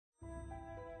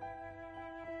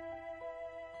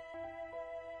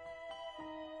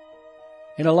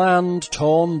In a land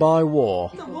torn by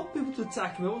war. I don't want people to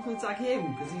attack him, I want them to attack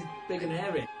him, because he's big and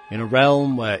hairy. In a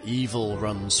realm where evil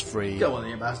runs free. Don't want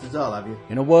any bastards, I'll have you.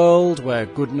 In a world where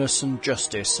goodness and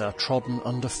justice are trodden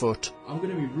underfoot. I'm going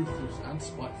to be ruthless and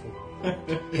spiteful.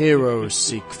 Heroes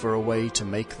seek for a way to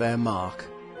make their mark.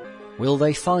 Will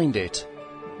they find it?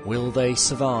 Will they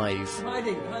survive?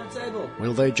 Hiding behind the table.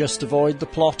 Will they just avoid the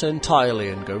plot entirely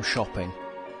and go shopping?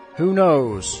 Who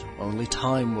knows? Only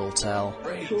time will tell.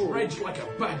 Rage like a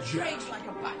badger. Rage like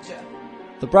a badger.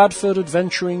 The Bradford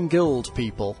Adventuring Guild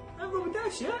people I'm Robin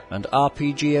Dash, yeah? and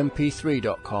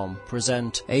RPGMP3.com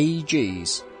present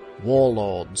AEG's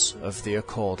Warlords of the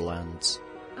Accordlands.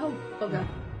 Oh, okay.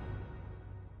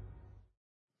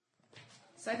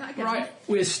 Say that again. Right,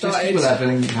 we're Just starting. with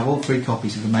levelling, you have all 3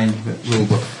 copies of the main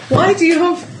rulebook. Why do you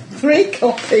have 3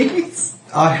 copies?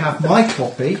 I have my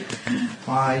copy.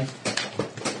 I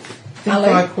think Ali?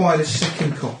 I acquired a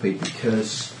second copy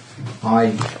because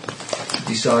I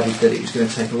decided that it was going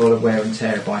to take a lot of wear and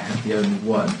tear if I had the only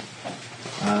one.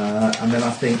 And then I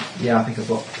think I've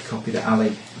got the copy that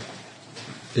Ali,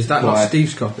 Is that not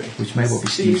Steve's copy? which may well be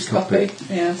Steve's copy.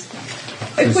 Yes.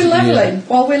 If we're levelling,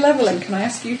 while we're levelling, can I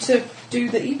ask you to do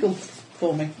the eagle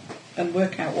for me and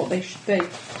work out what they should be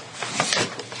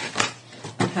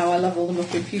and how I level them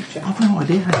up in future? I've no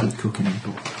idea how you cook an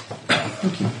eagle.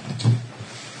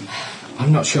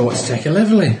 I'm not sure what to take a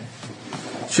level in.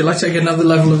 Shall I take another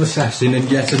level of assassin and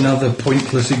yet another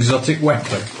pointless exotic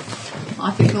weapon?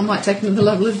 I think I might take another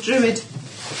level of druid.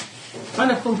 I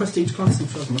have fun prestige class, I'm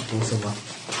sure I'm not doing so well.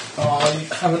 I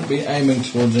haven't been aiming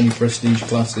towards any prestige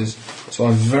classes, so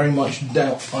I very much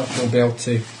doubt I shall be able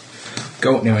to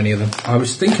go up near any of them. I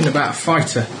was thinking about a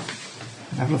fighter.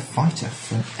 Level of fighter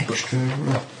for extra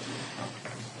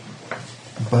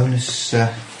bonus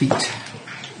feat.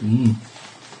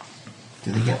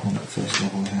 Do they get one at first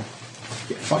level here?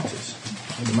 Yeah, fighters.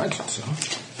 I'd imagine so.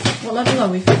 What level are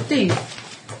we? 15?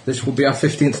 This will be our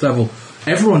 15th level.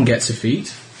 Everyone gets a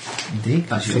feat. Indeed,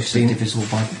 that's your 15. divisible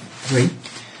by 3.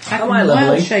 Am I levelling?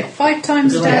 Wild shape 5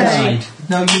 times a day.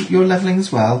 No, you're levelling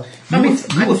as well. You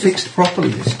were fixed properly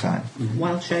this time.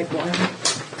 Wild shape, whatever.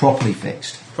 Properly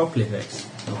fixed. Properly fixed.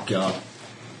 Oh god.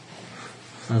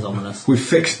 Sounds ominous. We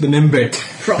fixed the Nimbic.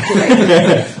 Properly.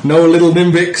 No little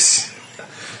Nimbics.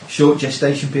 Short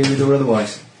gestation period or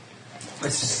otherwise.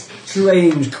 It's a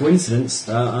strange coincidence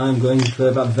that I'm going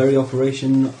for that very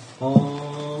operation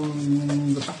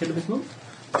on the back end of this month.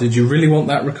 Did you really want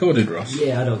that recorded, Ross?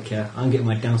 Yeah, I don't care. I'm getting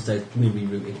my downstairs room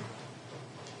rerouted.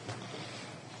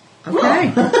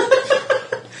 Okay.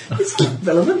 It's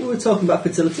relevant. We were talking about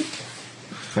fertility.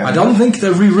 I don't think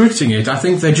they're rerouting it. I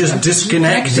think they're just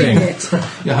disconnecting.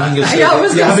 You're having your, Yeah, I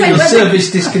was you're gonna having say, your where service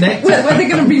disconnected. Where are they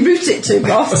going to reroute it to,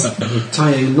 boss?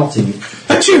 Tying and knotting.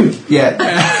 Achoo! Yeah.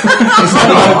 It's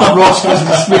like Ross was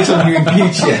the switch on you in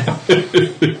future.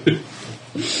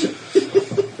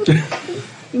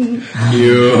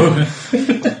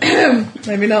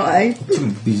 Maybe not, eh?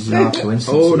 Some bizarre coincidence.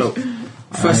 Oh no.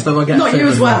 First time I get Not you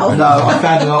as well. No, I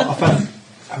found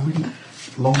a really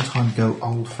long time ago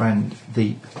old friend,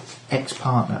 the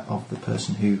ex-partner of the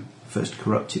person who first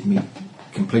corrupted me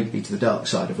completely to the dark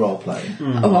side of role-playing.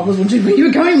 Oh, I was wondering where you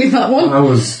were going with that one. I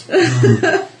was.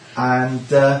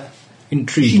 And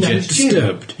intrigued, She yet knows Jim.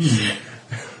 disturbed.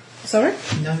 Sorry?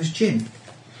 she knows Jim.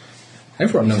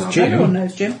 Everyone knows Jim. Everyone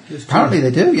knows Jim. Apparently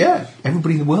they do, yeah.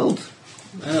 Everybody in the world.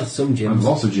 I know some And gyms.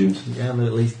 lots of gyms. Yeah, I know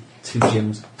at least 2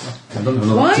 gyms. I don't know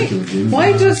another particular gym.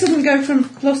 Why doesn't it go from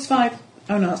 +5?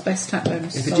 Oh no, that's base attack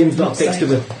bonus. If the Sorry, gym's not fixed to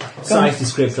saying. a size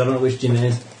descriptor, I don't know which gym it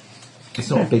is. It's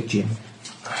not a big gym.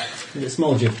 Is it a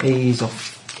small gym? He's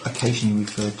occasionally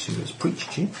referred to as Preach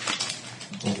Jim.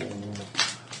 Or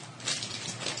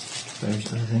various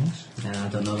other things. Nah, I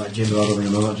don't know that gym. I don't think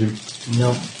I know that gym.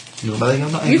 No. But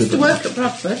I'm not I used to able work at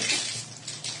Bradford.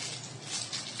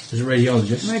 As a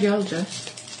radiologist.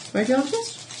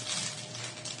 Radiologist?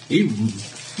 Even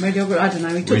Radiographer, I don't know,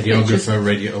 he took pictures. radiographer,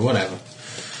 radio, or whatever.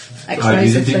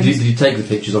 X-rays of Did things. you take the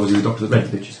pictures, or was he the doctor that read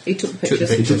the pictures? He took the Took the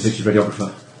pictures. He took the pictures,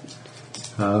 radiographer.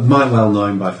 Might well know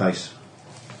him by face.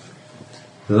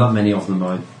 There are that many of them,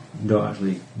 I don't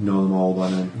actually know them all by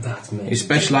name. That's me. He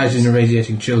specialises in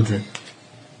irradiating children.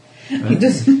 He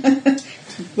does.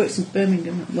 Works in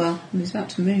Birmingham. Well, he's about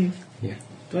to move. Yeah.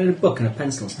 Do I need a book and a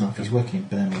pencil and No, stuff? if he's working in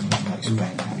Birmingham, that might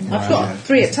explain having I've got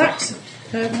 3 attacks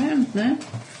per round now.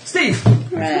 Steve!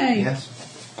 Hooray! Yes.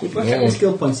 Work out how many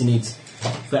skill points he needs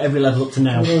for every level up to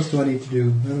now. What else do I need to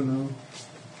do? I don't know.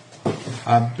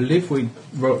 I believe we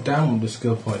wrote down the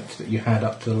skill points that you had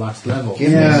up to the last level. Give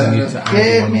You me need to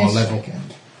add one a more level. second.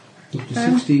 Up to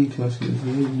 16 class skills,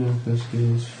 no class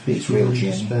skills. It's real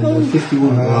gym. Spend 51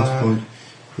 at the last point.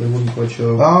 I wasn't quite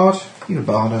sure. Bard. You're a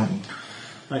bard, aren't you?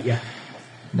 Yeah.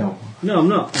 No. No, I'm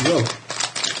not. Whoa.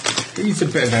 He's a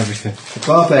bit of everything.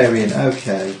 Barbarian.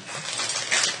 Okay.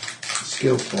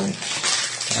 Skill point.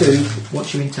 2.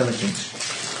 What's your intelligence?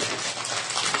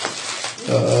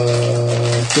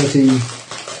 13.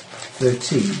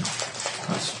 13.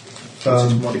 That's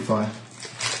what's his modifier.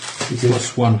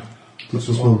 +1. Plus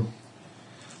 1.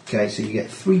 Okay, so you get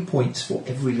 3 points for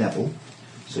every level.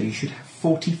 So you should have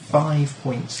 45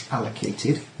 points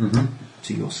allocated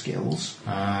to your skills.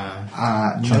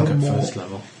 Chunk No at more. first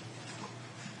level.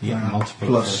 Yeah, multiple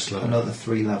at Plus first level. another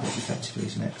 3 levels, effectively,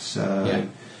 isn't it? So,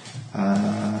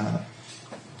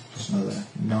 plus another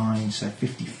 9, so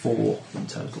 54 in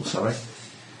total. Sorry,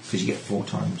 because you get 4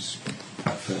 times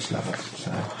at first level.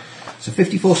 So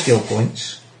 54 skill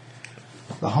points.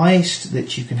 The highest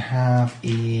that you can have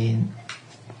in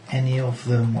any of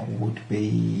them would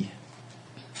be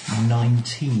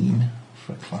 19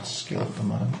 for a class skill at the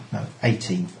moment. No,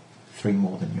 18. 3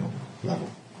 more than your level.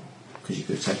 Because you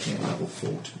could have taken it at level 4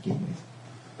 to begin with.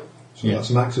 So that's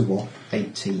a max of what?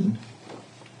 18.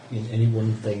 In any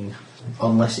one thing.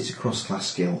 Unless it's a cross-class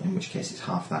skill, in which case it's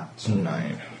half that. So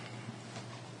 9.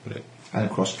 and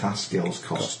cross-class skills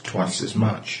cost twice as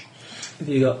much. Have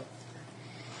you got...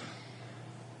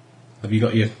 Have you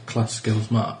got your class skills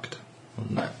marked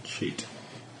on that sheet?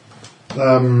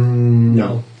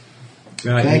 No.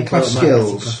 Right, Okay, you class put them out,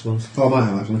 skills. class ones. Oh, I might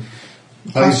have actually.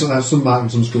 I think I have some marking,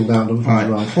 some school down, don't I?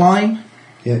 Right. Climb,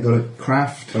 Yeah, got it.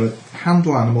 craft, Got it.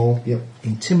 handle animal, Yep.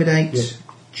 intimidate, Yep.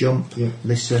 jump, Yep.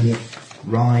 listen, Yep.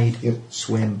 ride, Yep.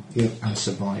 swim, Yep. and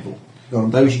survival. Got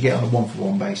 'em. Those you get on a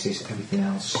 1-for-1 basis. Everything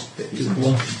else that isn't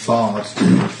barred,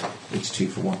 it's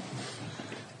 2-for-1.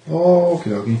 Okie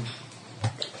dokie.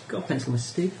 Got a pencil, Mr.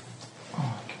 Steve? Oh, I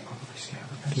can probably scare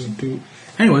the pencil.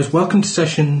 Anyways, welcome to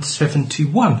session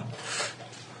 71.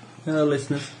 Hello,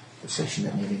 listeners. The session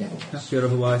that nearly never was. That's your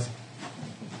otherwise.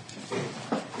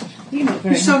 You're not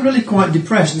very You sound really quite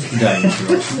depressed today, Mr.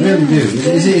 Ross. You really do.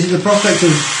 Is it the prospect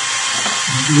of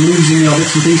losing your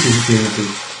bits and pieces between the two?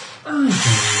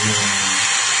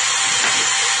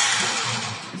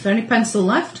 Is there any pencil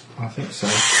left? I think so.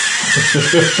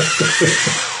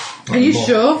 Are you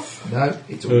sure? No,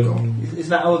 it's all gone. Is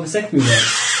that how the secondary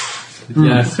works?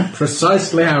 Yes,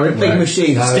 precisely how it Big works.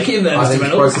 machine. No, Stick it in there, I Mr. think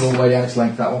it's Reynolds. broken all the way down its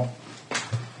length, that one.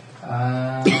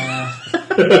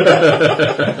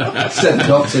 Said the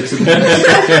doctor to me.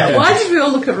 Why did we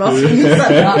all look at Ross when you said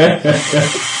that?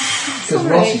 Because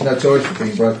Ross is notorious for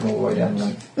being broken all the way down the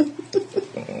length.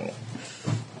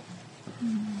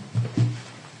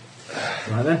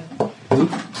 Right then.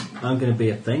 Luke, I'm going to be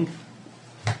a thing.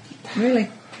 Really?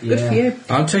 Good Yeah. for you.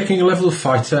 I'm taking a level of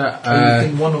fighter. Are you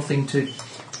thing 1 or thing 2?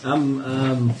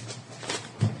 I'm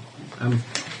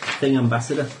thing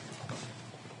ambassador.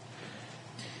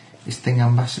 Is thing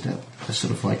ambassador a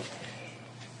sort of like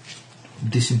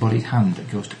disembodied hand that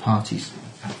goes to parties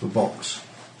out of a box?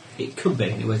 It could be.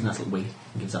 It wears a nice little wig.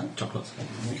 Gives out chocolates.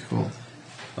 Cool.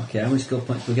 Okay, how many skill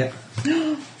points do we get?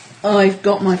 I've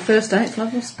got my first 8th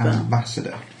level spell.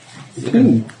 Ambassador.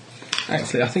 Ooh.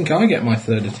 Actually, I think I get my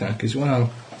third attack as well.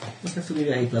 Let's have to do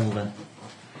the 8th level then.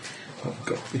 I've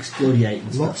got, Explodiate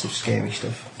and stuff. Lots of scary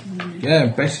stuff. yeah,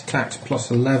 base attack's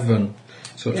plus 11.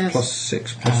 So it's Yes. plus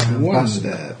 6 plus 1.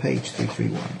 Ambassador, page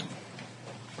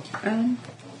 331.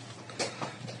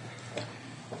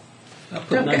 I'll put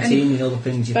Don't get 19 in all the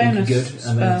things you think are bonus good,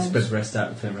 and then spells. spread the rest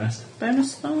out between the rest.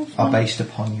 Bonus spells? Are based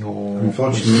upon your...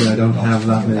 Unfortunately, I don't have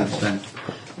that many to level. spend.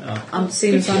 I'm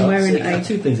seeing as I'm wearing so you can have a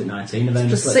 2 things at 19, and then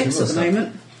plus just let 6 some at the other stuff.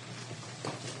 moment.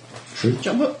 True.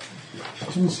 Jump up.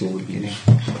 Some slowly beginning.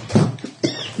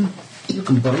 Look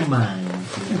and borrow mine.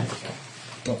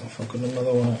 Don't know if I've got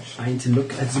another one actually. I need to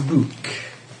look at the book.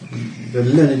 The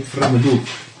Leonard from the book.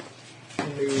 I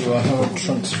haven't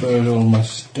transferred all my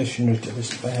stationery to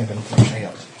this bag, unfortunately.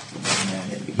 At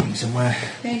the beginning somewhere.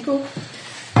 There you go.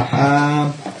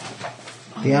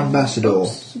 The ambassador.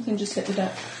 Oops, something just hit the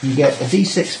deck. You get a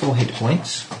d6 for hit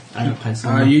points. I don't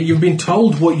pencil. You've been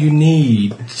told what you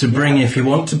need to bring if you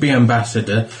want to be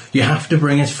ambassador. You have to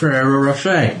bring us Ferrero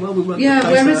Rocher. Well, we won't Yeah,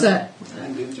 get where close is to it?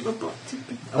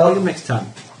 I'll give next time.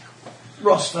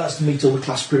 Ross first to meet all the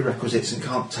class prerequisites and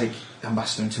can't take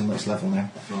ambassador until next level now.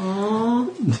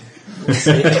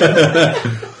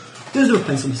 There's no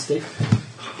pencil mistake.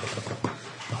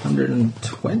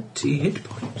 120 hit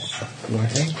points. Do I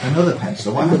think? Another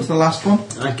pencil. What happened to the last one?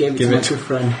 I gave it Give to my it. good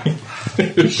friend.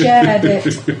 He shared it.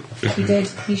 He did.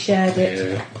 He shared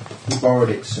it. You borrowed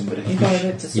it to somebody. He borrowed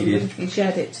it to He someone. did. He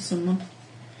shared it to someone.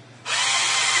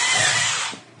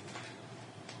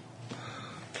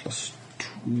 Plus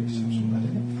 2.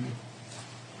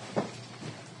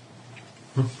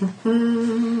 I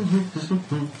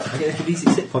get extra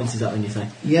D6 hit points, is that when you say?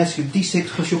 Yes, your D6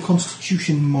 plus your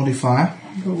Constitution modifier.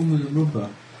 I've got one with a rubber.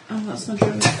 Oh, that's not true.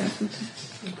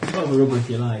 I've got a rubber if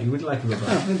you like. You would like a rubber.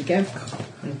 Oh, there we go.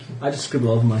 Thank you. I just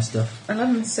scribble over my stuff.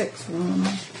 11, 6, 1,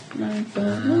 9,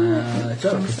 4.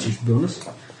 So, Constitution bonus.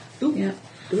 Ooh. Yeah.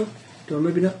 Do I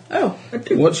maybe not? Oh, I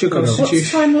do. What's your What's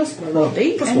constitution? timeless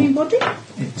body? Plus Anybody?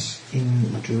 It's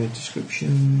in the Druid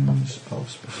descriptions of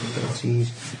special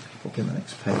abilities. Probably on the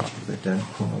next page, because they're done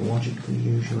chronologically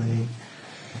usually.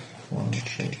 One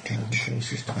shape down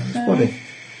faces times body.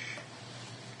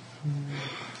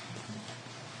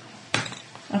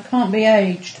 I can't be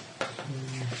aged.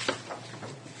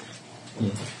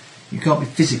 You can't be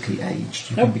physically aged,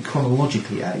 you can be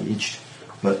chronologically aged,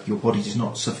 but your body does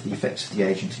not suffer the effects of the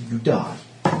age until you die.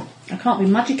 I can't be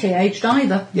magically aged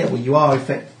either. Yeah, well,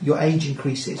 your age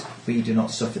increases, but you do not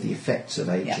suffer the effects of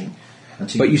aging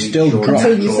until But you reach still your drop-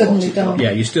 Until you chronological suddenly die.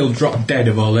 Yeah, you still drop dead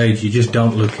of old age, you just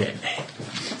don't look it.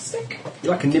 Fantastic.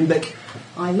 You're like a nimbic.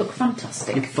 I look You're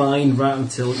fantastic. fine right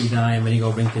until you die and then you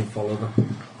go wrinkling fall over.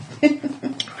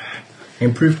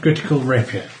 Improved critical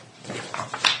rapier.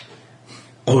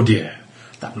 Oh dear,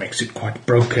 that makes it quite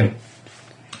broken.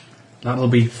 That'll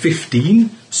be 15,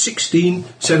 16,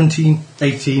 17,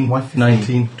 18, Why 15?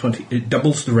 19, 20. It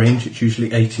doubles the range, it's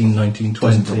usually 18, 19,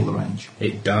 20. Doesn't double the range.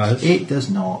 It does. It does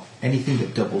not. Anything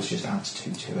that doubles just adds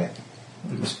 2 to it.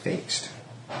 It was fixed.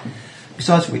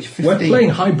 Besides which, 15... We're playing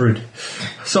hybrid.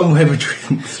 Somewhere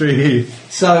between 3.0,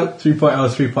 So,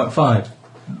 3.5.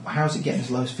 how's it getting as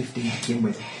low as 15 to begin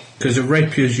with? Because a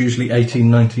rapier is usually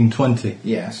 18, 19, 20.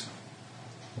 Yes.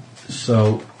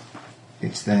 So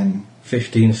It's then...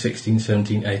 15, 16,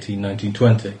 17, 18, 19,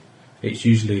 20. It's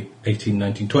usually 18,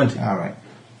 19, 20. Alright.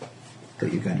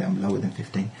 Thought you were going down lower than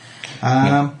 15.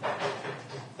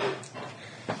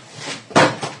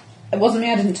 It wasn't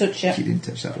me, I didn't touch it. You didn't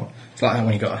touch that one. It's like that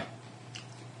when you got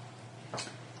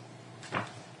a...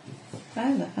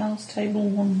 How the hell's table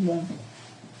 1-1?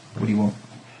 What do you want?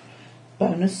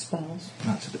 Bonus spells.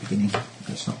 That's at the beginning.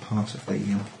 That's not part of the...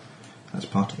 that's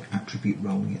part of the attribute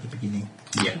rolling at the beginning.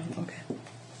 Yeah. Oh, okay.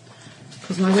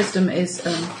 Because my wisdom is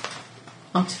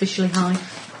artificially high.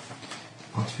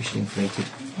 Artificially inflated.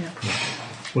 Yeah.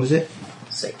 What is it?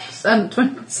 6.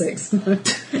 26. No,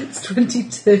 it's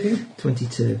 22.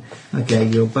 22. Okay,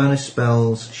 your bonus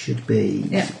spells should be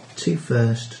Yeah. 2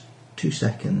 first, 2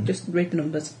 second, Just read the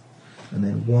numbers. and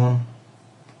then 1,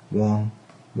 1,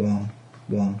 1,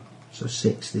 1. So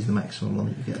 6 is the maximum one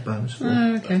that you get a bonus for.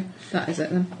 Oh, okay. That is it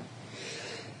then.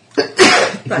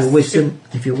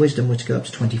 If your wisdom were to go up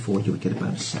to 24, you would get a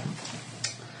bonus 7.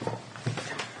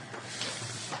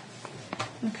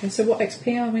 Okay, so what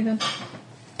XP are we then?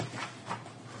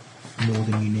 More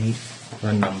than you need.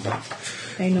 A number.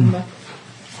 A number.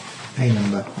 A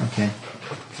number, okay.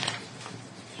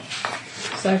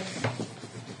 So,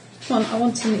 come on, I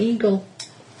want an eagle.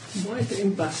 Why do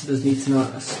ambassadors need to know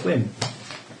how to swim?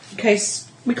 In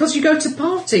case, because you go to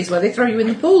parties where they throw you in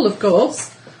the pool, of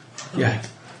course. Yeah.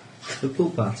 The pool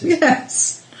party.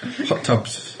 Yes. Hot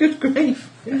tubs. Good grief.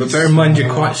 But bear in mind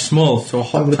you're quite small, so a I'm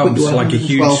hot gonna put tub's you like a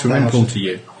huge 112,000. swimming pool to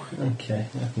you. Okay,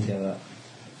 I can get that.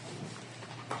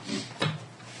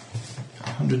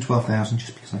 112,000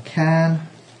 just because I can.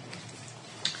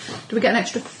 Do we get an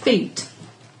extra feat?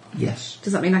 Yes.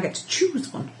 Does that mean I get to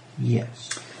choose one?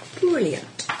 Yes.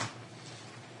 Brilliant.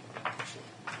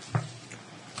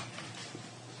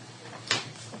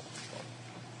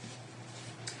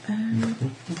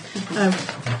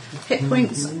 Oh, hit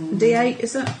points D8,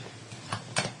 is it?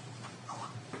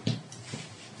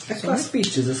 Class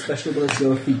features a special ability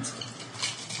or a feat.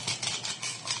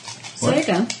 Say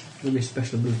again. There'll be a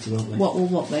special ability, won't they? What will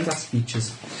what be? Class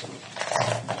features.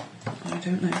 I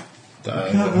don't know.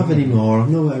 I can't have any more. I've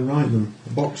nowhere to write them.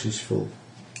 The box is full.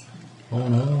 Oh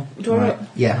no. Do I Right.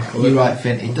 Yeah, you're right,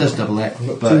 Finn. It does double it,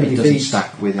 got but too it many doesn't feet.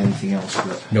 stack with anything else.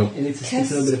 But No. You need to stick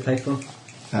a little bit of paper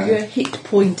on. your hit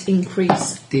point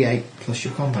increase? D8 plus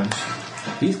your combos.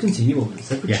 Please continue on.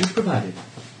 Separate Yeah. sheet provided.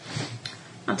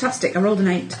 Fantastic, I rolled an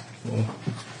 8.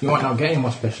 You might not get any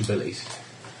more special abilities.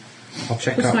 I'll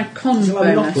check Plus out. my con So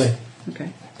bonus. Monopoly.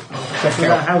 Okay. Especially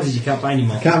that houses you can't buy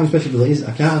anymore. I can't have any special abilities.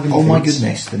 I can't have any Oh my feats.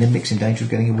 goodness, the Nimbic's in danger of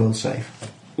getting a world save.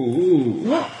 Ooh.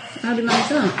 What? How do you manage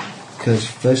that? Because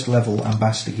first level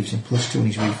ambassador gives him +2 on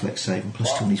his reflex save and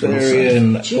 +2 on his will save.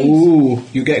 Varian. Jeez. Ooh.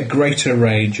 You get greater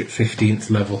rage at 15th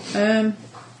level. And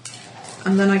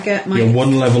then I get my You're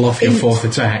one level off your int 4th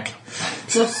attack.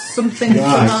 plus something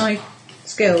Right. for my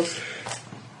skills.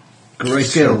 Greater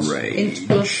Skills. rage. Int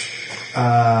plus.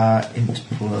 Int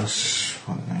plus,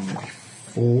 I don't know, maybe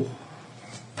 4.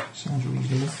 Sounds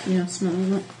reasonable. Yeah,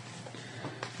 something like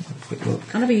that. quick look.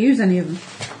 I never use any of them.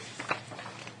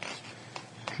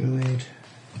 Druid.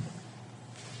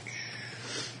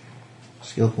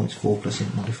 Skill points 4 plus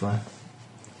int modifier.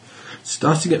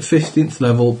 Starting at 15th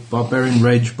level, Barbarian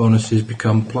Rage bonuses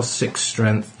become +6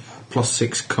 strength,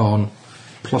 +6 con,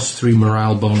 +3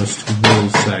 morale bonus to will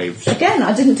saves. Again,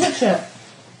 I didn't touch it.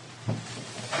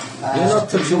 You're not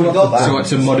touching we what got that. So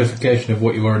it's a modification of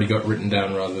what you've already got written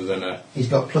down rather than a... He's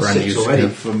got Brand +6 new already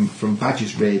skill. from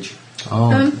Badger's Rage.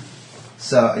 Oh.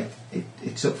 So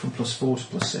it's up from +4 to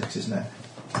 +6, isn't it?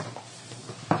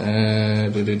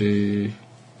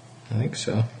 I think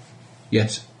so.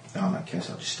 Yes. Oh, in that case,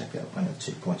 I'll just step it up another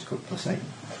 2 points, got +8.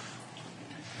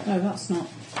 No, that's not.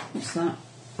 What's that?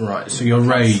 Right, so your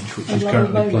rage, which is Level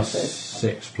currently bonuses.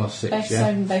 +6, Base yeah?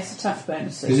 save and base attack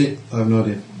bonuses. Is it? I have no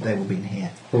idea. They will be in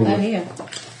here. They're here.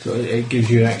 So it gives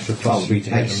you an extra +3 to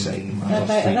hit Base them. save. Are Plus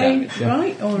they, three are they damage, yeah.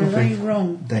 right or are they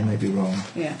wrong? They may be wrong.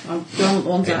 Yeah, I don't want the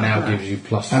ones It out now of that. gives you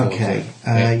 +4. Okay,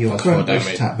 to your plus current 4 base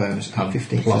damage attack bonus at and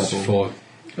 15th plus level 4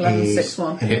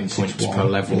 1161. hit points per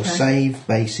level. Your save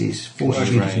base is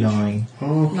 42 Range. 9,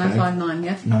 Oh, okay. 959,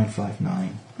 yeah?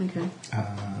 959. Okay. Um,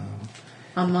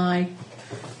 And my...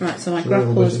 Right, so my So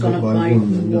grapple they'll has gone up by by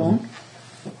one then, don't 1.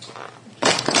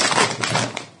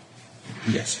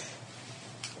 Yes.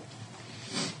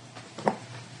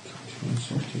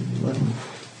 11.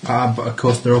 But of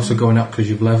course they're also going up because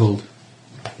you've levelled.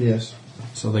 Yes.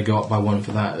 So they go up by 1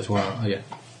 for that as well. Oh, yeah.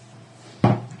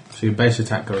 So your base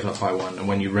attack goes up by 1, and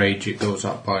when you rage, it goes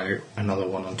up by another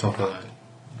 1 on top of that.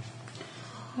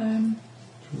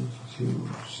 22,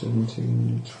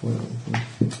 17, 12.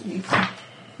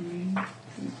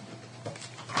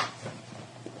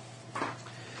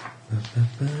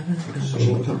 So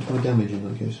what would happen to my damage in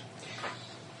that case?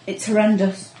 It's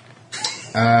horrendous.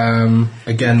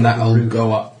 Again, that'll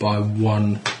go up by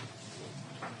 1,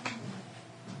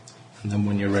 and then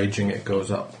when you're raging, it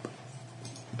goes up.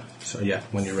 So yeah,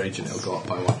 when you're raging, it'll go up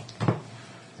by 1.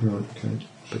 Right, okay.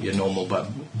 But your normal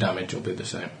damage will be the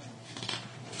same.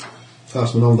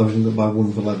 Fast and all damage and by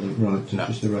 1 for leveling. Right, No.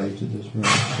 just the rage it does.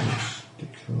 Right.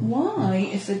 Why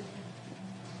is it...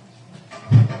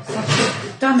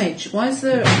 Damage. Why is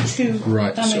there 2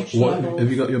 Right, so damage what levels?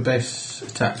 have you got your base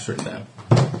attacks written down?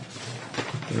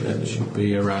 It should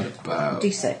be around about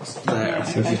D6. there.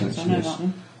 Okay, so I know Yes. that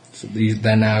one. So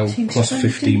they're now Seems plus so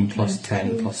 15, different. plus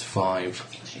 10, plus 5.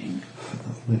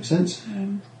 Makes sense.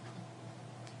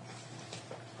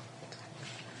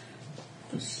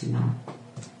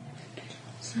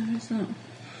 So is that...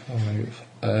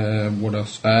 What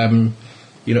else?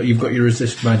 You've got your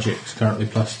resist magics currently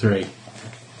plus 3.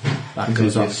 That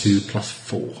goes up Yes. to plus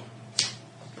 4.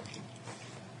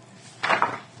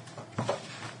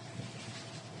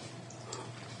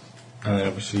 And then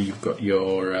obviously you've got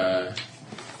your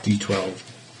D12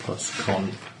 plus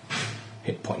con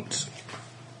hit points,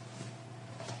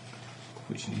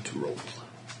 which you need to roll.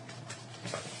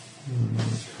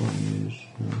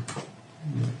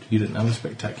 You didn't have a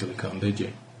spectacular con, did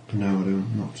you? No, I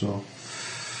don't. Not at all.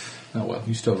 Oh well,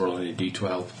 you still roll a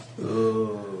D12.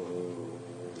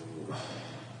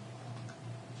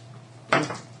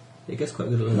 It gets quite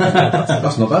good at that.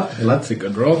 That's not bad. That's a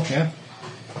good roll, yeah.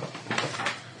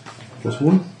 Plus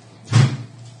 1.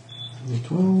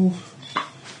 12.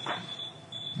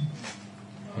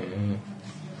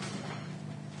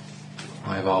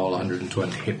 I have all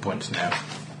 120 hit points now.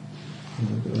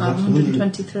 I'm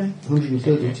 123.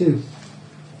 132.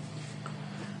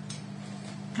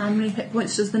 How many hit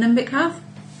points does the Nimbic have?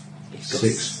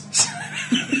 6.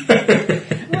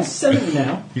 That's 70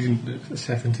 now. You can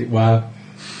 70. Wow.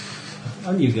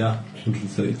 And you go.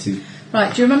 132.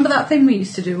 Right, do you remember that thing we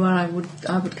used to do where I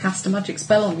would cast a magic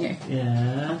spell on you? I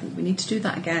Yeah. think we need to do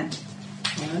that again.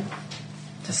 Right.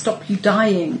 To stop you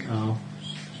dying. Oh.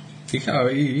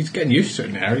 He's getting used to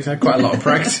it now. He's had quite a lot of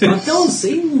practice. No one's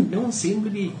seen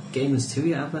really Gamers 2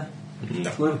 yet, have they? No.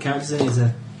 One of the characters in it is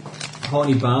a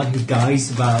horny bard who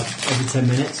dies about every 10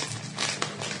 minutes.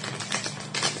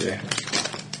 Yeah.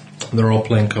 The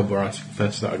role-playing club where I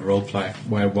first started role-play,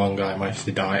 where one guy managed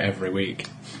to die every week.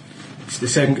 It's the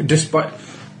same,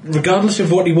 regardless of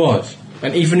what he was,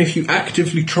 and even if you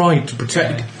actively tried to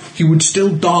protect, he would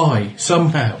still die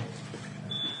somehow.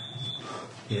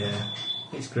 Yeah.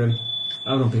 It's grim.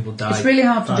 I know people die. It's really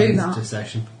hard to do that. Into a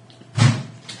session.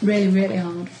 Really, really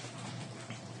hard.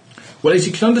 Well, as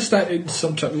you can understand, it's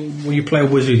sometimes when you play a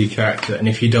wizardy character, and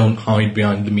if you don't hide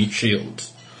behind the meat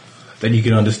shields, then you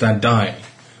can understand dying.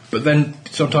 But then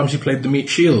sometimes he played the meat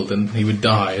shield and he would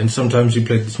die, and sometimes he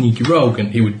played the sneaky rogue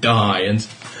and he would die, and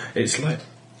it's like,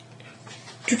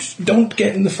 just don't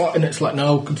get in the fight. And it's like,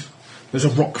 no, there's a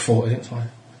rock fort, and it's like,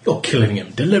 You're killing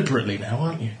him deliberately now,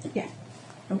 aren't you? Yeah.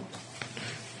 Oh.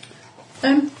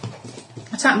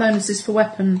 Attack bonuses for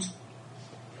weapons.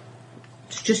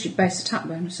 It's just your base attack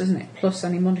bonus, isn't it? Plus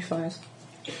any modifiers.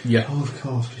 Yeah. Oh, of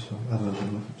course.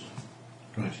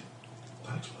 Right.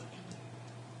 That explains.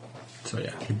 So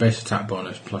yeah, your base attack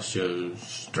bonus plus your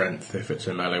strength if it's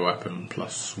a melee weapon,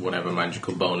 plus whatever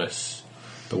magical bonus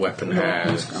the weapon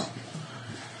has.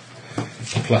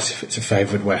 Plus if it's a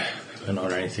favoured weapon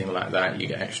or anything like that, you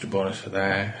get extra bonus for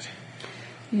that.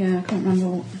 Yeah, I can't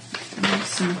remember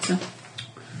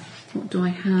what do I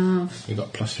have? You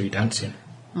got +3 dancing.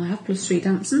 I have +3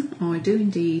 dancing. I do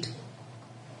indeed.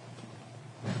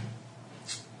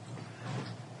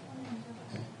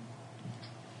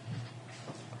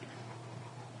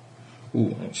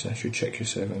 Ooh, actually I should check your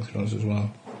saving throws as well.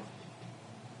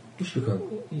 You should go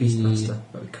Beastmaster.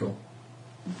 That'd be cool.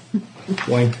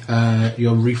 Wayne,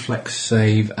 your reflex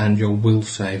save and your will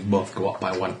save both go up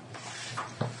by 1.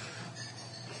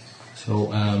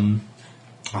 So,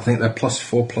 I think they're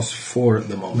 +4 at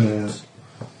the moment.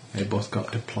 Yeah. They both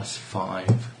got to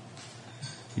 +5.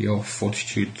 Your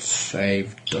fortitude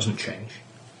save doesn't change.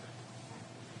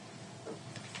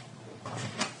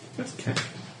 That's okay.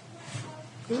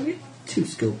 Well, we get 2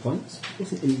 skill points.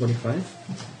 Wasn't anybody fine?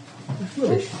 That's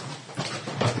rubbish.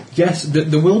 Yes,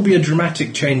 there will be a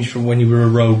dramatic change from when you were a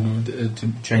rogue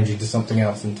to changing to something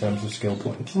else in terms of skill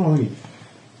points. Oh, yeah.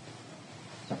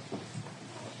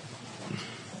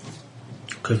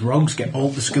 Because rogues get all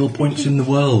the skill points in the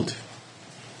world.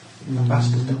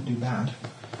 Bastards don't do bad.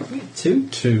 We get 2.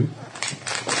 2.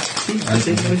 I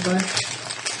think modifier.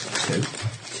 2.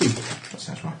 That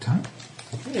sounds right, time.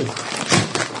 Yeah.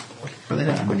 But they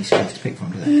don't have many skills to pick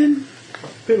from, do they?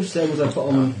 Pretty much the same as I put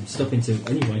all my stuff into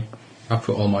anyway. I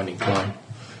put all mine in climb.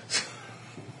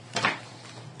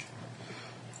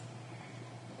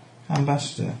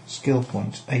 Ambassador, skill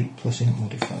points, 8 plus int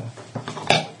modifier.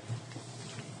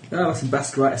 Oh, that's a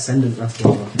Baskerite Ascendant, that's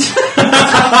what I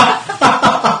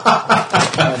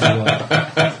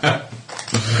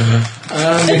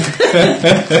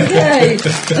Okay.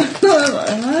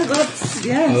 That's,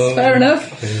 yes, fair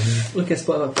enough. Look, I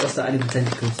spot up plus that I did the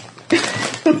tentacles.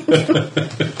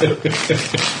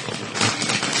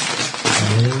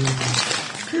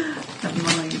 Never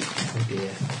mind. Oh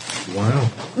dear. Wow.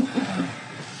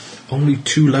 Only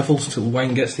 2 levels till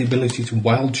Wayne gets the ability to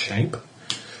wild shape.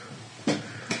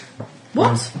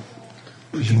 What?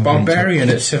 Barbarian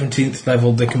at 17th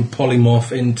level, they can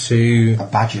polymorph into A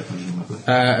badger, presumably.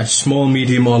 a small,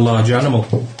 medium or large animal.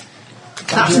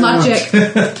 That's magic.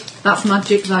 That's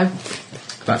magic, though.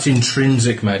 That's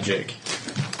intrinsic magic.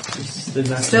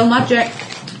 Still magic.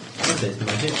 That's it,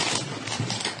 magic.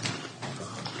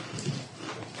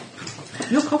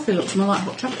 Your coffee looks more like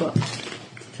hot chocolate.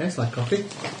 Tastes like coffee.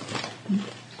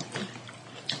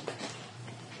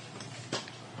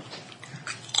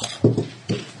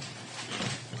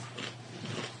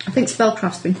 I think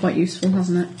spellcraft's been quite useful,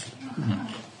 hasn't it?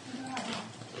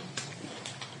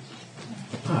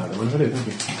 I don't know what to do, thank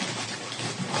you.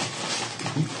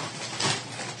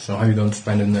 So how are you going to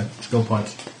spend in the skill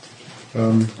points?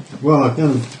 Well, I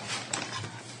can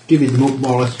divvy them up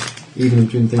more or less, even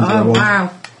between things that I Oh, want. wow.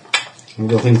 And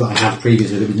the things that I had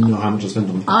previously that we didn't know how much I spent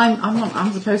on them.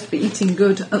 I'm supposed to be eating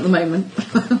good at the moment.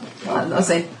 As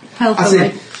in, I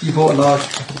healthily. see, you bought a large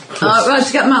crust. Right,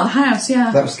 to get them out of the house,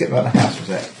 yeah. That was to get them out of the house, was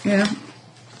it? Yeah.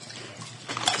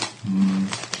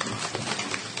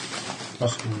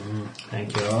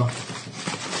 Thank you.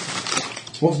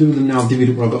 What to do with them now? I've divvied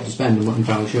up what I've got to spend. I'm not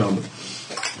entirely sure, but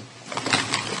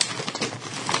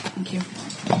Thank you.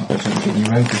 So you get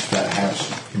your own crust out of the house.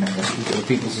 You know, let's keep other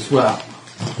people's as well.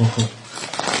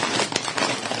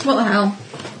 What the hell?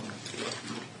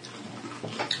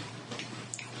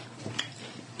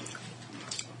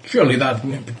 Surely that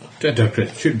potato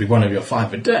crisp should be one of your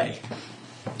 5 a day.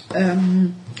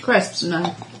 Crisps,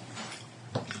 no.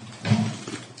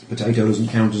 potato doesn't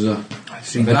count as a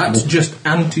See, vegetable. that's just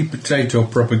anti-potato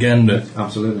propaganda.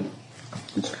 Absolutely.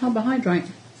 It's carbohydrate.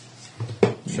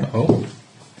 So,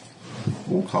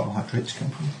 All carbohydrates come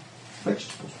from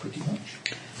vegetables, pretty much.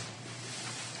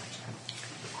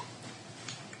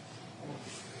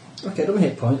 Okay, don't we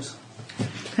hit points?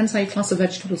 Depends how you class a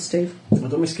vegetable, Steve. I've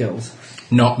done my skills.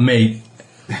 not me.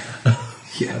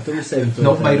 I've done my saving throws.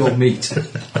 Not made of meat.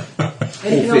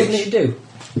 Anything or else I fish. need to do?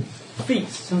 Feet.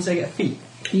 Someone say get a feet.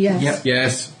 Yes. Yep.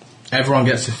 Yes, everyone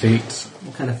gets a feat.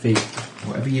 What kind of feet?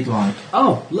 Whatever you'd like.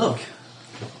 Oh, look.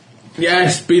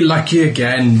 Yes, be lucky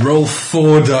again. Roll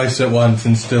 4 dice at once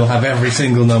and still have every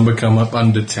single number come up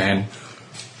under 10.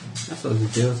 That's what I was going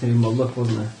to do. I was thinking more luck,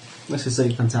 wasn't there? Let's just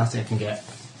say fantastic I can get.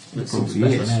 Let's see what's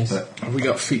Probably better than is, ace. but Have we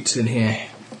got feats in here?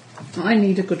 I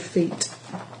need a good feat.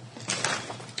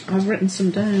 I've written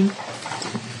some down.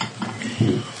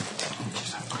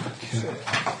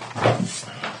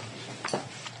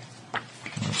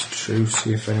 That's true.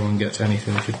 See if anyone gets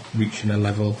anything for reaching a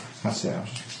level. That's it, I was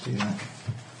just going to do that.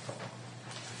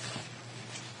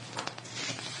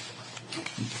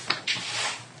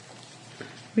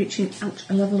 Reaching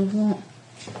a level of what?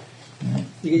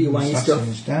 You get your wangy stuff.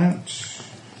 Assassins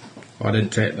don't. I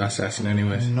didn't take the assassin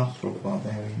anyways. Northrop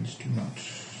barbarians do not.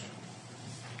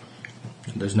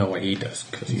 There's no way he does,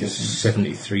 because He he has doesn't.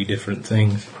 73 different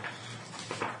things.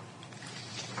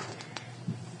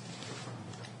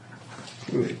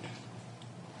 Good.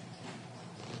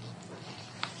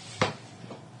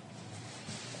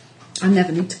 I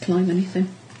never need to climb anything.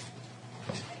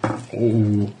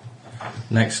 Ooh.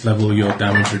 Next level, your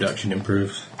damage reduction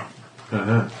improves.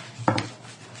 Uh-huh.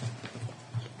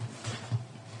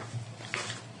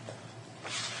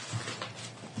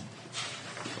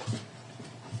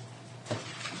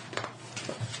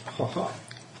 Ha ha.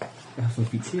 I have some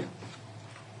feats here.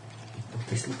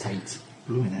 Facilitate.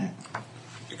 Blooming out.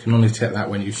 You can only take that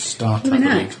when you start, I Blooming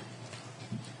believe.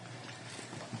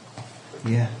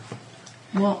 out. Yeah.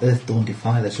 What? Earthdawn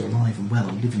Defilers are alive and well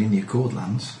and living in the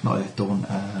Accordlands. Not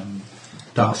Earthdawn,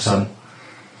 Dark Sun.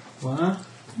 What?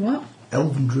 What?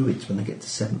 Elven druids, when they get to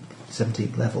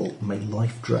 17th level, may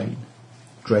life drain.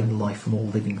 Drain life from all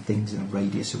living things in a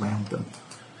radius around them.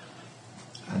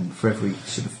 And for every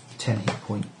sort of 10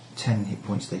 hit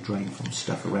points they drain from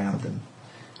stuff around them,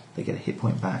 they get a hit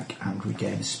point back and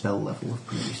regain a spell level of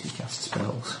previously cast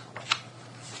spells.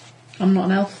 I'm not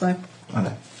an elf though. I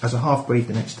know. As a half-breed,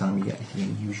 the next time you get anything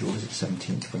unusual is at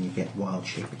 17th when you get wild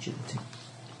shape agility.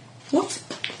 What?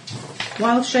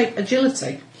 Wild shape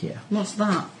agility? Yeah. What's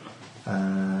that?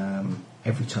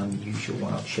 Every time you use your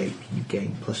wild shape, you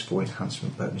gain +4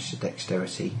 enhancement bonus to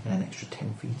dexterity and an extra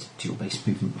 10 feet to your base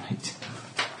movement rate.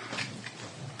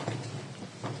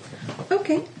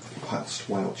 Okay. Whilst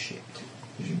wild shaped,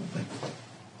 presumably.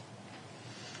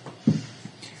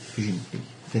 Presumably.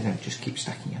 They don't just keep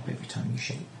stacking up every time you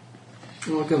shape.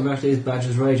 Oh, going back to his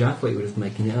Badger's Rage, I thought you were just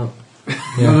making it up.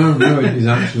 No, it is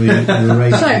actually the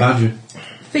race So- badger.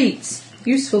 Feats.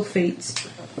 Useful feats.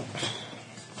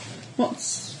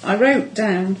 I wrote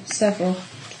down several.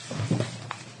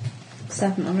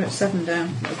 7. I wrote 7 down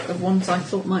of ones I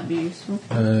thought might be useful.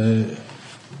 I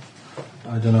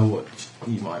don't know what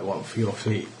you might want for your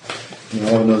feet. I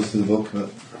haven't noticed in the book,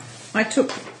 but I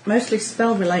took mostly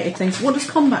spell-related things. What does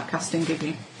combat casting give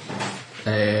you?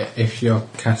 If you're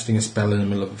casting a spell in the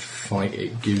middle of a fight,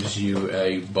 it gives you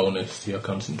a bonus to your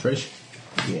concentration.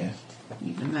 Yeah.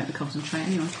 You can make me concentrate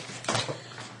anyway.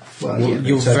 Well, Well, yeah,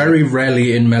 you're so- very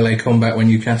rarely in melee combat when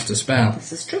you cast a spell.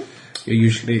 This is true. You're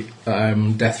usually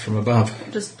death from above.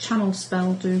 What does channel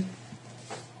spell do?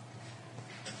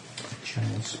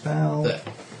 Channel spell.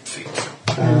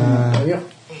 Yeah.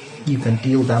 You can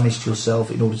deal damage to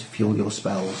yourself in order to fuel your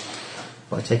spells.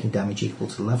 By taking damage equal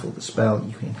to the level of the spell,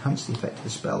 you can enhance the effect of the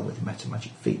spell with a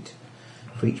metamagic feat.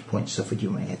 For each point suffered,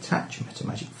 you may attach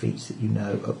metamagic feats that you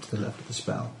know up to the level of the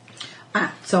spell.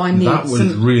 So I need That was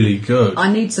some. really good. I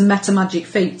need some metamagic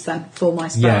feats then for my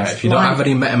spells. Yeah, if you don't Right. have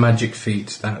any metamagic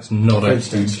feats, that's not For a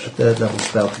instance, huge... a third level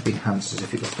spell could be enhanced as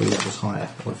if it were 3 levels higher,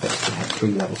 or effectively have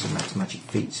 3 levels of metamagic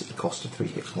feats at the cost of 3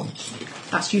 hit points.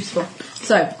 That's useful.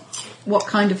 So, what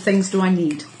kind of things do I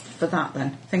need for that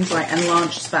then? Things like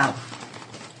enlarged spell.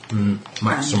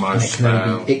 Maximise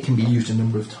spell. It can be used a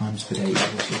number of times per day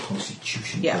equal to your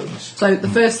constitution Yeah. bonus. So the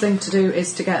first thing to do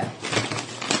is to get.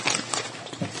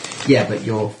 Yeah, but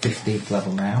you're 15th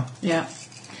level now, Yeah.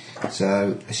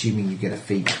 so assuming you get a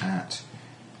feat at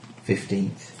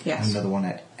 15th, Yes. and another one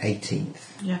at 18th,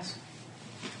 Yes.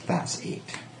 that's it.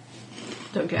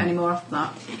 Don't get any more after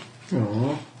that.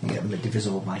 Aww. You get them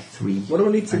divisible by 3. What do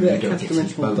I need to and get you a don't cast get any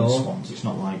dimensional bonus door? ones. It's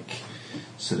not like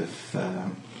sort of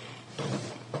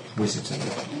wizards at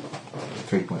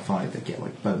 3.5 that get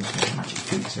like bonus magic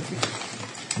feats every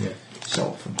Yeah. so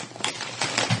often.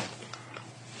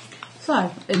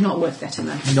 So, it's not worth getting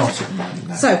then. Not at the moment,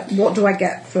 no. So, what do I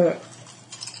get for.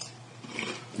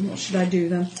 What should I do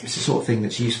then? It's the sort of thing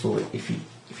that's useful if you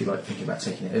like thinking about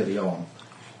taking it early on.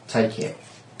 Take it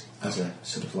as a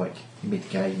sort of like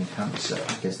mid-game enhancer,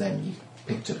 because then you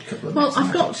picked up a couple of. Well, extra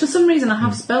I've got. magics. For some reason, I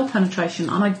have spell penetration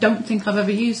and I don't think I've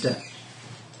ever used it.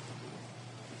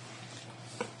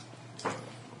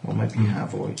 Well, maybe you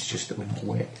have, or it's just that we're not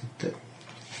aware that.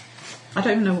 I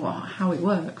don't even know how it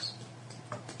works.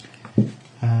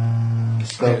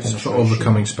 Spell It's for penetration.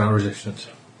 overcoming spell resistance.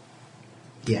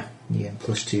 Yeah,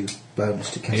 +2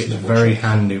 bonus to cast. It's level very check.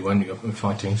 handy when you're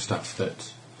fighting stuff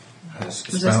that has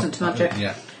Resistant to magic.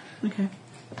 Yeah. Okay.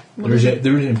 There is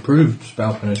improved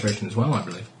spell penetration as well, I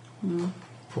believe.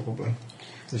 Probably.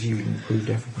 As you improved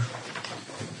everything.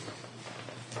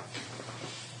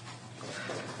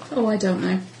 Oh, I don't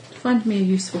know. Find me a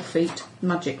useful feat,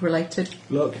 magic related.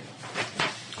 Look.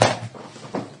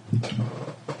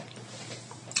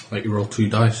 Like you roll 2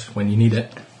 dice when you need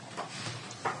it.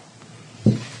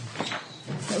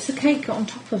 What's the cake got on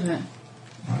top of it?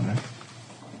 I don't know.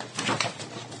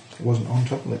 It wasn't on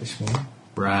top of it this morning.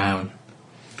 Brown.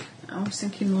 I was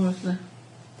thinking more of the...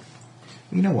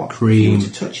 You know what? Cream. If you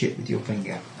were to touch it with your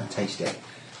finger and taste it,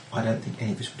 I don't think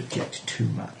any of us would object too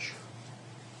much.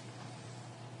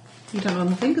 You don't know where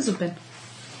my fingers have been.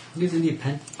 Give them your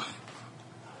pen.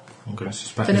 I'm going to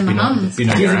suspect Been in my hands. been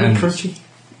on Give your them hands. crunchy.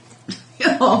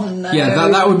 Oh no. Yeah,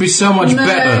 that would be so much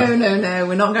better. No,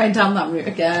 we're not going down that route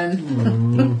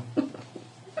again.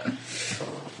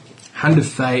 Hand of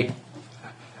Fate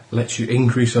lets you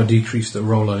increase or decrease the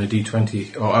roll on a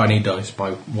d20 or any dice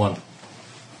by 1.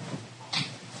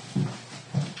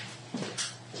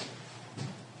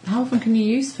 How often can you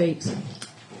use feats?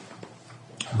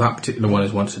 That particular one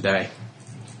is once a day.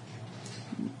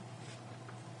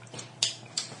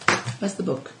 Where's the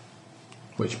book?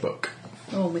 Which book?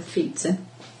 Oh, with feats in.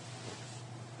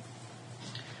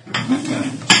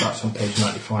 That's on page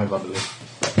 95, I believe.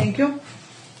 Thank you.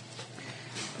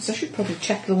 So I should probably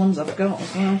check the ones I've got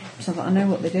as well, so that I know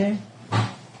what they do.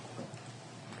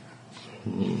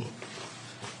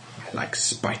 I like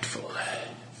spiteful.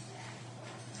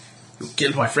 You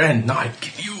killed my friend, now I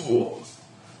kill you.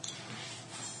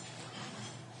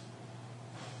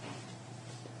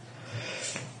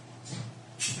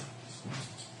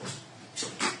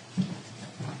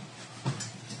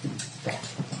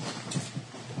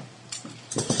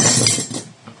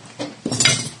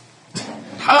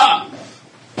 Ha!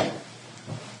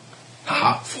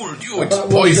 Ha! Fooled you, it's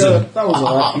poison. That was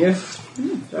alright for you.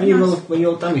 When you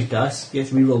roll damage dice, you have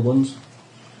to reroll ones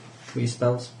for your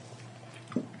spells.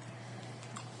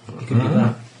 You can do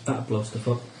that. That blows stuff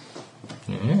up.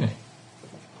 Yeah.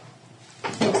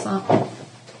 What's that? Right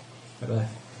there.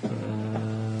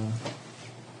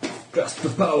 Grasp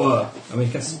of power. I mean,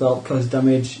 cast a spell, causes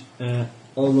damage.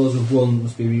 All rolls of 1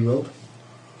 must be rerolled.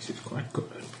 This is quite good.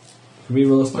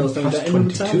 Reroll spells Like damage plus at any one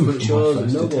 22 time, but for it shows my no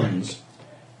first attack. ones.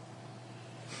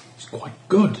 It's quite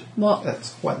good. What?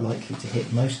 That's quite likely to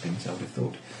hit most things, I would have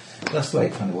thought. That's the way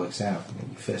it kind of works out. I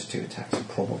mean, your first 2 attacks are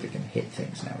probably going to hit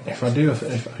things nowadays. If I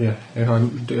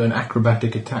do an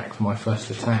acrobatic attack for my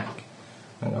first attack,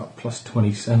 I got plus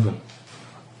 27.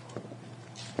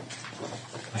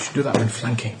 I should do that when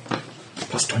flanking.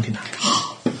 Plus 29.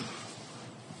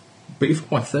 But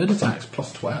if my third attack's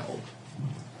plus 12.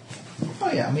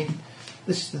 Oh yeah, I mean,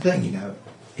 this is the thing, you know.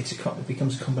 It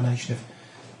becomes a combination of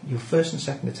your first and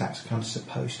second attacks are kind of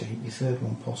supposed to hit your third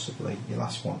one possibly, your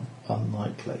last one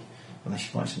unlikely, unless you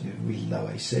find something with really low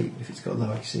AC. But if it's got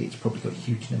low AC, it's probably got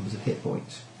huge numbers of hit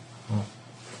points.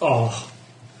 Oh,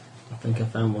 I think I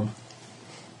found one.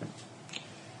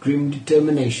 Grim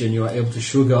determination. You are able to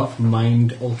shrug off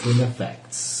mind-altering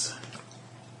effects.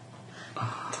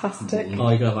 Fantastic. Oh,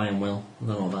 you can have Iron Will. I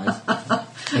don't know what that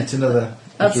is. It's another.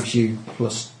 It gives you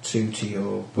plus 2 to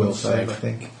your will save, I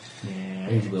think. Yeah,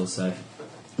 it will save.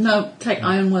 No, take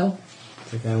Iron Will.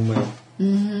 Take Iron Will.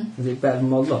 Mm-hmm. Is it better than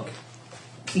Mod Luck?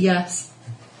 Yes.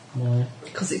 Why?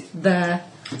 Because it's there.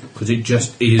 Because it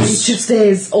just It is. just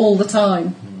is all the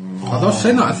time. I was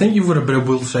saying that, I think you've got a better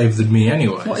will save than me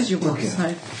anyway. What is your will Okay.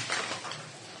 save?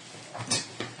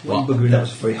 What? That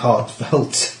was very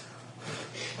heartfelt.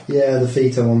 Yeah, the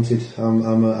feat I wanted.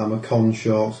 I'm a con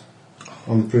short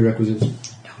on the prerequisites.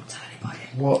 Don't tell anybody.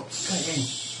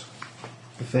 What's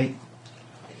the feat?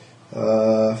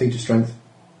 Feat of strength.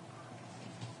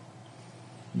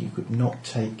 You could not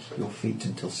take your feat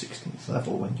until 16th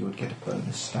level when you would get a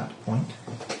bonus stat point.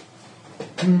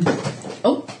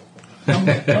 Oh, wrong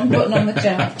button on the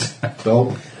chat.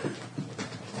 Dog.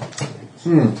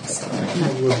 Not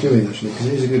worth doing actually, because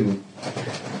it is a good one.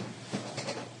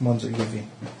 Ones that give you.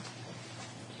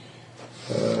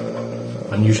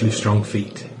 Unusually strong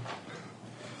feet.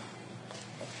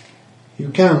 You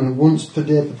can, once per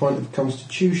day per point of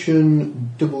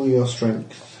constitution, double your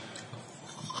strength.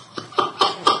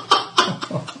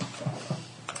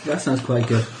 That sounds quite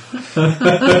good.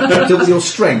 Double your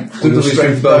strength. Double your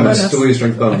strength bonus. Double your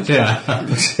strength bonus. Yeah. I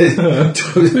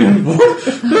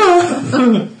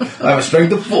have a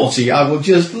strength of 40. I will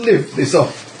just live this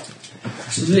off.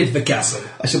 Live the castle.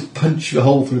 I shall punch a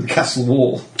hole through the castle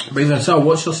wall. But even so,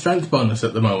 what's your strength bonus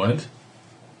at the moment?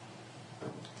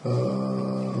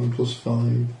 I'm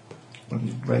 +5. When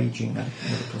he's raging, another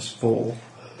 +4.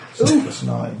 Plus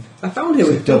 9. I found him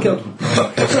with Double.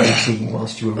 18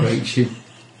 whilst you were raging.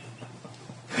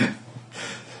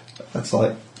 That's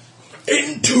like...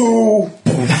 Into!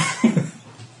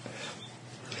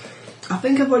 I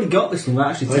think I've already got this one.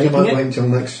 I'm actually I think I taking might it. wait until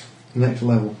next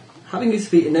level. Having his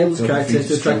feet enables So characters to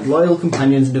defeats attract strength. loyal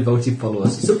companions and devoted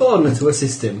followers, subordinate to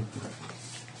assist him.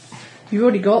 You've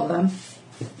already got them.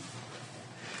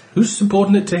 Who's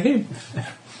subordinate to him?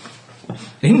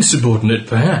 Insubordinate,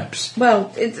 perhaps.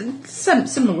 Well, it's a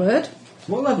similar word.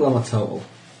 What level am I total?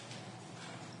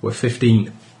 We're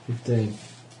 15. 15.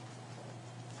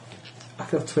 I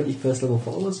could have 20 first level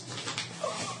followers.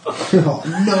 Oh,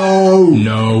 no!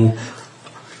 No.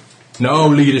 No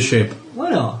leadership. Why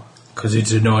not? Because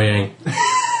it's annoying.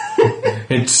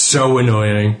 It's so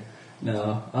annoying.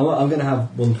 No, I'm going to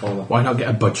have one follower. Why not get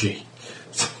a budgie?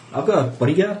 I've got a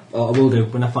bodyguard, or I will do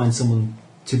when I find someone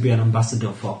to be an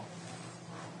ambassador for.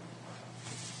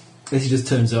 This just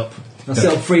turns up. I see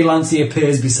how freelance he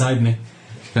appears beside me.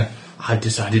 I've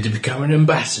decided to become an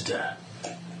ambassador.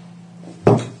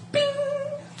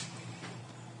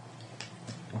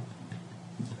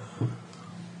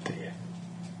 Dear.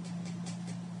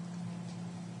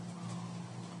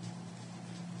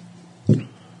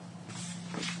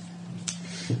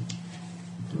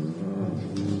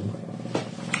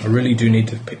 I really do need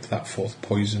to pick that fourth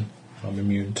poison I'm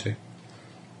immune to.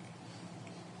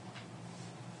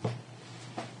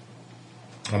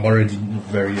 I'm already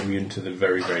very immune to the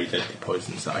very, very deadly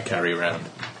poisons that I carry around.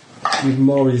 With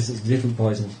more resistance to different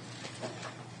poisons.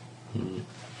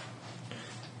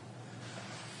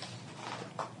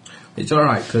 It's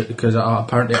alright, because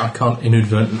apparently I can't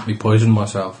inadvertently poison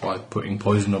myself by putting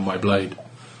poison on my blade.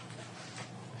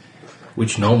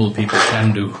 Which normal people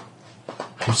can do.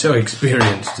 I'm so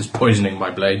experienced as poisoning my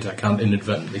blades, I can't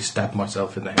inadvertently stab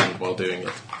myself in the hand while doing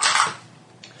it.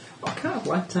 I can't have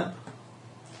light tap.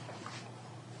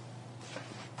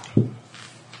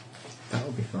 That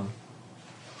would be fun.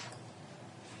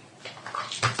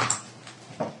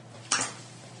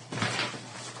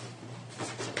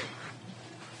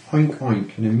 Oink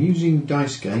Oink, an amusing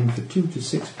dice game for 2 to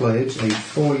 6 players aged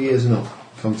 4 years and up.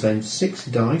 Contains 6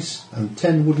 dice and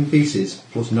 10 wooden pieces,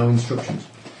 plus no instructions.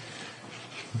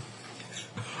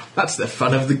 That's the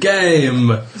fun of the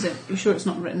game! Is it? You sure it's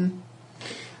not written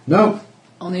No,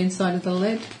 on the inside of the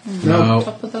lid? No.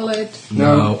 Top of the lid?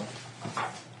 No.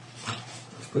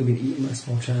 It's probably been eaten by a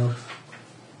small child.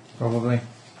 Probably.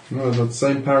 no, the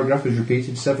same paragraph is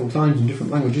repeated several times in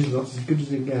different languages. That's as good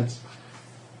as it gets.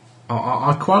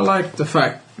 I quite like the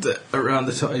fact that around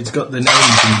the top it's got the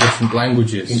names in different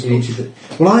languages. In each of the-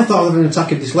 Well, I thought of an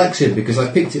attack of dyslexia because I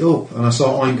picked it up and I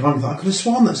saw Oink Oink. I thought I could have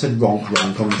sworn that said ronk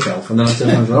ronk on the shelf, and then I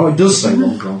turned around and went, oh, it does say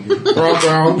ronk ronk.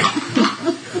 Ronk,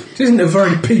 ronk. It isn't a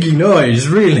very piggy noise,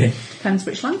 really. Depends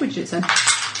which language it's in.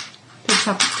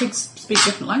 Pigs speak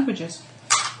different languages.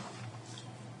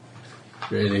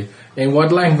 Really. In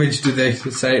what language do they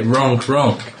say ronk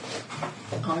ronk?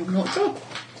 I'm not sure.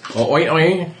 Or oi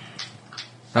oi?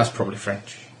 That's probably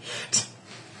French.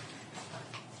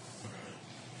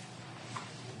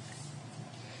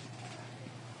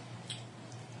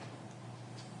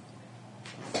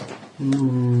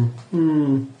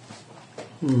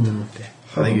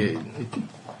 I think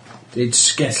it's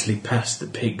scarcely past the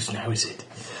pigs now, is it?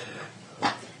 We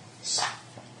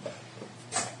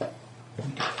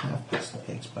don't have plus the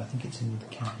pigs, but I think it's in the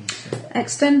campaign. So.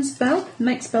 Extend spell.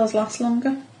 Make spells last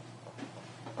longer.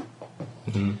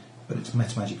 But it's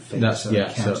Metamagic feat, That's- so yeah,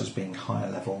 it counts so- as being higher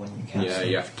level when you cast Yeah, them.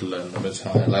 you have to learn them as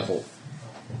higher level.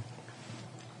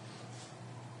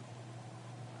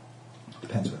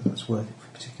 Depends whether that's worth it for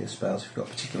particular spells. If you've got a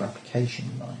particular application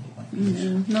in mind, it might be useful.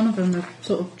 No, none of them are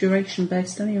sort of duration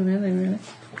based anyway, are they really?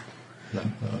 No,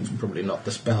 it's probably not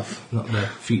the spell, not the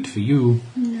feat for you.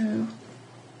 No.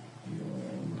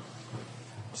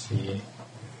 See,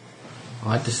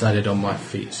 I decided on my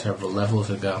feat several levels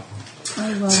ago.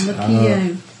 Oh well, look at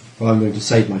you. Well, I'm going to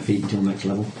save my feet until next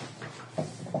level.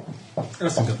 I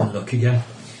think I've been lucky again.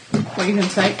 What are you going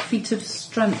to take? Feat of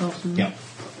strength or something? Yeah.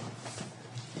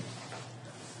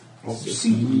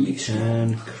 Siege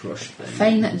and crush them.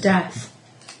 Feign death.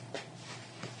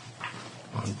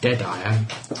 I'm dead, I am.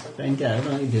 Then go,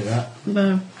 don't you do that?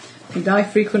 No. You die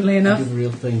frequently enough. Do the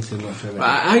real thing too much over it.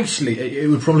 Actually, it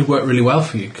would probably work really well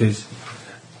for you because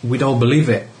we'd all believe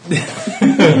it.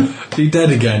 Be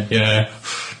dead again? Yeah.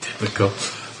 Typical.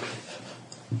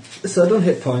 So I've done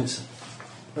hit points,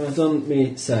 and I've done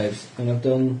me saves, and I've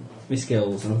done my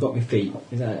skills, and I've got my feet.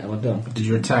 Is that it? Am I done? Did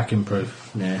your attack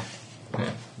improve? Nah. Yeah.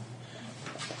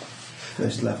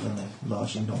 First level and they're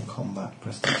largely non-combat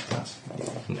prestige class.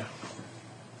 No.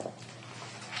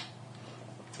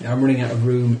 I'm running out of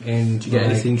room in. Do you get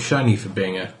anything shiny for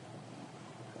being a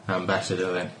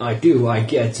ambassador then? I do. I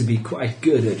get to be quite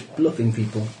good at bluffing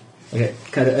people. I get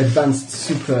kind of advanced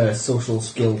super social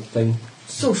skill thing.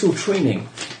 Social training,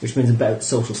 which means about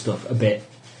social stuff a bit.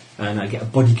 And I get a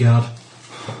bodyguard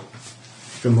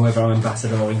from whoever I'm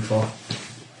ambassadoring for.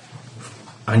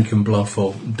 And you can blow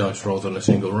 4 dice rolls on a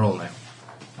single roll now.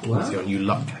 Wow. That's your new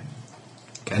luck.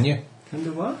 Can you? Can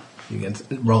do what? You can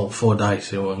roll 4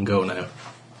 dice in one go now.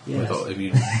 Yes. I thought if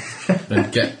you then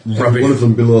get rubbish. One of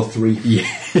them below 3. Yeah.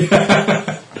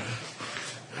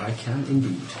 I can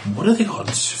indeed. What are the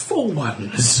odds? 4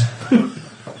 ones. Very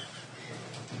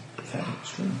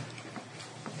extreme.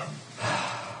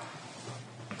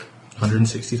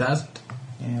 160,000.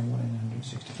 Yeah, 1 in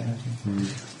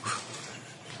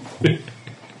 160,000.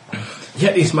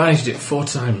 Yet he's managed it 4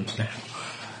 times now.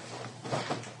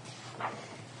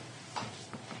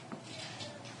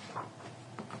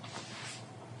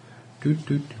 Very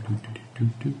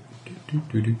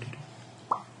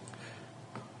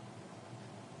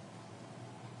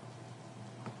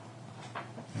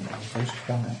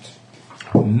quiet.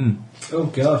 Oh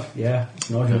god, yeah. It's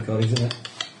an audio code, isn't it?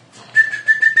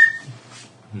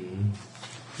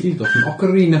 He's got an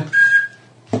ocarina.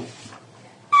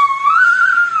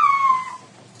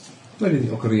 Where did the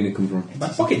ocarina come from? My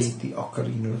pocket. The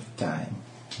Ocarina of Time.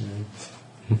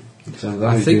 It sounds I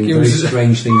like he's think doing it very was-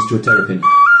 strange things to a terrapin.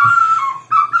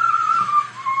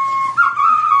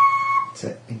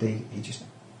 So indeed, he just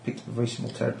picked up a very small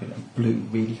terrapin and blew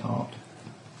really hard.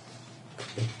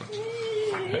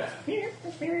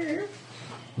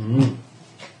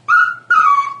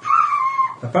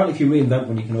 Apparently if you reinvent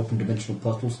one you can open dimensional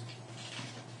portals.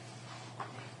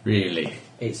 Really?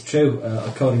 It's true,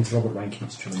 according to Robert Rankin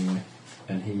it's true anyway.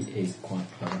 And he is quite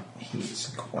clever. He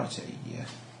is quite a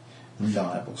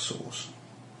reliable source.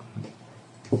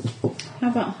 How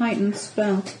about heightened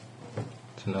spell?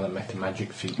 It's another meta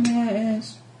magic feat. Yeah, it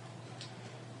is.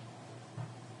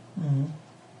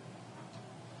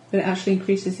 But it actually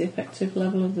increases the effective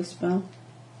level of the spell.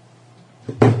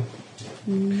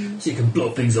 So you can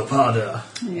blow things up harder.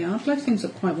 Yeah, I blow things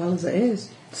up quite well as it is.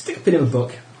 Stick a pin in a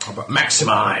book. How about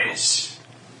maximise?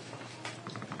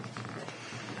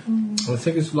 Well, I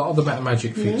think it's a lot of the meta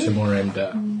magic feats are more aimed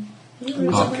at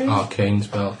arcane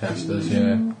spellcasters,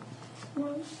 yeah.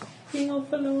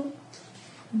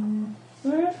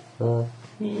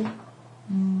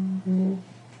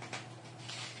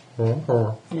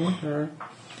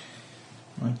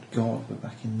 My God, we're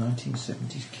back in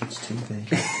 1970s kids TV.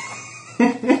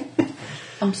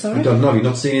 I'm sorry? I don't know, you've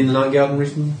not seen the Night Garden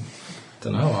recently?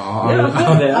 Don't know. I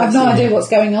have no idea what's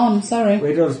going on, sorry.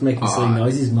 We're just making silly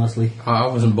noises mostly. I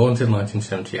wasn't born till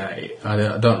 1978.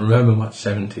 I don't remember much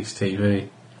 70s TV.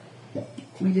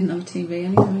 We didn't have a TV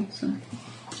anyway, so...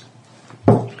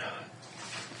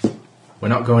 We're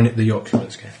not going at the Yorkshireman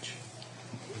sketch.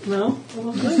 No,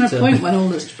 There's no point when all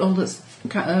that's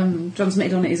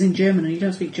transmitted on it is in German and you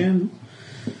don't speak German.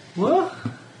 What?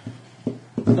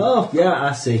 Oh, yeah,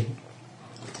 I see.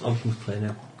 I can play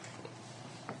now.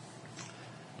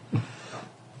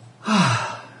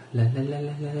 La la la la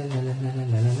la la la la la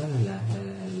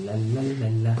la la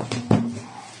la.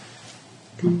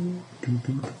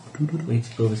 We need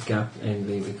to fill this gap in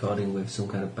the recording with some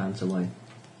kind of banter line.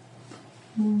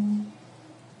 The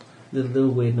little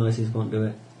weird noises won't do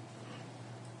it.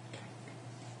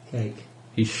 Cake.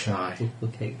 He's shy. Will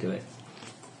cake do it?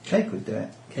 Cake would do it.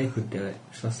 Cake would do it.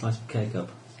 Shall I slice of cake up?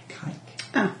 Cake.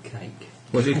 Cake.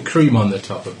 Was it cream on the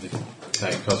top of the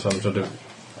cake or some sort of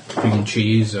cream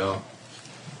cheese or...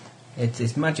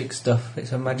 It's magic stuff.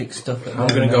 It's a magic stuff. That I'm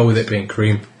going to go with it being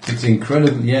cream. It's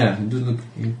incredible, yeah. It does look...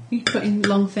 You put in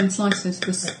long, thin slices.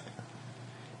 There's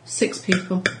 6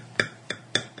 people.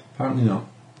 Apparently not.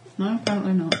 No,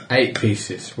 apparently not. 8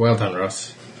 pieces. Well done,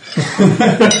 Ross.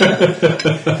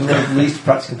 The least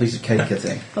practical piece of cake, I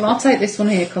think. Well, I'll take this one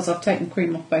here because I've taken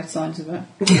cream off both sides of it.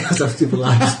 Because that's the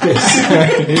largest bit.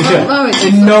 No, it's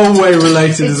In no way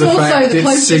related to It's the also fact the it's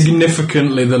closest-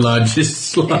 significantly the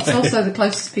largest slice. It's also the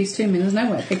closest piece to me. There's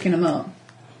no way of picking them up.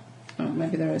 Oh,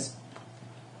 maybe there is.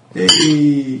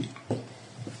 Hey.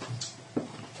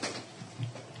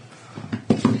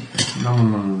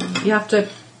 No. You have to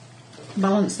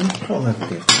balance them. I'll never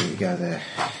be able to go there.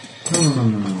 No.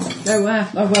 Go where?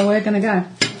 Oh, well, we're going to go.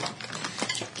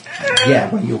 Yeah,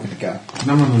 where you're going to go.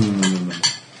 No.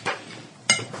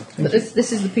 But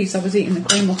this is the piece I was eating the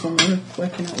cream off when we were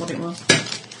working out what it was.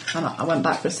 And I went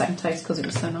back for a second taste because it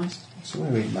was so nice. So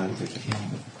we're eating loads of it at the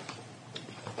moment.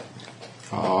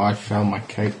 Oh, I found my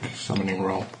cake summoning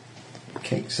roll.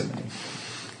 Cake summoning.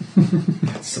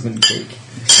 Something Creek.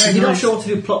 If you're not sure what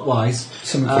to do plot-wise,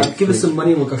 give us some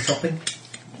money and we'll go shopping.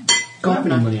 Got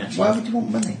any money, actually? Why would you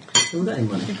want money? We haven't got any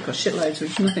money. We've got shitloads,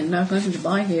 which nothing to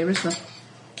buy here, is there?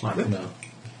 No.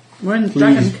 We're in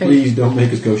Dragon Cave. Please don't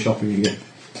make us go shopping again.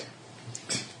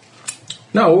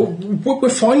 No, we're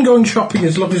fine going shopping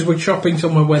as long as we're shopping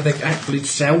somewhere where they actually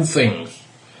sell things.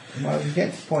 Well, you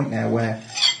get to the point now where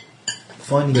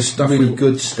finding The stuff really we-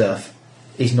 good stuff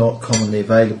is not commonly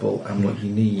available, and what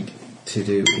you need to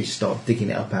do is start digging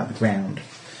it up out of the ground.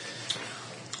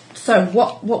 So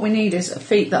what we need is a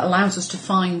feat that allows us to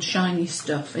find shiny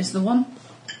stuff. Is the one?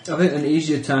 I think an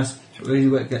easier task, an easier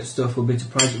way to get stuff would be to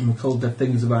prize it from the cold dead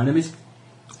fingers of our enemies.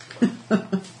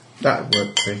 That would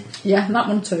work too. Yeah, that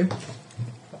one too.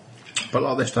 But a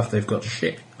lot of their stuff, they've got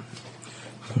shit.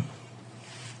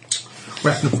 We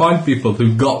have to find people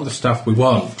who got the stuff we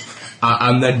want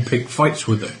and then pick fights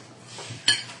with them.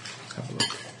 Have a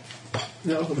look.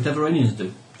 Yeah, that's what the Deveranians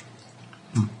do.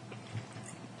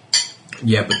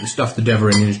 Yeah, but the stuff the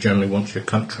Deveranians generally want's your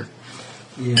country.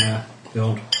 Yeah, they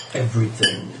want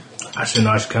everything. That's a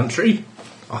nice country.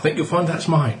 I think you'll find that's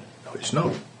mine. No, it's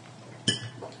not.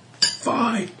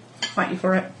 Fine. Fight you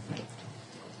for it.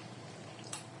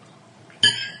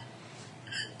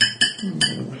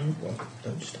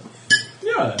 Don't stuff.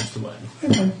 Yeah, that's the way.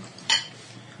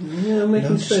 Yeah, making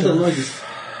No strange stuff. noises.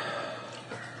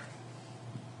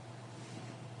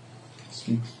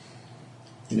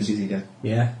 In a city again.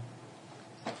 Yeah.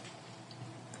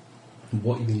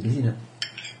 What you've been busy at?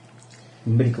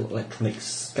 Medical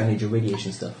electronics, scannage, or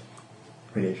radiation stuff.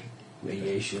 Radiation.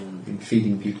 Radiation. Been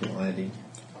feeding people iodine.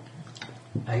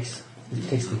 Ice. Is it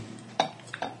tasty?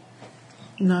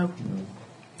 No.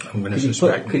 I'm going to Could you,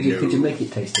 suspect could you make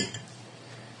it tasty?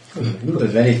 Not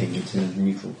of anything, it's in a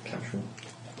neutral capsule.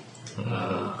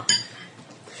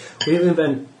 We have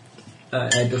invent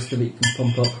air duster that you can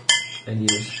pump up and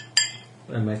use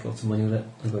and make lots of money with it.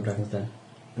 We've got Dragon's Den.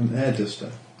 An air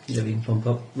duster. That you can pump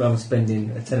up rather than spending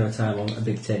a tenner a time on a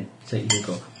big tin. So you can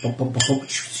go pump, pump, pump, pump. Like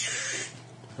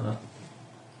that.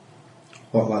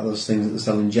 What, like those things that they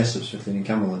sell in Jessops for cleaning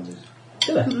camera lenses?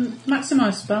 Do they?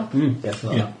 Maximise spell. Yeah,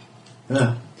 something like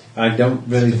Ah, I don't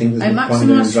really think A there's much point in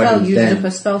maximise spell Dragon's uses Den up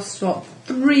a spell slot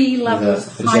 3 levels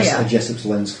with a higher Jessop's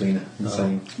lens cleaner and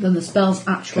saying, than the spell's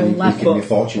actual can you please give level. me a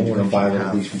fortune to go and buy one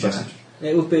of these from Jessops? that.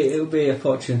 It would be a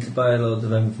fortune to buy loads of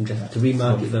them from Jeff, to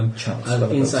remarket them Chance as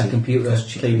spell inside ability computer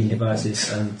costs you cleaning money.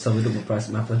 devices and sell the double price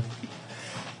at Mapper.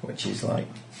 Which is like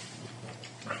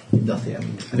nothing. I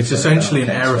mean, It's essentially an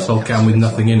aerosol can with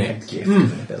nothing in it.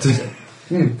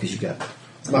 Because you get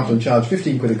Mappin charge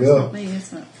 15 quid a go Me,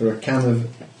 isn't it? for a can of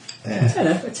air.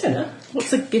 A tenner.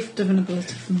 What's a gift of an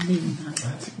ability from me now?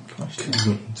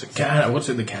 It's a can. What's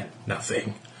in the can?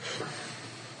 Nothing.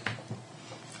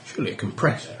 Surely a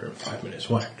compressor in 5 minutes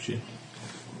work.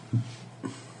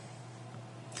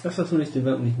 That's what somebody used to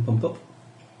invent when you can pump up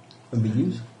and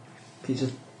reuse. It's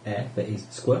just air that is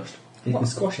squashed. You can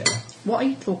squash air. What are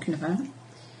you talking about?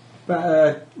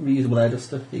 But reusable air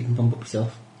duster that you can pump up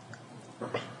yourself.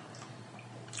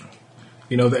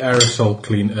 You know the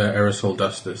aerosol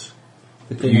dusters.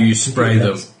 The cleaner. You spray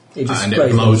them It just and it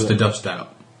sprays blows over the dust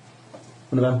out.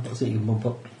 One of them, that's it, you can pump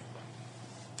up.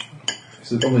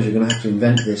 So the problem is you're going to have to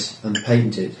invent this and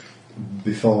patent it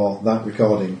before that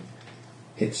recording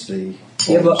hits the...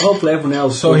 Yeah, but hopefully everyone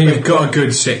else... So you've got a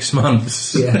good 6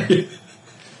 months. Yeah.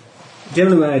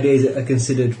 Generally my ideas are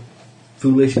considered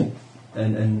foolish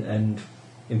and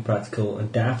impractical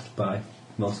and daft by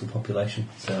most of the population.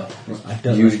 So I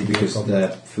don't Usually think because it'll be a they're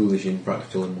problem. foolish,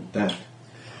 impractical and daft.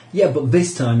 Yeah, but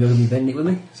this time you're going to be inventing it with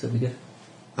me, so it'll be good.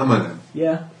 Am I now?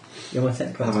 Yeah. You're my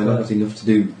technical Have I not got enough to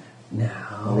do No.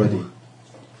 already? You'll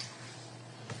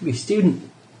be a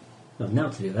student. Not now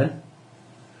to do then.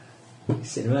 You're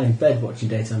sitting around in bed watching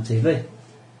daytime TV.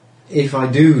 If I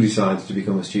do decide to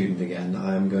become a student again,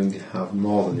 I am going to have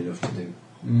more than enough to do.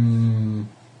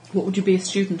 What would you be a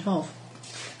student of?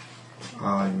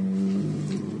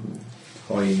 I'm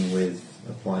toying with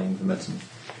applying for medicine,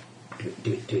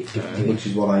 Do it. which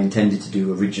is what I intended to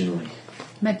do originally.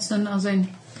 Medicine, as in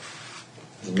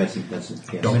Medicine,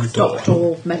 yes.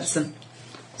 doctor medicine.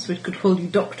 So we could call you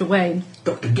Dr. Wayne.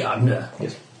 Dr. Gardner.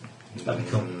 Yes. That'd be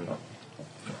cool.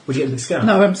 Would you get the scan?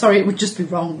 No, I'm sorry, it would just be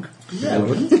wrong. Yeah, it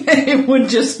wouldn't. It would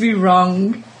just be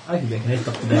wrong. I could make an head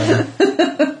Dr.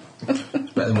 Gardner.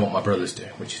 It's better than what my brother's doing,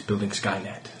 which is building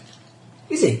Skynet.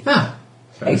 Is he? Ah.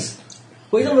 Ace.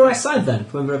 Well, he's on the right side then,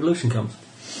 for when the revolution comes.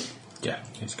 Yeah,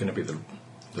 he's going to be the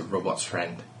robot's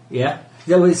friend. Yeah? Is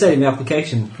that what it said in the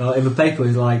application? In the paper,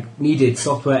 it's like, needed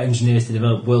software engineers to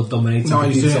develop world-dominating No,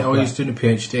 he's computer doing, software. he's doing a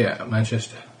PhD at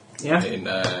Manchester. Yeah. in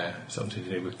something to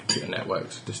do with computer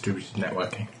networks, distributed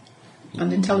networking,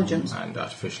 And intelligence. and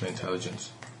artificial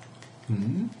intelligence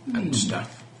and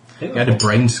stuff. He had a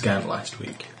brain scan last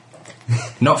week.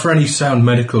 Not for any sound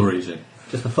medical reason.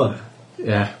 Just for fun.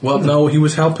 Yeah. Well, no, he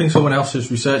was helping someone else's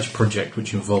research project,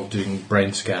 which involved doing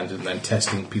brain scans and then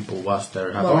testing people whilst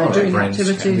they're having Well, their doing brain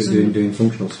activities. scan. Doing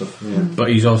functional stuff. Yeah. But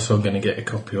he's also going to get a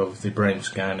copy of the brain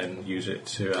scan and use it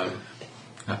to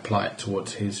apply it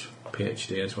towards his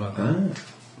PhD as well.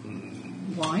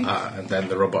 Why? And then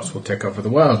the robots will take over the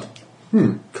world.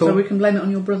 So we can blame it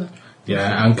on your brother.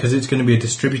 Yeah, and because it's going to be a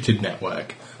distributed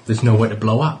network, there's no way to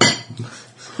blow up.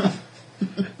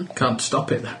 Can't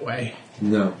stop it that way.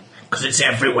 No. Because it's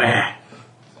everywhere.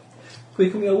 We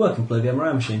come to work and play the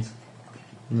MRI machines.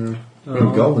 No.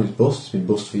 Golden is bust. It's been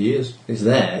bust for years. It's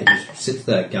there. It just sits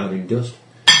there gathering dust,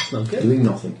 It's not good. doing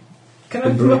nothing. Can I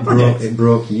have it from a project? It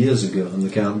broke years ago, and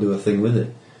they can't do a thing with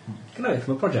it. Can I have it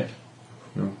from a project?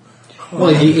 No. Well,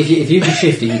 if you can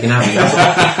shift it, you can have it.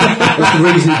 That's the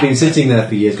reason it's been sitting there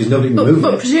for years, because nobody can move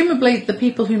But it. presumably the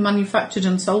people who manufactured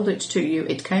and sold it to you,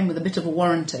 it came with a bit of a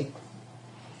warranty.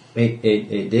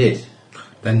 It did.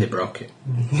 Then they broke it.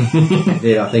 It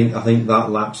did. I think that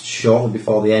lapsed shortly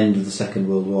before the end of the Second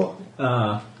World War.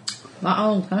 Ah. That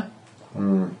old, huh?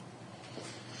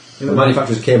 The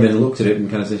manufacturers came in and looked at it and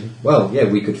kind of said, well, yeah,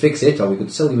 we could fix it, or we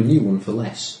could sell you a new one for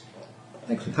less.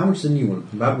 Excellent. How much is a new one?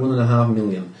 About $1.5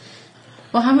 million.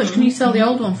 Well, how much can you sell the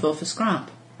old one for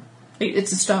scrap?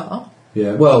 It's a start.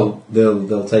 Yeah, well,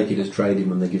 they'll take it as trading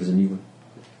when they give us a new one.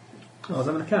 Oh, I was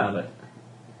having a cat of it.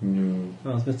 No.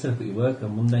 Oh, I was going to turn up at your work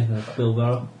on Monday with a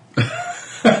wheelbarrow.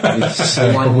 It's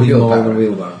slightly more than a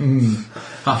wheelbarrow.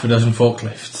 Half a dozen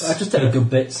forklifts. I just take the good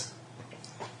bits.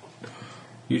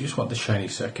 You just want the shiny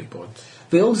circuit boards.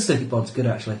 The older circuit boards are good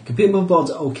actually. Computer motherboards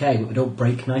are okay, but they don't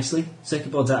break nicely.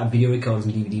 Circuit boards out of video recorders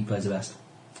and DVD players are best.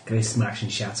 They smash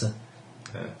and shatter.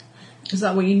 Is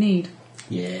that what you need?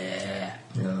 Yeah.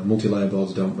 Multi-layer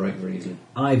boards don't break very easily.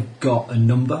 I've got a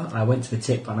number. I went to the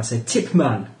tip and I said, "Tip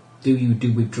man, do you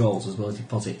do withdrawals as well as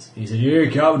deposits?" He said, "You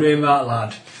can't be doing that,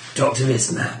 lad. Talk to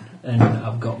this man." And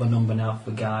I've got the number now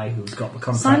for the guy who's got the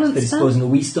contract Silence for disposing of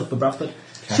wee stuff for Bradford.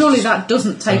 Surely that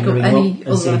doesn't take I'm up gonna ring any him up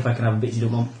and see if other... I can have a bit you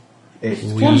don't want. It's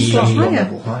One slot higher.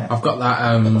 level higher. I've got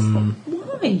that.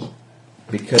 Why?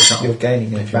 Because you're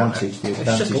gaining an If you want advantage, the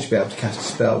advantage to be able to cast a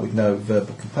spell with no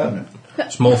verbal component.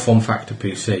 Small form factor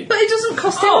PC. But it doesn't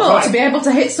cost him more to be able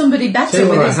to hit somebody better Tell you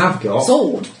with what I his have got.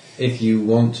 sword. If you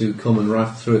want to come and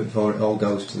rifle through it before it all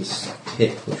goes to this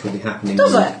tip, which will be happening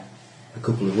Does in it? a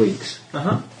couple of weeks,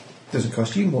 Doesn't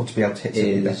cost you more to be able to hit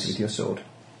something Is- better with your sword.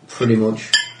 pretty much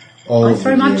all I of the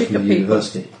throw gear magic from at the people.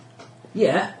 university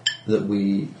Yeah. that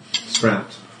we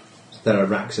scrapped. There are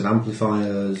racks of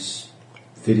amplifiers,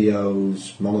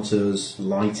 videos, monitors,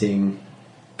 lighting.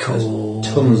 Cool.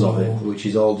 There's tons of it, which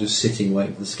is all just sitting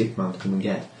waiting for the skip man to come and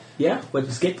get. Yeah. Where'd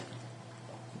you skip?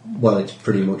 Well, it's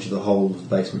pretty much the whole of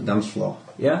the basement dance floor.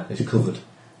 Yeah. It's covered.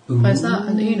 Where's that?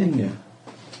 At the uni? Yeah.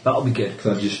 That'll be good.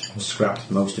 Because I just scrapped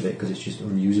most of it because it's just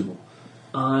unusable.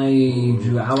 How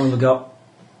long have I got?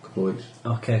 A couple of weeks.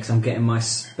 Okay, because I'm getting my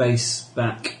space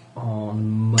back on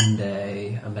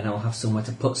Monday, and then I'll have somewhere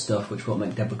to put stuff, which won't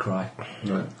make Deborah cry.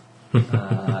 Right.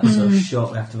 So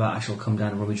shortly after that, I shall come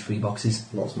down and rummage 3 boxes.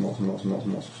 Lots and lots and lots and lots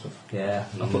and lots of stuff. Yeah,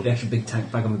 I'll put the extra big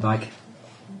tank bag on my bike.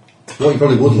 What you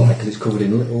probably would like, because it's covered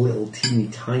in little teeny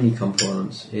tiny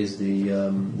components, is the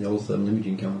old thermal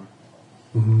imaging camera.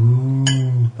 Ooh,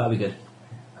 that'd be good.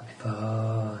 That'd be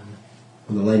fun.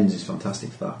 And the lens is fantastic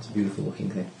for that. It's a beautiful looking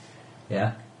thing.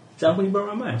 Yeah. Is that when you brought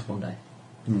around my house one day?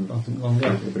 Long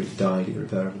ago. But it's died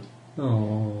irreparably.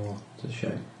 Oh, It's a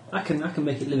shame. I can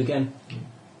make it live again.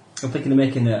 I'm thinking of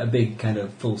making a big kind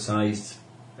of full-sized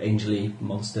angel-y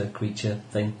monster creature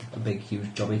thing, a big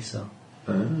huge jobby. So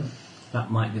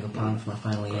that might be the plan for my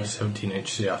final year. Got a 17-inch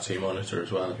CRT monitor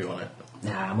as well if you want it.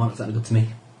 Nah, monitors that good to me.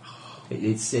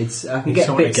 It's I can Need get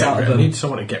someone bits to out of rid, them. need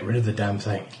someone to get rid of the damn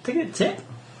thing. Take a tip.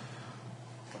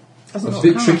 It's a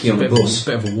bit tricky on the It's bus. a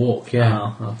bit of a walk,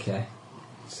 yeah. Oh, okay.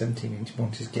 17-inch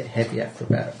monitors get heavy after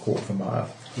about a quarter of a mile.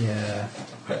 Yeah.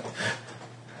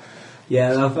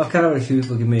 Yeah, I've kind of had a few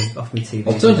people offer me TV.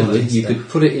 Alternatively, you could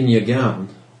put it in your garden.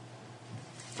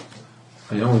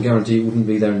 I don't guarantee it wouldn't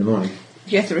be there in the morning.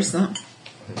 Yeah, there is that.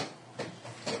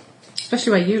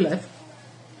 Especially where you live.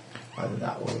 Either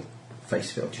that or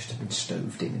face field just have been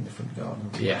stoved in the front garden.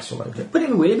 Yes. All over it. Put it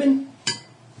in the wheelie bin.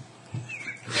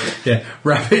 Yeah,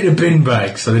 wrap it in a bin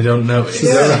bag so they don't notice.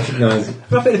 They recognise it.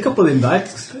 Wrap it in a couple of bin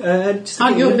bags.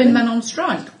 Aren't your bin men on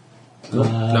strike?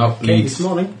 No, Came Leeds. this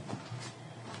morning.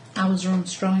 Ours are on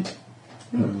strike.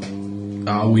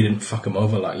 Oh, we didn't fuck them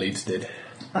over like Leeds did.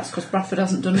 That's because Bradford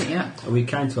hasn't done it yet. Are we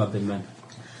kind to admin men?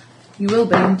 You will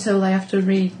be until they have to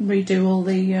redo all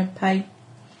the pay,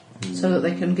 so that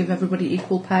they can give everybody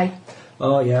equal pay.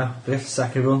 Oh yeah, they have to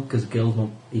sack everyone because the guild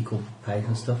want equal pay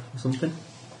and stuff or something.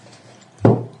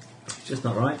 It's just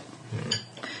not right.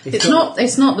 It's not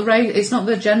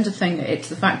the gender thing. It's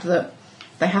the fact that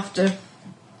they have to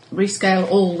rescale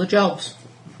all the jobs.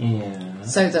 Yeah.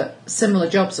 So that similar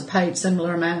jobs are paid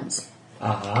similar amounts.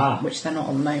 Aha. Which they're not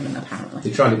at the moment, apparently.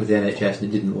 They tried it with the NHS and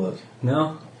it didn't work.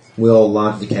 No. We all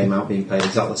largely came out being paid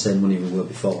exactly the same money we were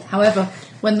before. However,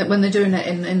 when they're doing it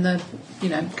in the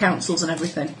councils and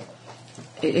everything,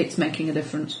 it's making a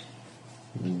difference.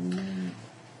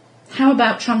 How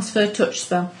about transfer touch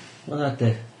spell? What did that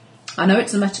do? I know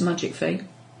it's a meta magic fee.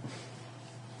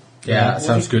 Yeah, that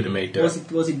sounds good to me. What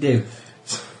does it do?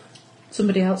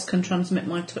 Somebody else can transmit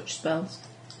my touch spells.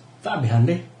 That'd be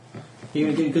handy. You're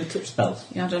going to get good touch spells.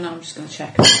 Yeah, I don't know. I'm just going to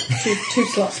check. two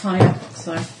slots higher,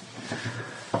 so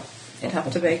it'd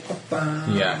have to be.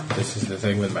 Yeah, this is the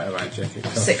thing with meta magic. It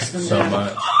costs 6 of them so down.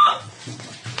 much.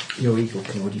 Your eagle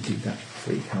can already do that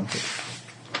before you count it.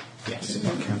 Yes. Does it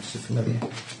not count as a familiar?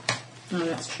 No,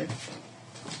 that's true.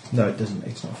 No, it doesn't.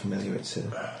 It's not familiar. It's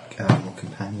a animal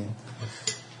companion.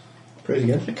 Pretty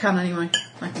good. I can anyway.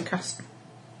 I can cast.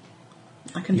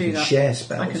 I can You do can that. share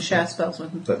spells. I can share spells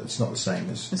with them. But it's not the same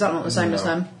as... Is that not the same as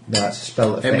them? No, it's a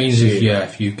spell that affects It means you.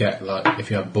 if you get if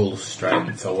you have bull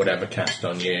strength or whatever cast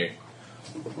on you,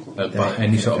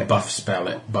 any sort of buff spell,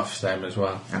 it buffs them as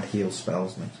well. And heal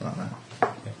spells and things like that.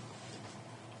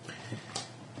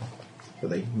 But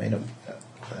they may not...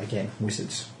 again,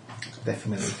 wizards, they're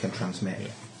familiar, can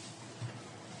transmit.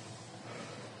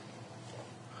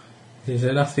 Is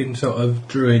there nothing sort of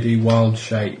druidy wild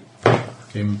shape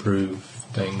improve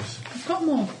things? I've got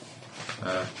more.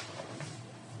 Uh,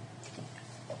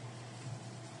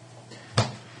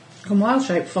 Can wild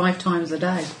shape 5 times a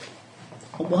day.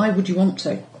 Or why would you want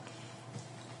to?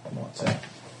 What's it?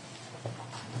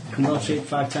 Can you shape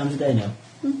 5 times a day now?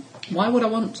 Why would I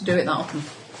want to do it that often?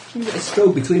 You get a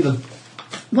stroke between them.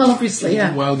 Well, obviously,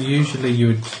 yeah. Well, usually you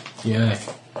would be able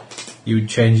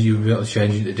to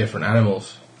change it to different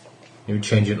animals. You would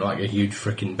change it like a huge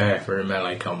freaking bear for a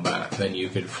melee combat, then you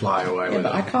could fly away Yeah, with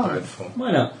but a I can't. bird form.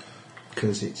 Why not?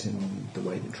 Because it's in the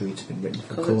way the druid's been written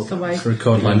for 'Cause it's the way- For a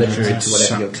Accordlands Limited druid, to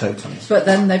whatever your totem is. But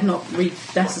then they've not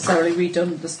necessarily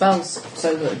redone the spells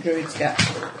so that druids get...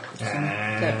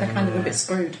 they're kind of a bit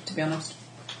screwed, to be honest.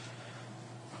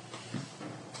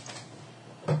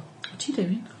 What are you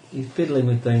doing? He's fiddling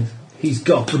with things. He's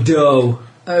got the dough.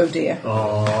 Oh dear.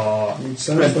 Oh. It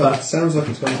sounds like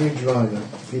it's going to be dry though.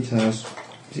 It has.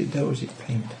 Is it dough or is it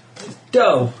paint?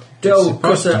 Dough. It's Dough,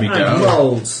 supposed cutter to be and dough.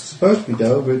 rolls. It's supposed to be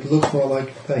dough, but it looks more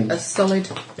like paint. A solid...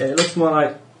 Yeah, it looks more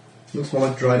like... Looks more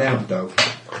like dried out dough.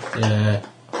 Yeah.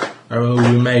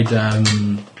 Oh, we made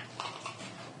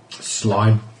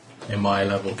slime in my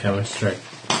level chemistry,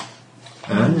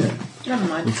 Never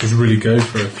mind. which was really good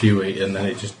for a few weeks, and then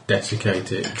it just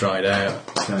desiccated, it dried out.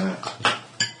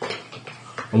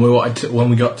 And when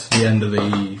we got to the end of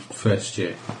the first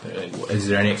year, is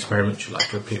there any experiments you'd like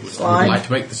to repeat? Would you like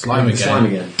to make the slime again? Slime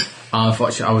again.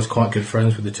 Unfortunately, I was quite good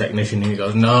friends with the technician, and he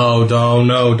goes, "No, don't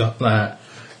that,"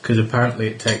 because apparently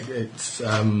it's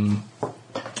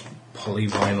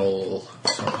polyvinyl.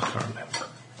 Sorry, I can't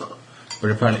remember.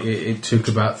 But apparently, it took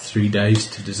about 3 days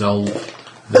to dissolve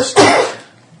the stuff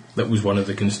that was one of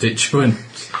the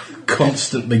constituents,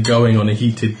 constantly going on a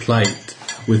heated plate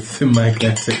with the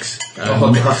magnetics.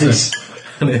 Nice.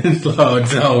 And it's like, oh,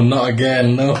 no, not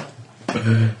again, no.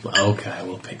 Like, okay,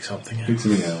 we'll pick something else. Pick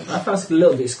something else. I found it a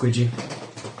little bit squidgy.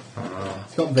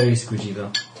 It's not very squidgy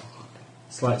though.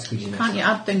 Slight squidginess. Can't you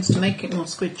add things to make it more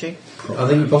squidgy? I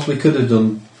think we possibly could have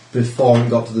done before we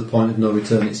got to the point of no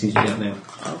return it seems to be at now.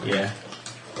 Yeah.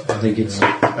 I think it's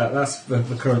That's the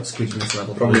current squidginess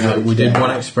level. probably We did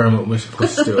one experiment. We were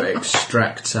supposed to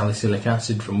extract salicylic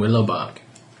acid from willow bark,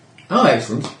 Oh,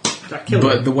 excellent. That killed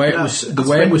but me. the way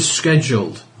it was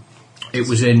scheduled, it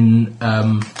was in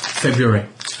February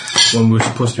when we were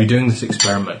supposed to be doing this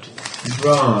experiment.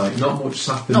 Right, not much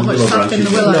sap in Not the much willow sap in branches.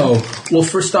 the willow. No, well,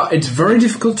 for a start, it's very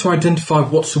difficult to identify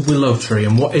what's a willow tree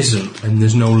and what isn't, and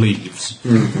there's no leaves.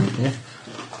 Mm-hmm. Yeah.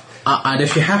 And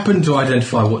if you happen to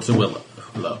identify what's a willow,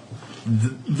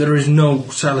 there is no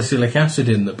salicylic acid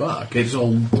in the bark. It's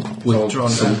all withdrawn.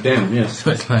 Sunk down, yes.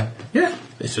 So it's like, yeah,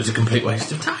 this was a complete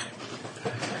waste of time.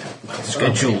 Well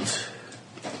scheduled.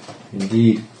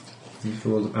 Indeed. You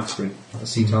full of aspirin,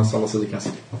 acetyl salicylic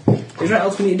acid. Is there anything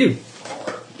else we need to do?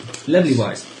 Levelly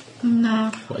wise.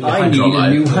 No. Well, I need a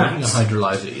new hat. You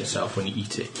hydrolyse it yourself when you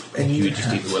eat it. You would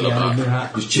just eat the willow Yeah, I bark. need a new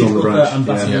hat. Just chew on the Upper branch, and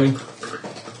yeah. battering.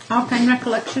 Arcane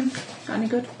Recollection. Any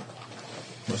good?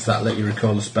 What's that? Let you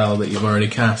recall a spell that you've already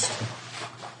cast.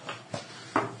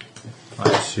 I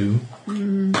assume.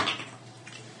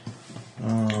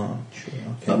 Oh, true.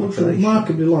 That looks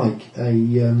remarkably like a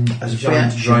As a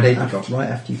giant reaction, dried apricot. right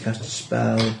after you cast a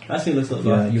spell, I think it looks like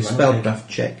yeah, you your spellcraft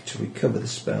check to recover the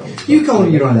spell. You call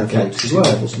them urinal Level cakes as 2 well.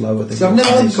 levels lower than So I've your never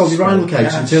heard them highest called urinal spell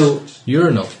cakes cast. until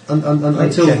Urinal.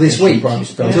 until Check this if week. your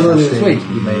spell Until earlier this casting, week.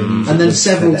 you may lose And a then good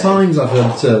several per day. times I've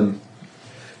heard the term.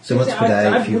 So once per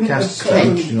day, if you cast a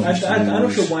spell, which you I'm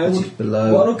not sure why I which would. is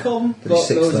below, What do I call them? the sixth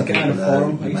There was a level guy on a below, forum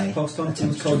I you used to may post on. It attempt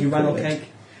was to called urinal recover it. cake.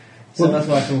 So that's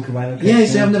why I call it urinal cake. Yeah, you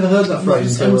see, I've never heard that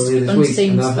phrase until Uns- earlier this week.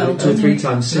 unseen And I've heard it two or spell, three don't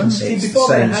times since. See, It's before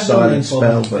the they same had silent them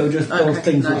spell, they were but just those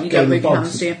things No, that you go don't in move your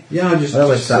boxes. hands, do you? Yeah, I just I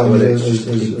always saw thought it it as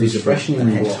was refreshing and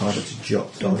and it's what. harder to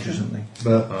jot dodge or something.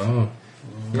 But Oh.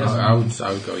 I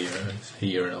would go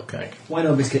urinal cake. Why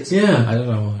no biscuits? I yeah, don't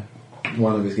know why.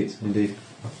 wine and biscuits, indeed.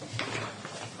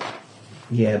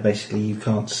 Yeah, basically you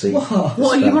can't see. What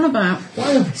are you on about?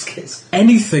 Why no biscuits?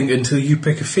 Anything until you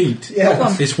pick a feat.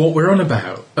 Yeah. It's what we're on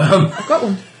about. I've got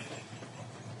one.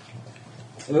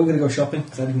 We're going to go shopping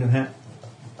because I need a new hat.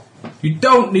 You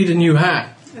don't need a new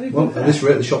hat. Well, at this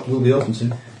rate, the shop will be open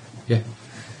soon. Yeah.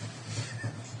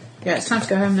 Yeah, it's time to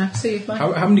go home now. See you. Bye.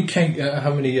 How many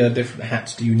different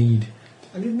hats do you need?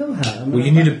 I need no hat. I mean, Well,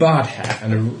 you need a bard hat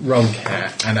and a rogue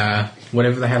hat and a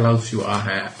whatever the hell else you are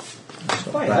hat.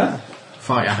 Fighter.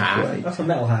 Fighter hat. Great. That's a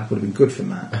metal hat. Would have been good for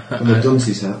Matt. And the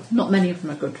Dunce's hat. Not many of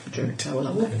them are good for during tower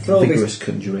level. Throw a big Vigorous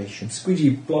conjuration.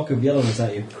 squeegee block of yellowness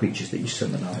at you. Creatures that you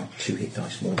summon are 2 hit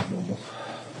dice more than normal.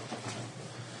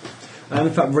 I'm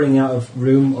in fact running out of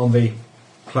room on the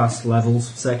class levels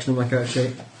section of my character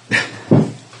sheet.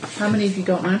 How many have you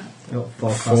got now? I've got 4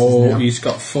 classes now. He's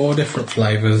got 4 different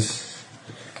flavours.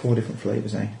 4 different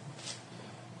flavours, eh?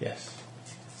 Yes.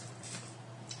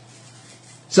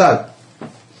 So,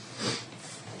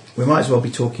 we might as well be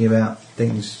talking about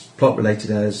things plot related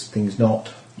as things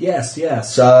not. Yes,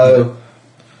 yes. So,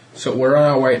 So we're on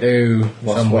our way to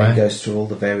whilst somewhere. Wayne goes through all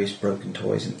the various broken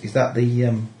toys, is that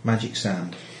the magic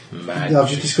sand? Magic. Yeah, I've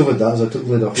just discovered that as I took the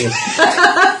lid off, yes.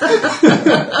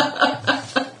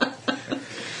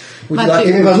 Would you Magic.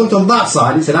 like, If I looked on that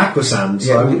side, it's an aqua sand.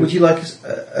 So yeah, would you like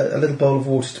a little bowl of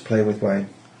water to play with, Wayne?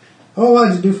 oh, why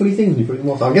did you do funny things when you put it in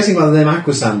water? I'm guessing by the name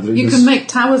aqua sand. You can make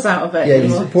towers out of it. Yeah, you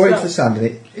Well, pour it into the sand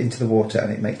and into the water,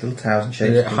 and it makes little towers and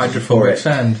shapes. Is it of things. You pour hydrophobic it.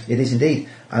 sand? It is indeed.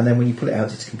 And then when you pull it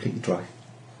out, it's completely dry.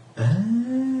 Ah,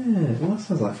 well, that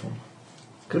sounds like fun.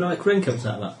 Can I make rain cups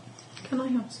out of that? Can I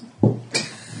have some?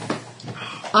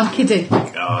 I'm kidding.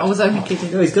 I was only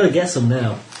kidding. No, he's got to get some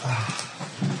now.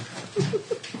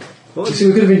 You see,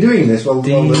 we could have been doing this while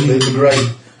the grey.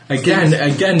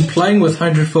 Again, playing with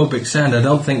hydrophobic sand I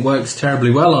don't think works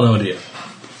terribly well on audio.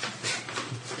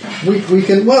 We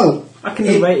can, well, I can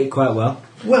narrate it quite well.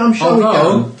 I'm sure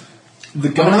Although, we can. the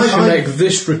guys who I- make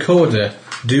this recorder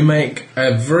do make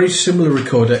a very similar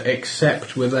recorder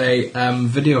except with a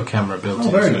video camera built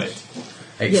very into nice. it.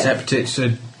 Except it's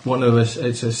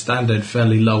a standard,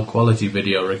 fairly low quality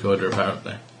video recorder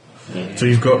apparently. So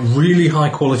you've got really high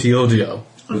quality audio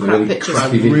With a Crap really pictures.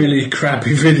 crappy and video. really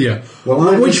crappy video, Well,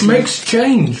 I've which listened- makes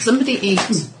change. Somebody eat.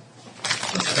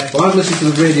 Well, I've listened to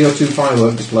the Radio 2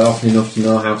 firework display often enough to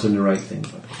know how to narrate things.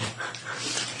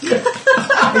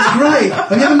 It's great.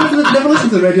 Have you never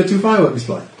listened to the Radio 2 firework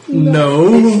display?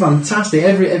 No. It's fantastic.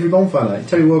 Every bonfire night.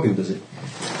 Terry Wogan does it.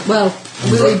 Well, will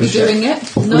he be Breakfast, yeah. doing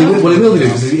it? Well, No. he will do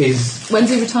because it is When's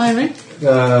he retiring?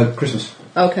 Christmas.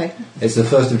 Okay. It's the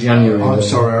 1st of January. I'm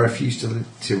sorry, I refuse to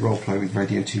roleplay with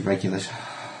Radio 2 regulars.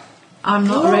 I'm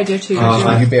not a Radio 2 Oh,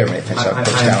 regular. You bear in mind, I'll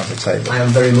push down at the table. I am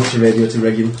very much a Radio 2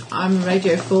 regular. I'm a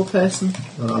Radio 4 person.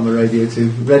 I'm a Radio 2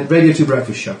 Radio 2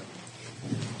 breakfast show.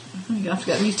 You're going to have to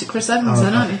get used to Chris Evans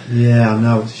then, aren't you? Yeah, I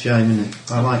know. It's a shame, isn't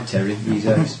it? I like Terry. He's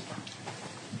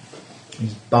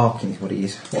He's barking, is what he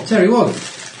is. what, Terry Wogan?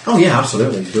 Oh yeah,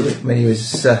 absolutely. He's brilliant. I mean, he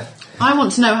was. I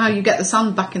want to know how you get the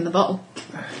sand back in the bottle.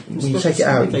 When you take it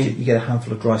out, you get a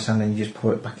handful of dry sand and you just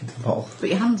pour it back into the bottle. But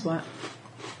your hand's wet.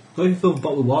 What if you fill the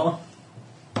bottle with water?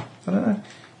 I don't know.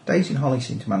 Daisy and Holly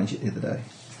seemed to manage it the other day.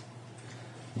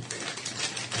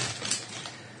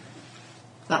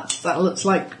 That looks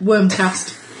like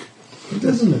Wormcast. It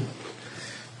does, doesn't it?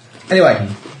 Anyway,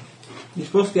 You're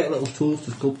supposed to get little tools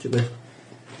to sculpt it with.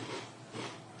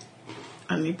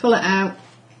 And you pull it out.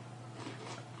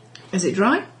 Is it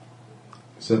dry?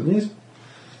 Certainly is.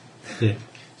 Yeah.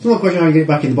 It's not a question how you get it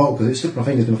back in the bottle because it stuck my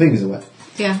fingers and my fingers are wet.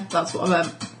 Yeah, that's what I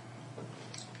meant.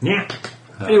 Yeah.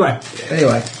 Anyway,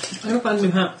 anyway, I hope I had a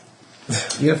new hat.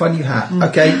 You're going to find a new hat.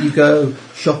 Okay, you go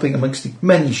shopping amongst the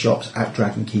many shops at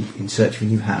Dragon Keep in search of a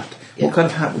new hat. Yeah. What kind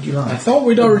of hat would you I like? thought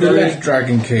we'd already left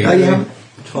Dragon Key. Oh, you haven't?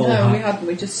 No, we hadn't.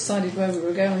 We just decided where we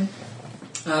were going.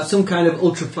 Some kind of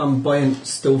ultra flamboyant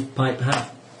stovepipe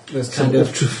hat. That's Some kind of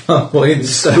ultra flamboyant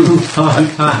stovepipe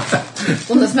hat.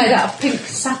 One that's made out of pink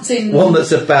satin. One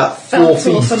that's about 4 Felt or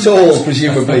feet something. tall,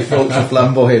 presumably, for ultra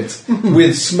flamboyant,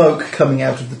 with smoke coming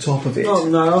out of the top of it. Oh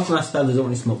no, I often ask fellas, don't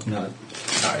want any smoke now.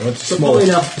 It's a probably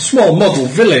enough. small model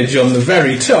village on the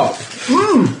very top.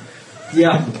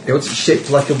 Yeah. It was shaped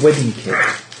like a wedding cake,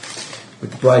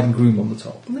 with the bride and groom on the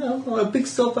top. No, a big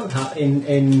stovepipe hat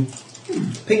in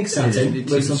pink satin It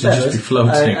with some should just feathers. be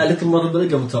floating. A little model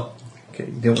village on the top. Okay,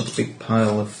 you don't want a big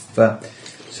pile of sort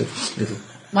of little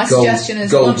My gold- suggestion is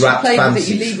gold once you wrap play with it, you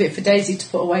fancies. leave it for Daisy to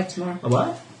put away tomorrow. A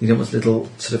what? You don't want a little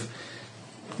sort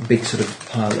of big sort of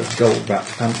pile of gold wrapped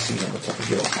fancies on the top of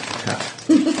your hat.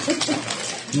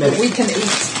 That we can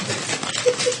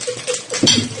eat.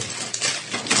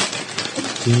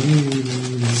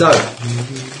 So,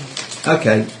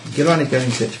 okay, you're only going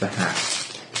in search of a hat.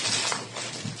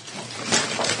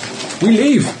 We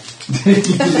leave.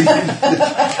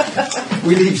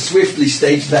 We leave swiftly,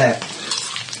 stage there.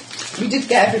 We did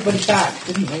get everybody back,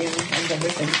 didn't we? And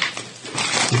everything.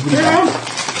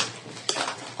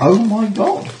 Oh my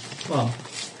god. Well,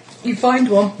 You find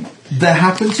one. There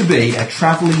happened to be a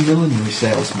travelling millinery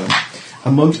salesman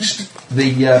amongst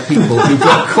the people who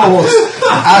got caught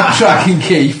at Dragon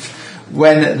Keep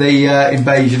when the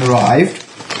invasion arrived,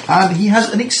 and he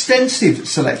has an extensive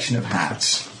selection of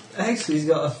hats. actually, he's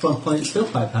got a flamboyant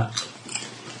stovepipe hat.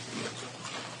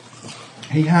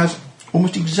 He has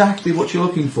almost exactly what you're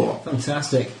looking for,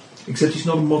 Fantastic. except it's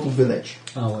not a model village.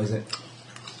 Oh, what is it?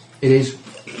 It is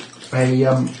a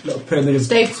Little pyramid of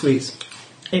Steve. sweets.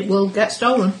 It will get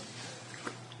stolen.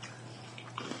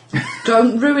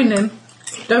 Don't ruin him.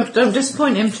 Don't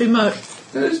disappoint him too much.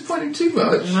 That is pointing too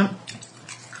much. No.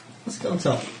 Let's go on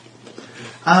top.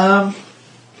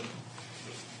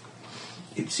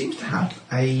 It seems to have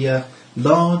a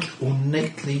large,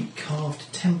 ornately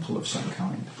carved temple of some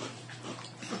kind.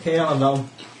 Okay, I don't know.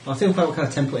 I'll think about what kind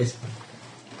of temple it is.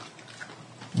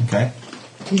 Okay.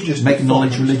 You just make a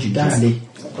knowledge religion check.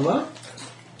 A what?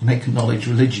 Make a knowledge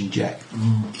religion check.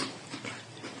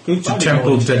 It's a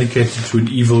temple dedicated to an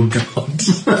evil god.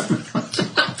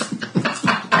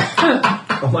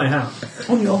 On my hat.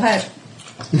 On your head.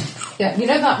 Yeah, you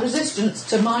know that resistance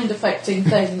to mind affecting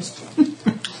things.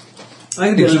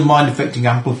 I'm It's a going mind affecting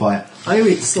amplifier. to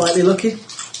be slightly lucky.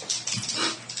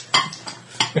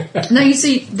 Now you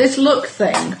see this look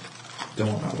thing. Don't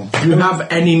want that one. Do you have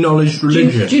any knowledge Do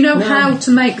religion? you know No. how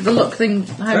to make the look thing?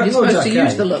 How Don't you're know supposed to exactly.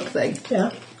 use the look thing?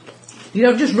 Yeah. You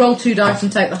don't just roll 2 dice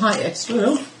and take the highest.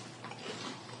 Well,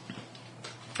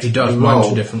 He does. Roll.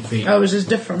 Mine's a different feat. Oh, is this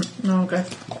different? No, okay.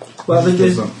 there's,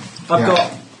 Different. I've Yeah.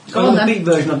 got Go on on the then. peak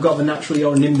version. I've got the naturally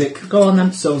or nimbic Go on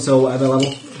then. so whatever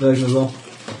level version as well.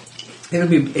 It'll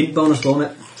be a bonus, won't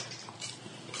it?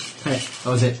 Hey, that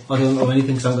was it. I don't know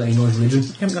anything because I haven't got any knowledge religion.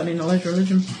 You haven't got any knowledge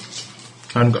religion.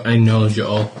 I haven't got any knowledge at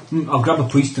all. I'll grab a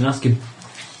priest and ask him.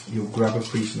 You'll grab a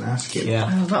priest and ask him. Yeah.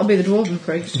 Oh, that'll be the dwarven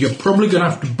priest. You're probably going to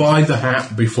have to buy the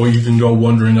hat before you can go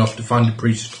wandering off to find a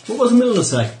priest. What was the milliner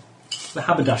say? The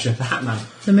haberdasher, the hat man.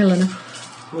 The milliner.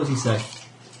 What does he say?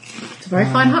 It's a very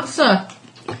fine hat, sir.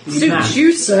 He's Suits mad.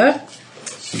 you, sir.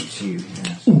 Suits you,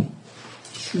 yes.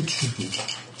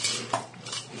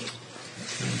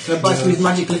 Can I buy some of his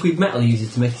magic liquid metal he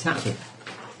uses to make his hat with?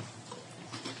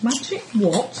 Magic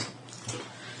what?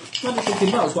 Magic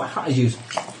liquid metal is what hatters use.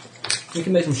 You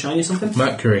can make them shiny or something?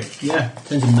 Mercury. Yeah,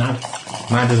 turns him mad.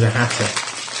 Mad as a hatter.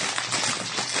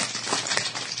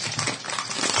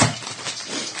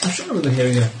 I'm sure I remember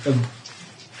hearing a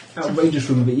outrageous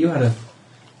rumour that you had a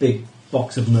big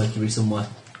box of mercury somewhere.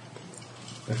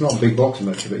 It's not a big box of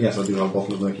mercury, but yes, I do have a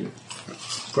bottle of mercury.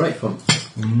 It's great fun.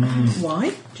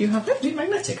 Why? Do you have it? Is it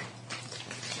magnetic?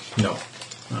 No.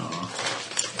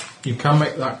 You can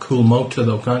make that cool motor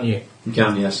though, can't you? You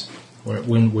can, yes. Where it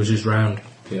whizzes round.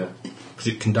 Yeah. Because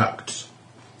it conducts.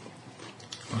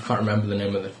 I can't remember the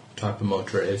name of the type of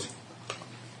motor it is.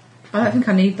 I don't think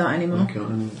I need that anymore. I can't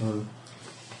remember.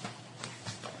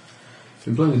 I've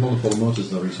been playing with monopole motors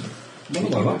though recently.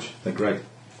 Monopole? They're great.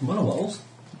 Monobottles?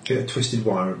 Get a twisted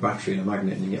wire, a battery and a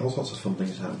magnet and you get all sorts of fun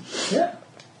things happen. Yeah.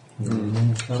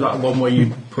 So that one where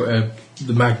you put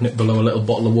the magnet below a little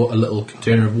bottle of water, a little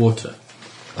container of water,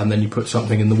 and then you put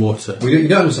something in the water. Well, you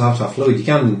don't have to have fluid, you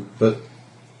can, but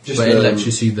just But it lets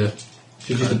you see the...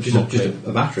 just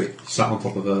a battery sat on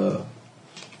top of a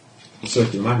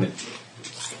circular magnet.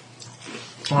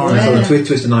 Yeah. So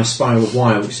twist a nice spiral of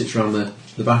wire which sits around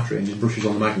the battery and just brushes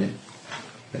on the magnet.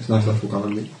 It's nice little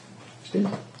calendar.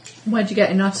 Where'd you get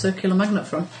a nice circular magnet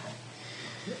from?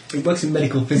 It works in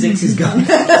medical physics, he's gone.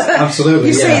 Absolutely.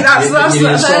 You see, yeah. that's you need a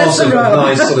there's source the of road.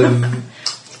 nice sort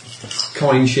of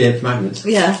coin-shaped magnets.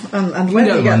 Yeah, and You where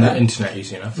can do you get them get on the that? internet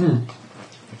easy enough.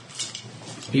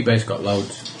 eBay's got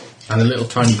loads. And a little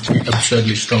tiny,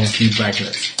 absurdly strong cube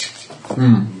magnets.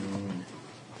 You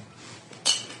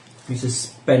used to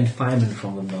spend 5 minutes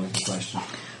from them, though, is the question.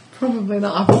 Probably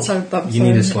not. I thought that was You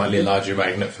need a slightly larger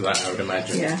magnet for that, I would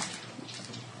imagine. Yeah.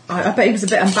 I bet he was a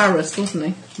bit embarrassed, wasn't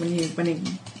he, when he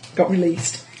got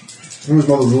released? I was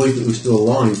rather relieved that he was still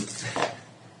alive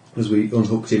as we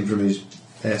unhooked him from his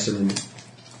air cylinder.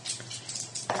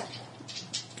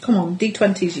 Come on,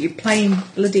 D20s, you're playing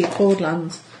bloody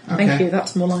Accordlands. Thank Okay. you,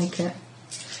 that's more like it.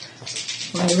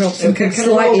 Well, you rolled something can I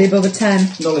slightly roll? above a 10.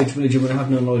 Knowledge religion, but I have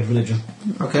no knowledge religion.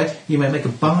 Okay, you may make a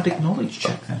bardic knowledge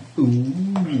check then.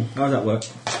 Ooh, how does that work?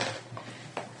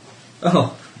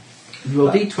 Oh, You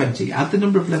roll d20, add the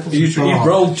number of levels You of bard.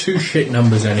 rolled 2 shit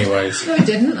numbers anyways. No, he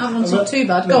didn't. That one's not too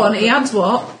bad. Go on, he adds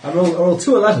what? I roll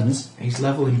 2 11s. He's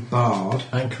level in bard.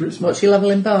 And charisma, What's your level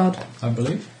in Bard? I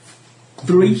believe.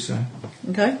 3. So.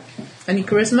 Okay. Any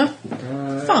charisma?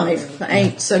 5.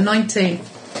 8, so 19.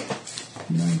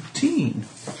 19.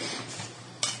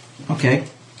 Okay.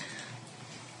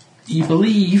 You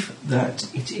believe that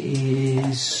it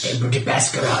is...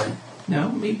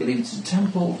 No, you believe it's a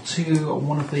temple to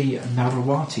one of the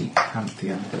Narawati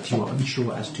pantheon, but you are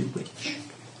unsure as to which.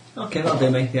 Okay, that'll do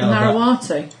me. Yeah, I'll bet.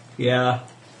 Narawati. Yeah.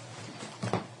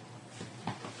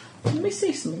 Let me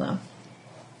see some of them.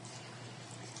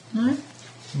 No?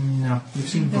 No, you've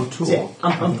seen Votor. Yeah,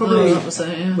 I'm Oh, probably... that was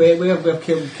it, yeah. we have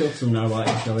killed some now, right,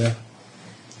 shall we?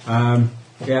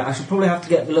 Yeah, I should probably have to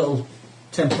get the little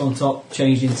temple on top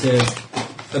changed into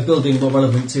a building more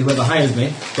relevant to whoever hires me.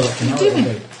 But for now, it'll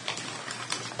do.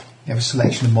 You have a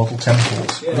selection of model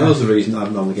temples. Yeah. That's the reason I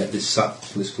normally get this sat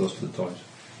this close to the toys.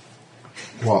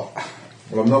 What?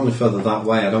 Well, I'm normally further that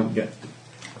way. I don't get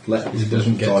less He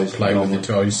doesn't get to play with the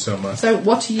toys so much. So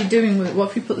what are you doing with it? What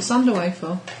have you put the sand away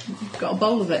for? You've got a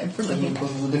bowl of it in front of you.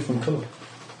 a different colour.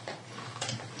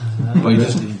 Well, he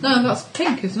doesn't. No, that's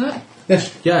pink, isn't it?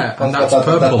 Yes. Yeah, and that's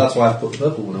purple. That's why I put the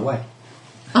purple one away.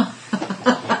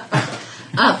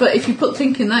 But if you put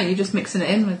pink in there, you're just mixing it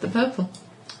in with the purple.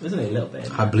 There's only a little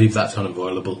bit. I believe that's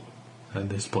unavoidable at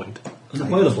this point. Is it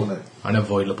boilable?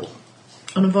 Unavoidable.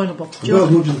 Unavoidable. Do Well, you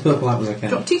as want much of the purple out as I do you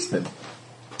want a can. teaspoon?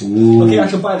 Ooh. Okay, I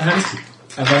shall buy the hat.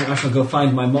 And then I shall go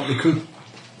find my motley crew.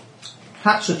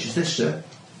 Hats such as this, sir,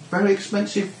 very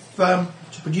expensive to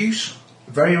produce,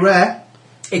 very rare.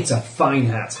 It's a fine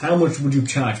hat. How much would you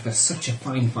charge for such a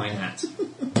fine hat?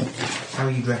 How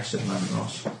are you dressed at the moment,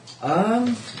 Ross?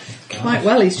 Quite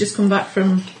well, he's just come back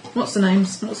from... What's the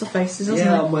names? What's the faces, isn't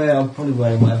Yeah, it? I'm probably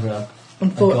wearing whatever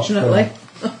Unfortunately.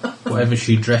 Whatever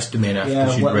she dressed him in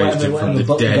after she'd raised him from the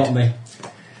got dead. me.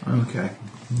 Okay,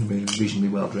 you'll be reasonably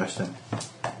well dressed then.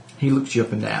 He looks you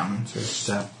up and down and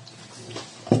says,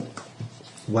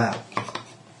 well,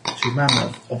 to a man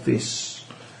of obvious,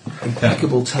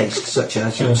 impeccable taste such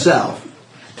as yourself,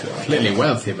 Clearly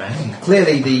wealthy man.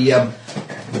 clearly the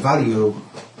value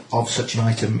of such an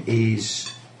item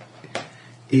is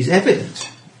evident,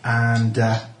 and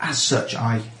as such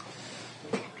I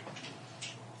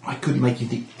could make you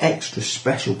the extra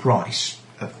special price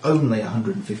of only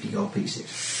 150 gold pieces.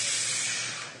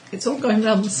 It's all going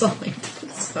down the side.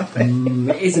 Sorry.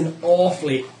 It is an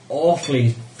awfully, awfully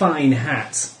fine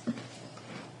hat.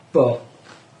 But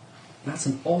that's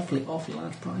an awfully, awfully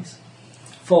large price.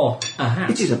 For a hat.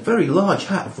 It is a very large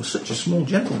hat for such a small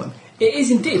gentleman. It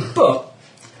is indeed, but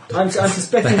I'm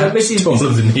suspecting that this is Taller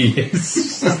than he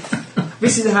is.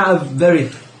 this is a hat of very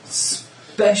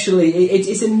specially.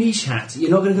 It's a niche hat. You're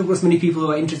not going to come across many people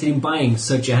who are interested in buying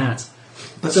such a hat.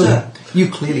 But So- sir, you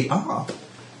clearly are.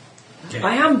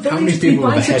 I am very How many interested in people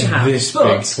with buying a such a head hat, this but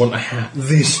big want a hat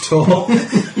this tall?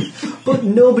 but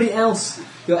nobody else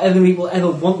you'll ever meet will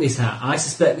ever want this hat. I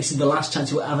suspect this is the last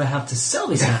chance you'll ever have to sell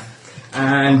this hat.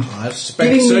 And I suspect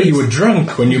giving so. me- You were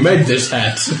drunk when you made this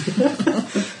hat.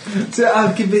 so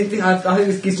I think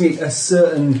this gives me a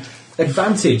certain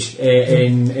advantage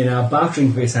in our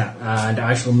bartering for this hat, and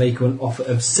I shall make you an offer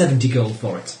of 70 gold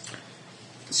for it.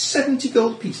 70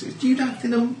 gold pieces. Do you have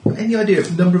any idea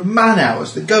of the number of man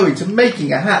hours that go into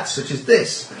making a hat such as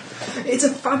this? It's a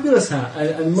fabulous hat,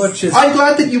 and much as I'm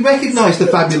glad that you recognise the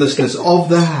fabulousness of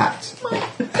the hat.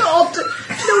 God! Do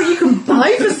you know what you can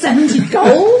buy for 70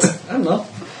 gold? I don't know.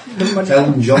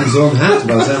 Elton John's own hat,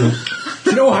 by the sound of it. Do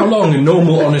you know how long a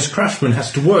normal, honest craftsman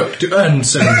has to work to earn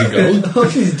 70 gold? Oh,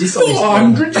 she's dishonest.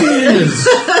 400 years!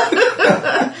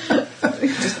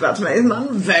 Just about to make this man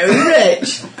very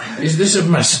rich. Is this a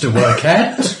masterwork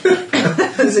hat?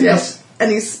 Has it Yes. got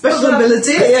any special Well,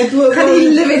 abilities? well, Can he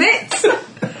live in it?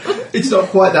 It's not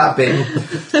quite that big.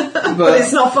 But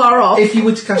it's not far off. If you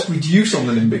were to cast Reduce on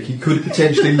the Nimbic, he could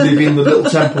potentially live in the little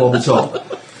temple on the top.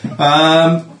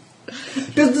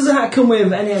 Does the hat come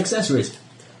with any accessories?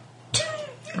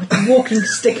 Walking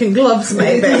stick and gloves,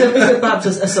 maybe. Is it perhaps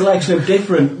a selection of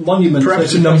different monuments?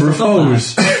 Perhaps a number of foes.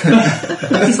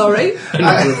 Sorry? A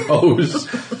number of foes.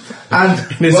 And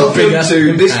There's a welcome big ass to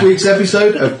pimp this hat. week's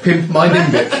episode of Pimp My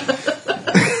Nimbic.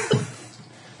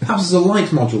 Perhaps there's a light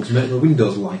module to make the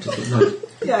windows lighter at night.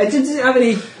 Yeah, does it have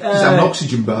any... Does it have an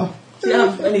oxygen bar? Do you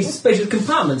have any special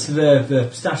compartments for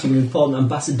stashing important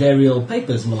ambassadorial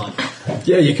papers and the like?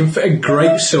 Yeah, you can fit a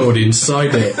great sword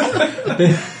inside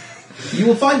it. You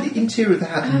will find the interior of the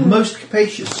hat most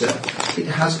capacious, sir. It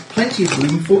has plenty of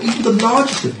room for even the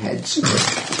largest of heads.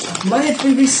 My head's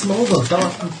really small though,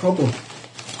 that's the problem.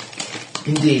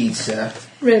 Indeed, sir.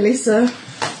 Really, sir?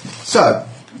 So,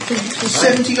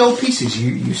 70 gold pieces,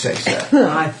 you say, sir?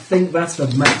 I think that's the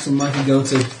maximum I can go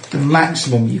to, The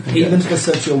maximum you can even get. for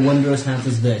such a wondrous hat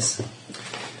as this.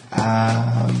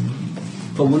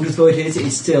 For wondrous though it is,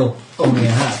 it's still only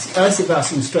a hat. Unless it has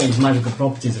some strange magical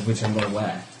properties of which I'm not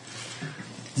aware.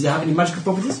 Does it have any magical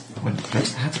properties? When you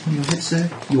place the hat upon your head, sir,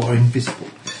 you are invisible.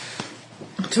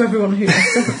 To everyone who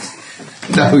doesn't.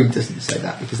 No, he doesn't say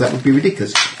that, because that would be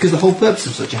ridiculous. Because the whole purpose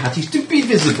of such a hat is to be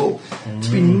visible. To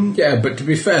be... Yeah, but to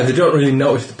be fair, they don't really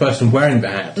notice the person wearing the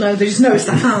hat. No, they just noticed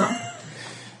the hat.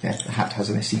 Yeah, the hat has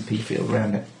an SCP field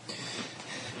around it.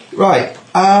 Right,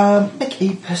 make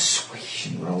a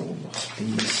persuasion roll,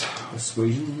 please.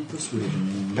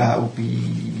 Persuasion. That will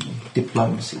be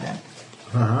diplomacy then.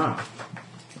 Aha.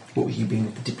 What were you being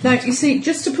with the Now, diplomacy? you see,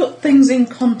 just to put things in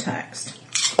context,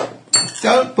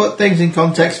 Don't put things in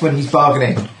context when he's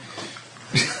bargaining. I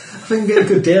think I get a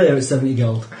good deal here at 70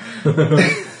 gold.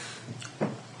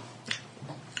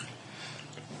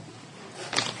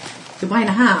 you're buying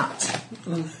a hat.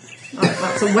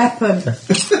 That's a weapon.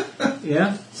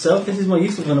 Yeah, so this is more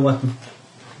useful than a weapon.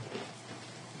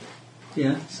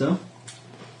 Yeah, so.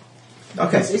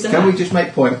 Okay, It's a can hat. we just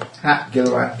make point? Hat,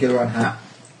 Gilliran hat.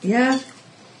 Yeah.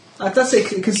 That's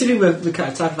it, considering the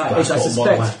kind of type of hat it is, I That's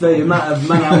what suspect the amount of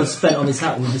man hours spent on this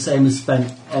hat will be the same as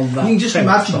spent on that. You can just pen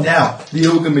imagine shop. now the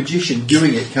ogre magician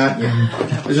doing it, can't you?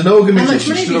 There's an ogre How much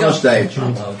magician money stood have on you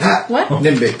stage. Hat, What?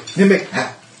 Nimbic,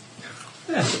 hat.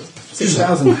 Yeah,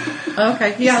 6,000.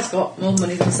 Okay, he has got more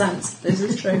money than sense. This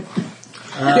is true.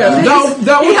 Yeah,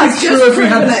 that he would has be just true if we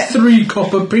proven had it. 3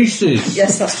 copper pieces.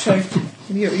 Yes, that's true.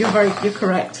 You're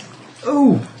correct.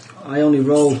 Ooh, I only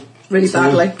rolled Really two,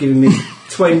 badly. giving me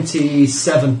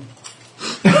 27.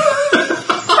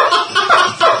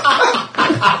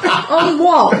 On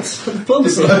what?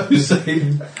 Diplomacy.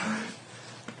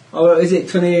 Oh, is it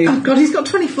 20? Oh God, he's got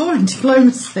 24 in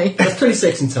diplomacy. That's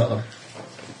 26 in total.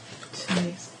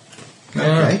 Jeez.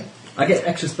 Okay. I get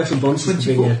extra special bonuses for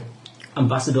being 24. an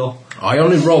ambassador. I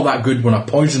only roll that good when I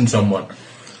poison someone.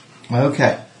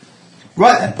 Okay.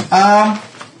 Right then.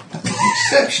 That's an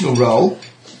exceptional roll.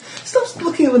 Stop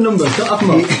looking at the numbers. Don't have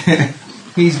them up.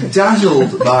 He's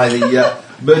dazzled by the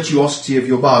virtuosity of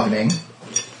your bargaining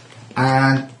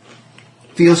and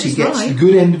feels he He's gets right. the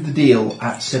good end of the deal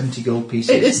at 70 gold It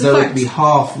pieces, is the though fact. it'd be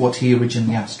half what he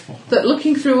originally asked for. That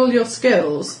looking through all your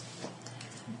skills,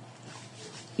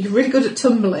 you're really good at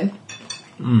tumbling.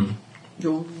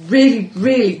 You're really,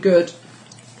 really good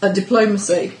at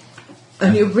diplomacy,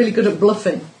 and you're really good at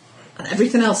bluffing. And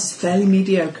everything else is fairly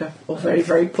mediocre or very,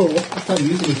 very poor. I can't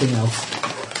use anything else.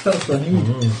 That's what I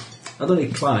need. I don't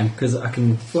need climb because I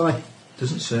can fly.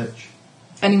 Doesn't search.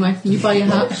 Anyway, you buy your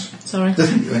hat. Sorry.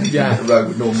 Doesn't do anything Yeah. that a rogue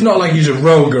would normally It's not like he's a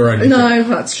rogue or anything. No,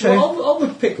 that's true. Well,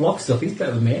 I'll pick lock stuff. He's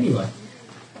better than me anyway.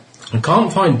 I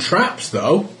can't find traps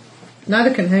though.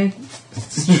 Neither can he.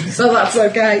 So that's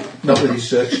okay. Not with his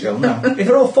search skill, no. If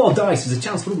they're all 4 dice, there's a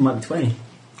chance one of them might be 20.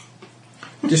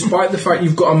 Despite the fact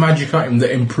you've got a magic item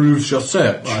that improves your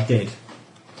search. Well, I did.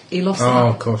 He lost Oh, that.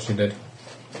 of course you did.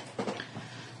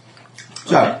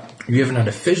 So, You even had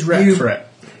a fizz rep You- for it.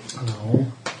 No.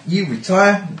 you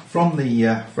retire from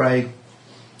the fray,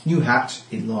 new hat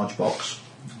in large box.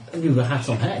 I do the hat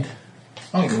on head.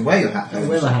 I'm going to wear your hat, I though.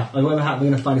 wear the hat. I wear the hat. I'm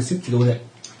going to find a suit to go with it.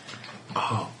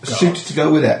 A suit to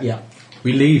go with it. Yeah.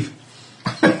 We leave.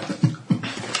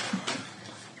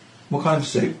 What kind of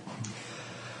suit?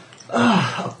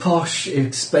 A posh,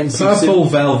 expensive Purple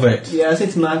suit. velvet. Yeah, I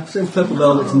think it's purple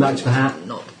velvet to match the hat.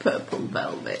 Not purple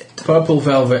velvet. Purple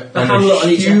velvet. A And hamlet a on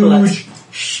each epaulette.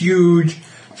 huge,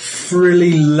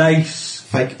 frilly lace.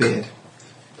 Fake beard.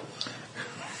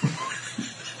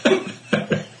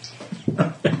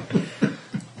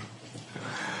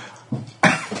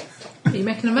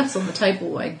 cards on the table,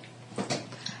 Wayne.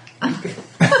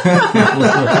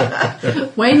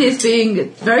 Wayne is being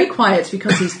very quiet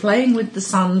because he's playing with the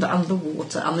sand and the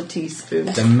water and the teaspoon.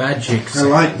 The magic. I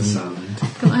like the sand.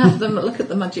 Can I have them look at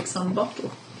the magic sand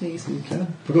bottle, please? You can.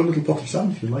 I've got a little pot of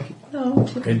sand if you like it. No.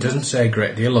 It doesn't say a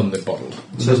great deal on the bottle.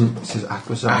 It says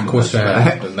aqua sand. Aqua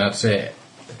sand, and that's it.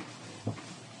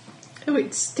 Oh,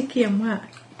 it's sticky and wet.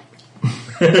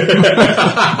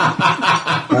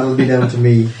 That'll be down to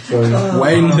me. Sorry.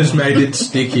 Wayne has made it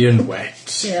sticky and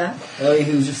wet. Yeah. Earlier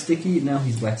he was just sticky, now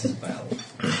he's wet as well.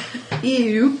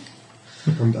 Ew.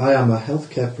 And I am a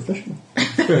healthcare professional.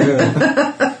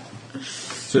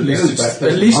 So at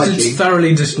least it's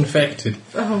thoroughly disinfected.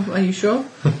 Oh, are you sure?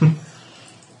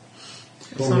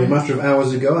 Only a matter of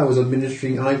hours ago, I was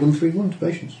administering I-131 to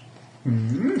patients.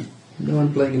 Now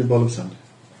I'm playing in a ball of sand.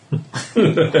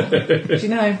 Do you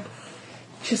know?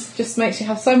 Just makes you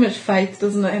have so much faith,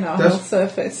 doesn't it, in our health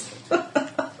surface?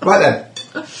 Right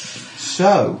then.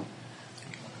 So,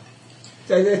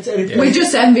 We're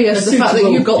just envious of the fact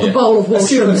that you got the bowl of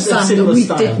water and the sand and we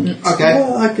didn't. okay.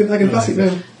 Well, I can pass it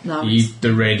round. No. Eat the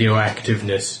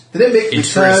radioactiveness. The Nimbic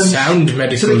It's for a returns sound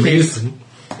medical to the keep reason.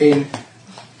 in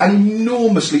an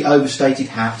enormously overstated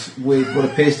hat with what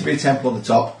appears to be a temple on the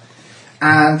top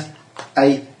and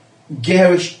a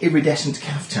garish iridescent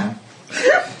caftan.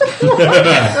 What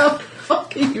the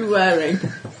fuck are you wearing?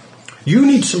 You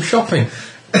need some shopping.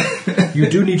 You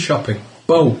do need shopping.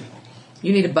 Bow.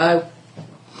 You need a bow.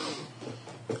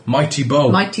 Mighty bow.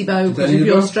 Mighty bow because of need a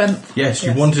your bow? strength. Yes,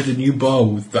 you wanted a new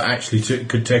bow that actually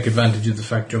could take advantage of the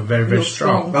fact you're very, very You're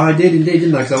strong. I did indeed,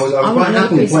 didn't I? Because I was I quite want another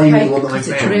happily piece of playing with the paper one that I because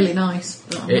it's found. really nice.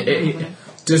 But I'm not having it.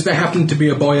 Does there happen to be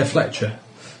a Boyer Fletcher?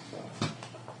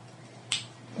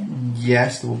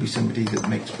 Yes, there will be somebody that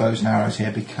makes bows and arrows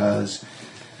here because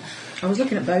I was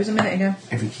looking at bows a minute ago.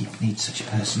 every keep needs such a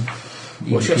person.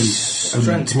 What's your Only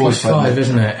strength dwarves plus like 5, me.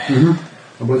 isn't it?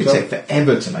 It would take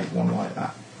forever to make one like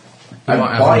that. You And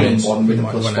might have buying others. one with You a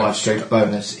might plus want 5 to- strength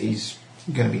bonus is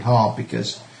going to be hard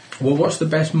because Well, what's the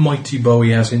best mighty bow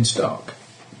he has in stock?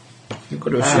 You've got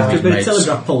to assume There's he's a bit of made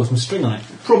telegraph pole with some string on it.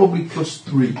 probably plus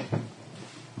 3.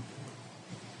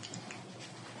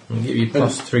 and give you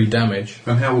plus 3 damage.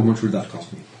 And how much would that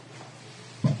cost me?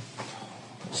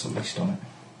 What's the list on it?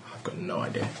 I've got no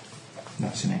idea.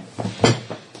 That's in it.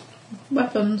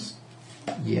 Weapons.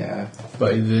 Yeah.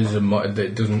 But there's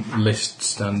that doesn't list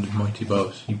standard mighty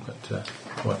bows. You've got to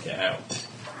work it out.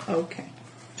 Okay.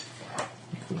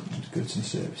 Equivalent goods and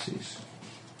services.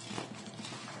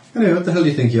 Anyway, what the hell do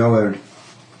you think you are wearing?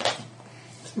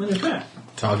 Something like that.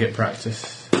 Target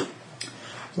practice. Well,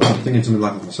 I'm thinking something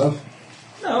like that myself.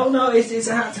 No, it's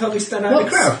a hat to help me stand out in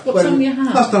the crowd. What's on your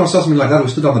hat? Last time I saw something like that, we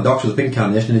stood on the docks with a pink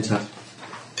carnation in its hat.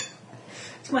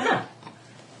 It's my hat.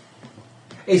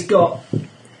 It's got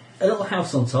a little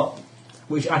house on top,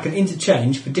 which I can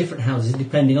interchange for different houses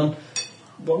depending on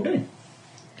what I'm doing.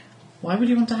 Why would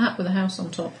you want a hat with a house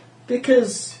on top?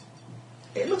 Because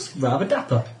it looks rather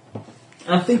dapper.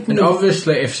 I'm thinking And of,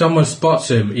 obviously, if someone spots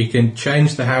him, he can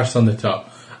change the house on the top,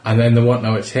 and then they won't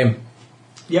know it's him.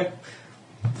 yep.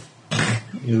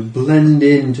 You blend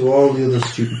into all the other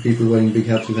stupid people wearing big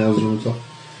hats with houses on the top.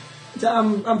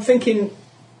 So I'm thinking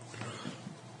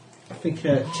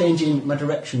changing my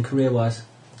direction career-wise,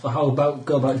 or how about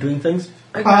go about doing things.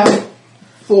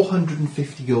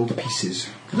 450 gold pieces.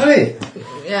 Hey!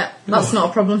 Yeah, that's not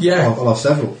a problem. Yeah, I'll have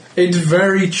several. it's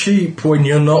very cheap when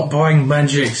you're not buying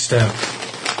magic stuff.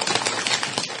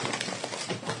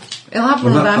 He'll have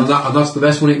one of them. And that's the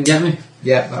best one it can get me?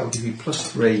 Yeah, that will give you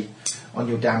plus 3 on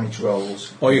your damage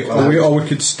rolls. Or we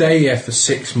could stay here for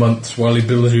 6 months while he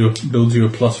builds you a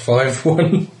plus 5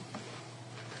 one.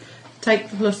 Take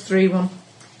the plus 3 one.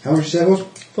 How much did you say it was?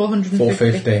 450.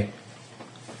 450.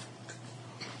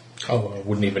 Oh, I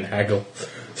wouldn't even haggle.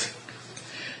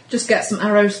 Just get some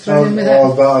arrows thrown in with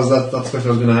it. Bars, that's the question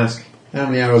I was going to ask. How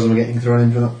many arrows am I getting thrown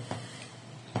in for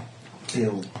that?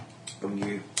 He'll bring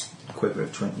you a quiver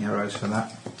of 20 arrows for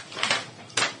that.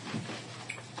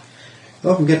 I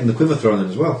often getting the quiver thrown in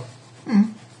as well.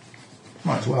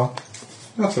 Might as well.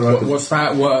 That's alright. What's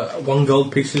that? What 1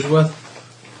 gold piece is worth?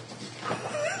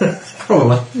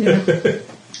 Probably.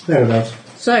 Thereabouts.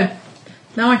 So,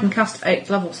 now I can cast 8th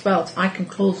level spells. I can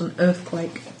cause an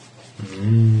earthquake.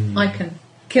 I can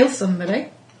kill somebody.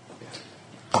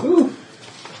 Ooh,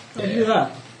 how do you do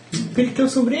that? Could you kill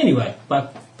somebody anyway by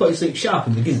putting something sharp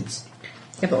in the gizzards?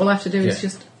 Yeah, but all I have to do is Yeah.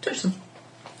 just touch them.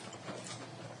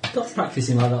 Stop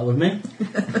practising like that with me.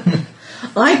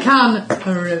 I can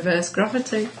reverse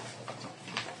gravity.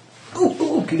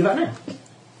 Ooh, can you do that now?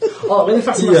 Oh, let me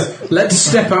fasten Yeah, let's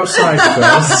step outside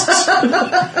first.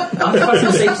 I'll fasten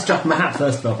the safety strap on my hat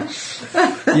first, though.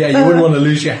 Yeah, you wouldn't want to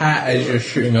lose your hat as you're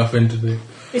shooting off into the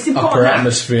It's upper important.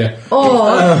 atmosphere.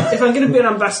 Oh, If I'm going to be an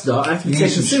ambassador, I have to be You need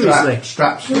taken some seriously.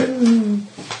 straps for it.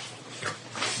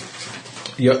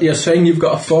 You're saying you've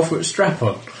got a 4-foot strap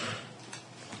on?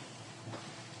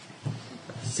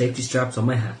 Safety straps on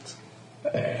my hat.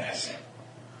 Yes.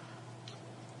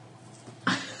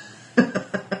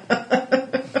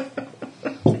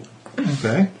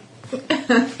 Okay.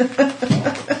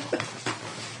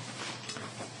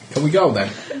 Can we go then?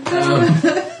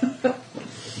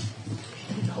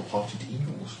 Whole-hearted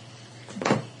eagles.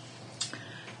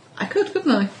 I couldn't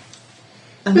I?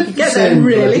 And you It's get the there same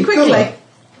really bloody quickly. colour.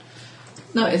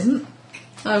 No, it isn't.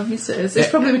 Oh, yes, it is. It's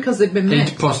probably because they've been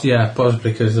mixed. Possibly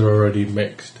because they're already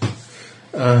mixed.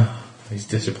 He's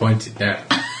disappointed now.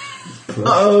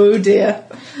 Oh dear.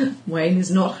 Wayne is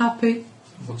not happy.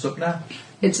 What's up now?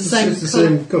 It's the same It's the colour.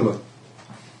 same colour.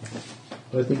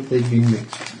 I think they've been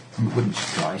mixed. It wouldn't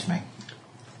surprise me.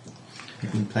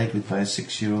 It's been played with by a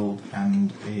 6-year-old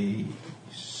and a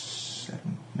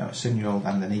 7-year-old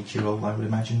and an 8-year-old, I would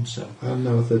imagine. So I'm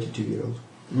now a 32-year-old.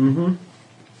 Mm-hmm.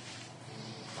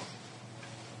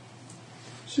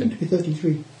 Soon to be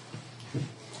 33.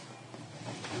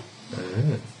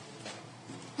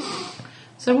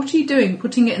 So what are you doing?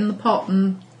 Putting it in the pot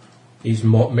and... He's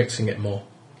mixing it more.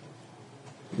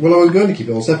 Well, I was going to keep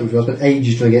it all separate, because I spent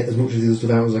ages trying to get as much of the other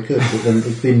stuff out as I could, but then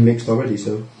it's been mixed already,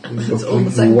 so it was It's a all the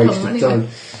complete same waste colour of anyway. time.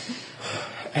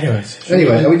 Anyways.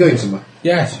 Anyway, are we going somewhere?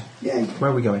 Yes. Yay.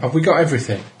 where are we going? Have we got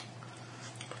everything?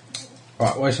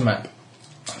 Right, where's the map?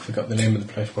 I forgot the name of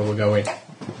the place where we're going.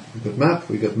 We've got map,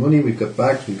 we've got money, we've got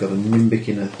bags, we've got a nimbic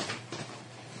in a...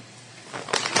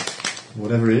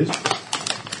 whatever it is.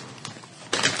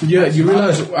 Yeah, you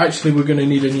realise actually we're going to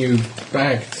need a new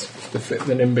bag to fit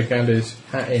the Nimbic and his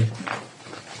hat in.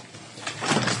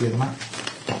 Let's do the map.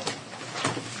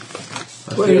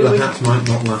 I feel the hat might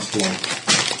not last long.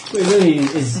 What it really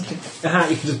is a hat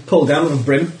you can just pull down with a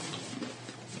brim.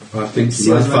 I think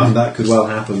See I what's found ready. that could well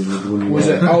happen with the one you Was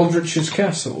wear. it Aldrich's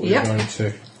Castle we're Yep. going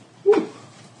to?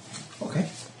 Okay.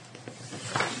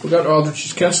 We're going to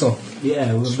Aldrich's Castle.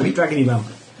 Yeah, with a dragony man.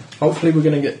 Hopefully we're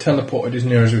going to get teleported as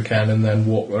near as we can and then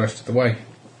walk the rest of the way.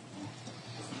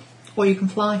 Or you can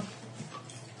fly.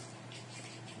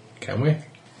 Can we?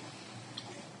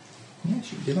 Yeah,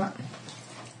 should we do that?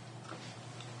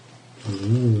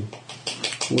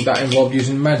 Would that involve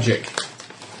using magic?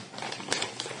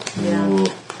 Yeah. Oh,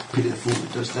 pity the fool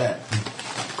that does that.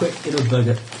 Quick, little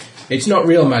burger. It's not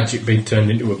real magic being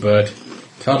turned into a bird.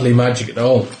 It's hardly magic at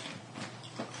all.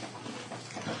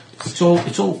 It's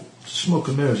all smoke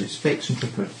and mirrors. It's fakes and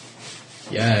trickery.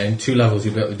 Yeah, in 2 levels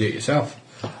you'll be able to do it yourself.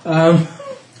 But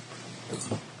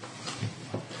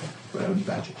only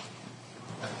badger.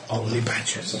 Only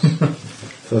badgers.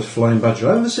 First flying badger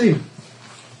I've ever seen.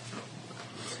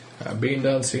 I've been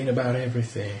done seeing about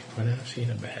everything when I've seen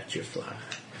a badger fly.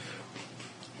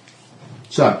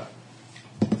 So,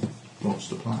 what's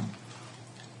the plan?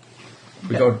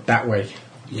 We go that way.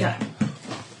 Yeah.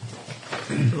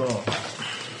 If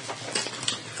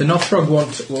the Northrog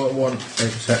won't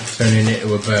accept turning it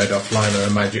into a bird or flying on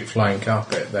a magic flying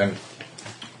carpet, then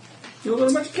You want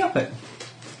to magic carpet?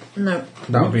 No.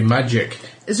 that would be magic.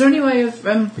 Is there any way of...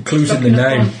 The clue's in the stocking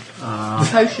up name. on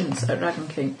potions at Dragon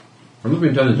Keep? I've not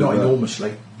been done Not it.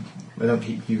 enormously. They don't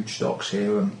keep huge stocks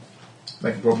here, and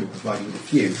they can probably provide you with a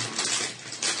few.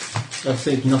 I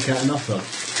think knock out enough though.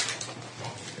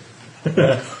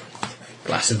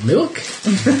 Glass of milk?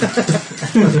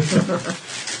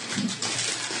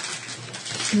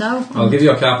 No? I'll give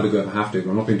you a carpet to go if I have to, but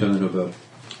I'm not being turned into a bird.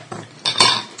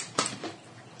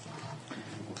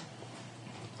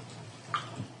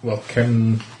 Well,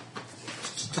 can I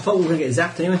thought we were going to get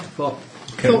zapped anyway. Thought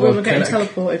we were getting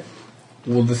teleported.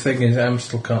 Well, the thing is,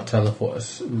 Amstel can't teleport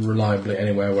us reliably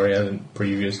anywhere where he hasn't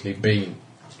previously been,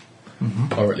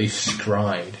 or at least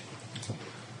scried.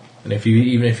 And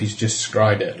even if he's just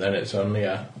scried it, then it's only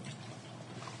a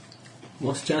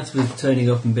What's the chance of us turning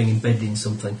up and being embedded in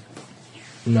something?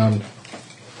 none.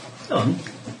 None.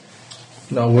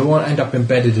 No, we won't end up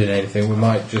embedded in anything. We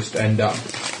might just end up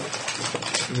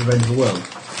In the end of the world.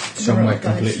 somewhere Right,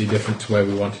 guys. completely different to where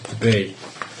we want it to be.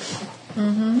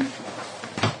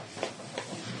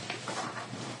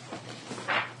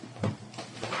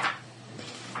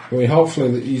 Well,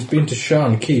 hopefully he's been to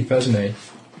Sharn Keep, hasn't he?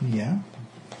 Yeah,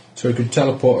 So he could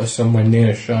teleport us somewhere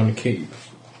near Sharn Keep,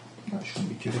 that shouldn't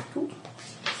be too difficult.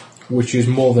 which is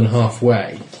more than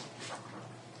halfway.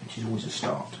 Which is always a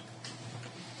start.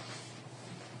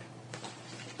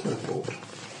 Teleport.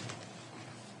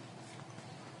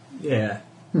 Yeah.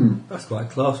 That's quite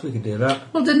close. We could do that.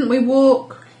 Well, didn't we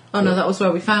walk? Oh no, that was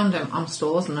where we found him.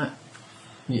 Amstel, wasn't it?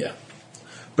 Yeah.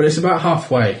 But it's about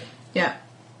halfway. Yeah.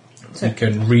 So you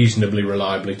can reasonably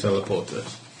reliably teleport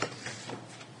us.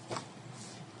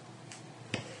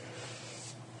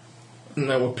 And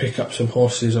then we'll pick up some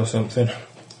horses or something.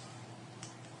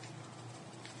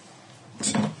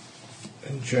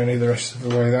 And journey the rest of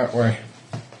the way that way.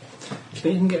 Do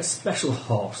you can get a special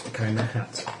horse to carry my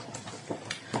hat?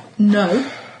 No.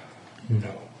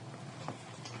 No.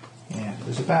 Yeah,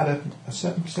 there's about a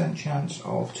 7% chance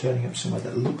of turning up somewhere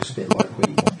that looks a bit like where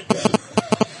you want to go.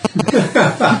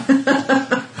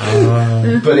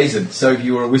 But isn't. So if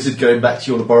you were a wizard going back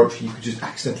to your laboratory, you could just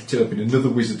accidentally turn up in another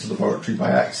wizard's laboratory by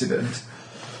accident.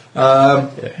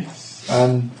 Yes.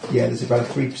 Yeah, there's about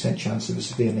a 3% chance of a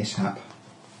severe mishap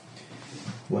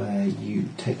where you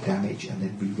take damage and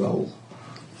then re-roll.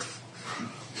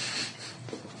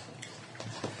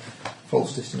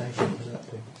 False destination, what does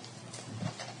that do?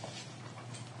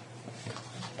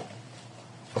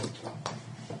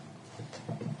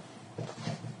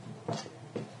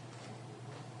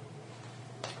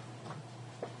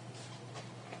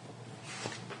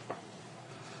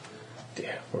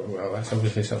 Yeah, well, that's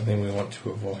obviously something we want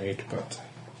to avoid, but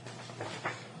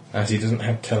as he doesn't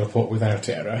have teleport without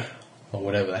error, or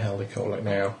whatever the hell they call it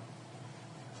now,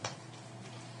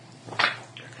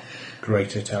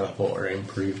 greater teleport or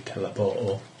improved teleport,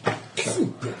 or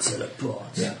Super teleport.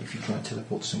 Yeah, if you try and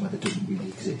teleport somewhere that doesn't really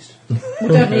exist. We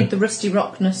don't need the rusty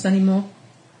rockness anymore.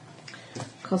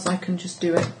 Because I can just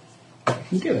do it.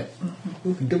 You do it.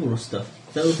 We can double rust stuff.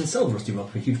 Then we can sell the rusty rock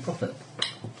for a huge profit.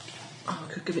 Oh,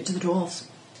 I could give it to the dwarves.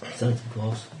 Sell it to the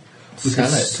dwarves. We Sell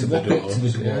can it to the swap it to the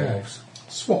dwarves, yeah. dwarves.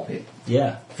 Swap it.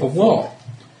 Yeah. for what?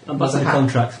 And back on the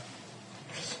contract.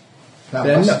 That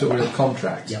They're was not- still a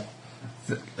contract. Yep.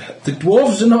 The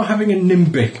dwarves are not having a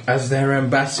Nimbic as their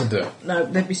ambassador. No,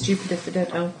 they'd be stupid if they did.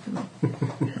 Oh, no.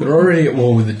 They're already at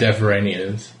war with the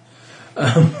Deveranians.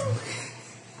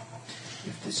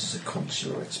 If this is a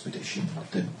consular expedition,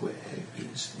 then where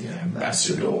is the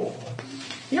ambassador?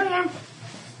 Yeah.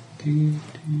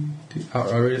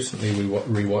 I recently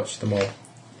rewatched them all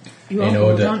You in are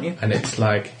order, bored, aren't you? and it's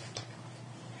like,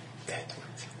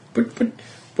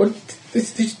 but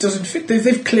this doesn't fit.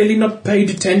 They've clearly not paid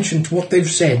attention to what they've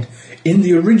said in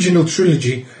the original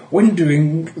trilogy when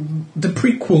doing the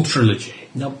prequel trilogy.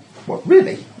 Nope. What,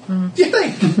 really? Do you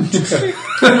think?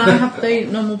 Can I have the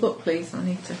normal book, please? I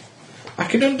need to. I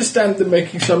can understand them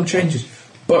making some changes,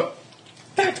 but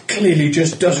that clearly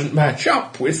just doesn't match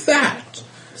up with that.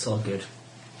 It's all good.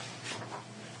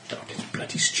 Oh, it's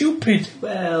bloody stupid.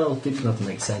 Well, it doesn't have to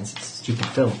make sense. It's a stupid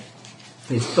film.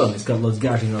 It's fun. It's got loads of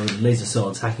guardians on with laser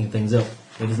swords hacking things up.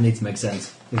 It doesn't need to make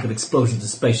sense. We've got explosions of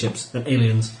spaceships and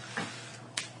aliens.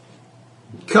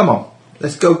 Come on,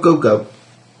 let's go.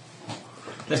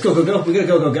 Let's go. We're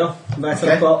gonna go. Right, Okay.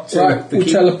 teleport to Right, the we'll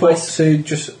keep teleport place. to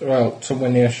just, well, somewhere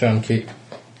near Shan Keep.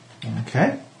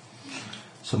 Okay.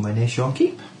 Somewhere near Sean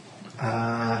Keep.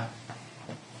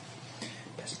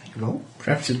 Let's make a roll.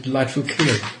 Perhaps a delightful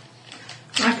clearing.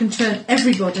 I can turn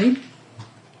everybody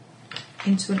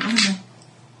into an animal.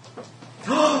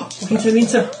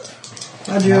 Into.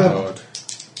 Lord.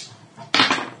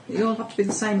 You all have to be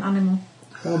the same animal.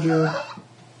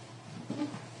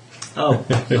 Oh,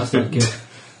 that's not good.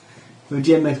 When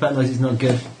GM makes that noise, it's not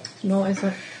good. No, is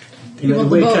it? You want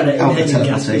we're the kind of Out the inhaling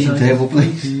gas. teleportation table,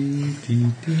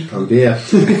 please. Oh dear.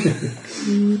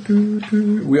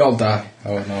 We all die.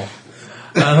 Oh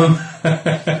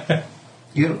no.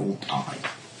 You'll all die.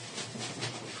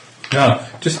 No,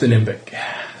 just the Nimbic.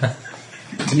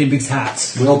 Nimbix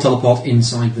hats. We all teleport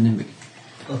inside the Nimbic.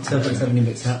 I'll tell you have a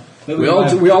Nimbix hat. Maybe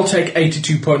We all take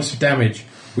 82 points of damage,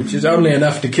 which is only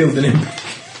enough to kill the Nimbic.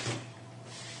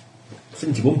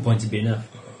 71 points would be enough.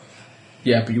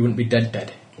 Yeah, but you wouldn't be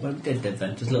dead. Well, dead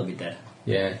then. Just a little bit dead.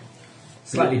 Yeah.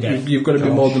 Slightly dead. You've got to be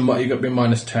more than you've got to be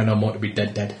minus 10 or more to be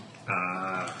dead.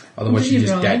 Ah. Otherwise, Did you're you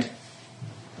just roll? dead.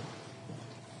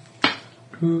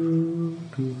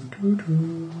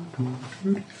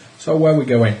 So where are we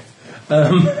going?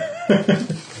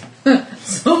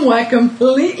 Somewhere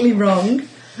completely wrong.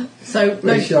 So, no,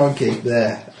 Where's Sean Keep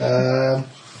there? Well,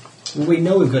 we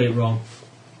know we've got it wrong.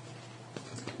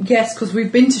 yes, because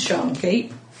we've been to Sharn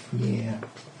Keep. Yeah.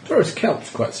 Taurus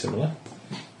Kelp's quite similar.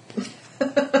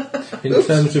 In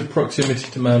terms of proximity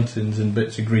to mountains and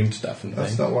bits of green stuff and That's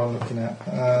things. not what I'm looking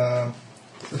at.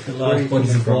 Look at large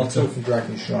bodies of water. From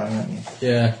Dragon Shrine, aren't you?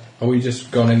 Yeah. Are we just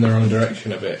gone in the wrong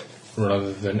direction a bit,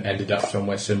 rather than ended up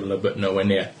somewhere similar but nowhere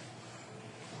near?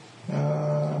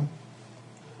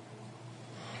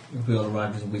 We all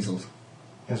arrived as weasels.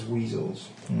 as weasels.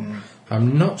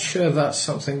 I'm not sure that's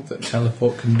something that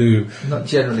teleport can do. Not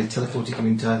generally teleporting him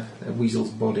into a weasel's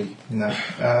body, no.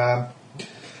 Well,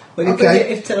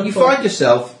 Okay, if teleport- you find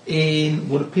yourself in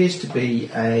what appears to be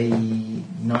a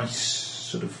nice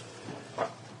sort of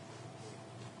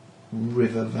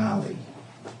river valley.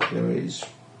 There is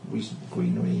reasonable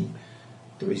greenery,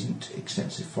 there isn't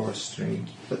extensive forestry,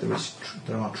 but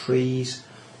there are trees.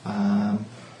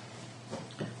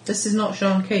 This is not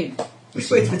Sean Keep. Which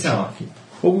way to the tower?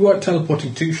 Well, we weren't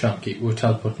teleporting to Shankeep, we were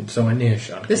teleporting somewhere near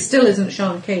Shankeep. This still isn't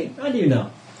Sean Keep. How do you know?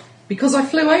 Because I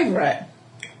flew over it.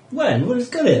 When? What has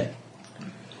got it?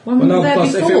 When Well, we were no, there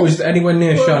plus before. if it was anywhere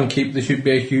near Shankeep, there should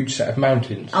be a huge set of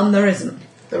mountains. And there isn't.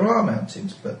 There are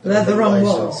mountains, but They're the a wrong ways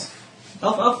ones. off.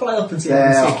 I'll fly up and see if I They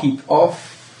can are see keep.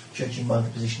 off, judging by the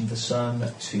position of the sun,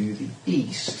 to the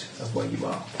east of where you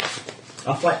are.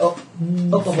 I'll fly up.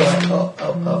 Up,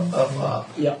 Up.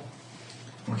 Yeah.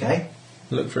 Okay.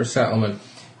 Look for a settlement.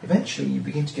 Eventually, you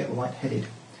begin to get lightheaded.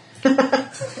 I'll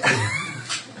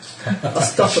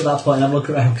stop at that point and have a look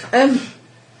around.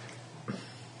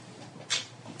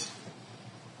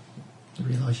 You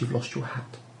realise you've lost your hat.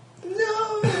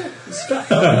 No! It's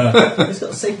strapped on. It's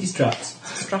got safety straps.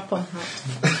 Strap on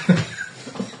hat.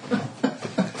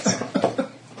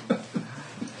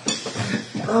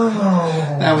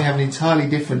 Now we have an entirely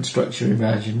different structure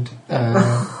imagined. You've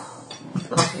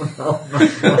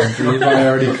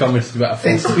already commented about a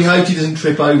It's to be hoped he doesn't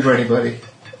trip over anybody.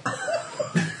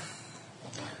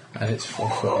 and it's 4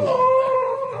 foot long.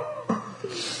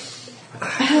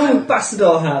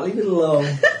 Ambassador hat, leave it alone.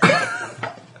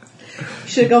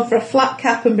 Should have gone for a flat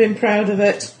cap and been proud of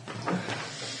it.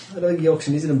 I don't think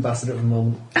Yorkshire needs an ambassador at the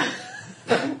moment.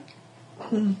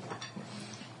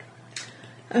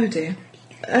 Oh dear.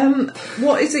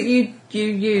 What is it you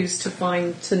use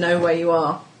to know where you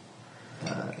are?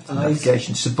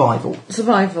 Navigation, survival.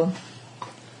 Survival.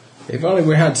 If only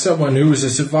we had someone who was a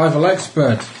survival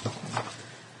expert.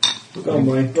 Go on,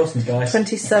 Wayne. Roll some dice.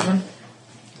 27.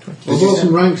 I've got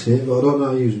some ranks here, but I don't know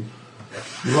how to use them.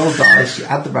 You roll dice, you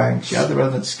add the ranks, you add the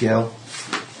relevant skill.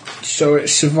 So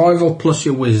it's survival plus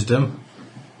your wisdom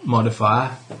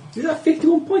modifier. Is that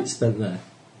 51 points spent there?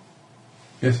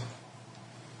 Yes.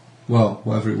 Well,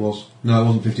 whatever it was. No, it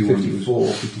wasn't 51, 54. it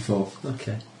was 54.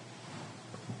 Okay.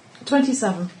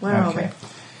 27. Where are we? Okay.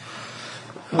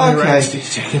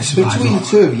 Between the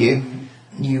two of you,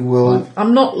 you will.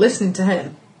 I'm not listening to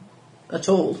him at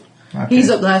all. Okay. He's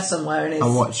up there somewhere and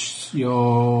And what's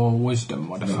your wisdom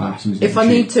modifier? if I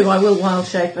need to, I will wild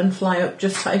shape and fly up.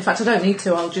 Just in fact, I don't need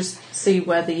to. I'll just see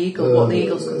where the eagle, what the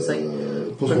eagles can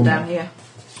see plus from one. down here.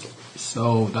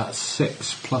 So that's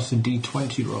 6 plus a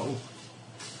d20 roll.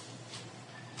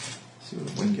 See whether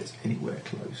the wing gets anywhere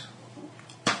close.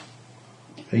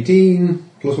 18,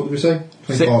 plus what did we say?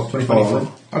 25. 25.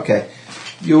 Okay.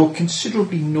 You're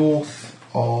considerably north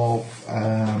of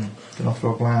the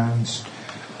Accordlands.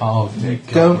 Oh,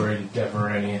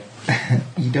 Deverania.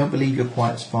 You don't believe you're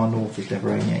quite as far north as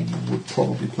Deverania. You would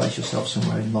probably place yourself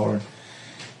somewhere in Lauren.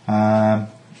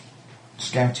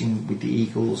 Scouting with the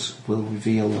Eagles will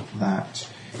reveal that,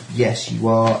 yes, you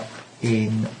are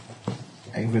in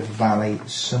a river valley,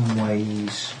 some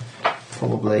ways,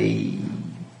 probably,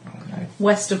 I don't know,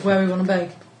 West of where we want to be.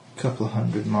 a couple of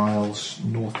 100 miles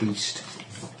northeast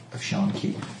of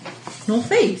Shankeep.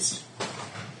 Northeast.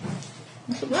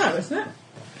 That's up there, isn't it?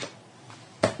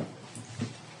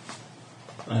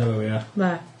 I know where we are.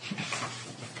 There.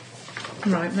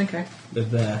 Right, okay. They're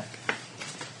there.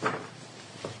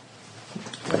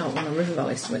 We're not on a river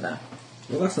valley, so we're there.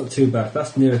 Well, that's not too bad.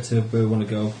 That's nearer to where we want to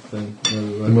go than where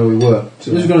we were. And where we were.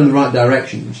 So this is going in the right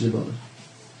direction, which is a bonus.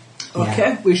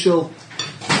 Okay, we shall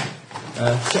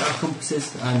set our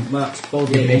compasses and march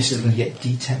boldly You into missed, the... you get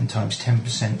D10 times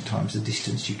 10% times the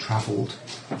distance you travelled.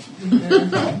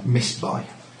 Missed by.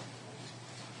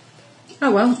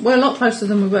 Oh well, we're a lot closer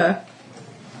than we were.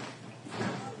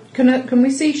 Can we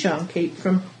see Shankeep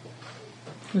from...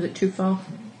 Was it too far?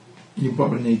 You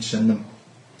probably need to send them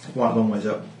quite a long ways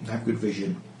up. They have good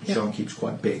vision. Yep. Shankeep's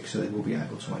quite big, so they will be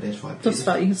able to identify Plus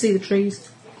people. that, you can see the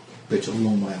trees. But it's a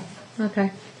long way off.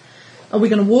 Okay. Are we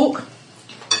going to walk?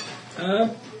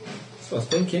 That's what I was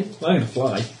thinking. I'm going to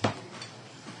fly.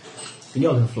 And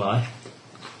you're going to fly.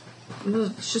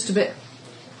 It's just a bit...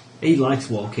 He likes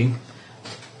walking.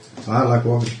 I like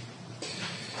walking.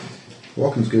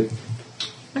 Walking's good.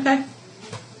 Okay.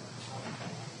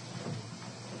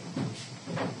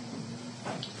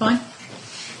 Fine.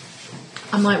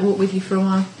 I might walk with you for a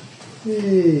while.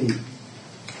 Yay.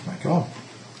 My God,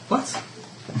 What?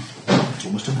 it's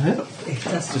almost unheard of.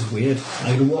 That's just weird.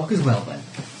 I'm going to walk as well then.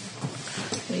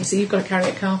 You see, you've got to carry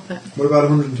a carpet. We're about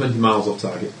 120 miles off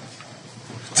target.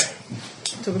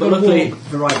 So we've But got to luckily, walk.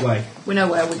 the right way. We know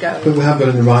where we're But going. we have gone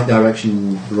in the right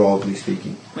direction, broadly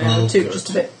speaking. We're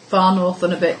just a bit far north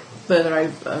and a bit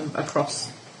further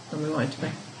across than we wanted to be.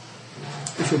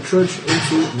 We shall trudge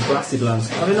into the blasted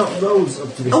lands. Are there not roads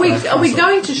up to this? Are we castle?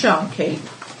 going to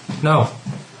Sharky? No,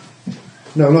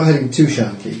 No, we're not heading to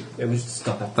Shanky. It was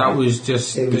stop at that was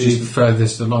just It was the just-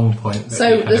 furthest along point. that So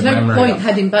we had there's a no memory point of.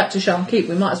 heading back to Sharnkeep.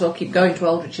 We might as well keep going to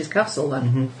Eldritch's castle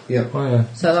then. Yeah. Oh, yeah.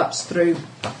 So that's through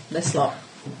this lot.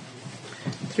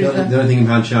 The Through only the, thing he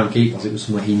had Shan Keep was it was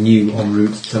somewhere he knew en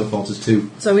route to teleport us to.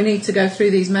 so we need to go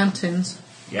through these mountains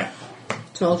Yeah.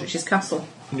 to Eldritch's castle.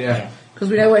 Yeah. Because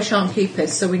we know where Sharnkeep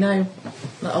is, so we know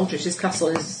that Eldritch's castle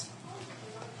is...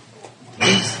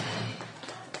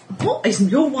 What is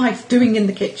your wife doing in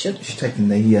the kitchen? She's taking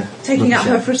the Taking out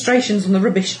rubbish her frustrations on the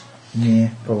rubbish. Yeah,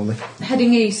 probably.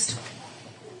 Heading east.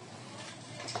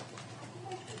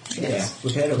 Yeah.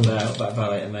 We head up there, up that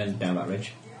valley, and then down that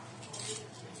ridge.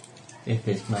 If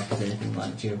this map is anything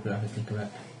like geographically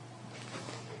correct.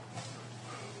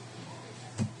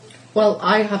 Well,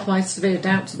 I have my severe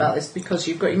doubts about this because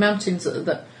you've got your mountains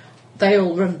that they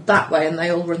all run that way and they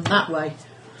all run that way.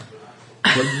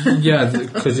 Well, yeah,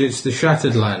 because it's the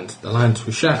shattered land. The lands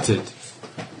were shattered.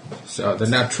 So the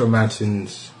natural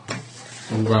mountains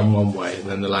all ran one way, and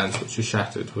then the lands which were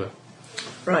shattered were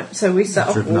Right, so we set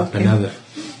off driven up walking. another.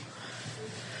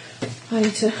 I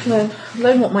need to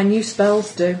learn what my new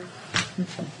spells do.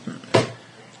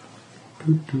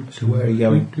 So where are you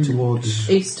going? Towards...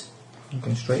 East. I'm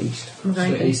going straight east. I'm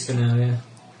going Straight east for now, yeah.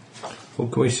 Well,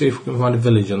 can we see if we can find a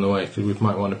village on the way? Because we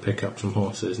might want to pick up some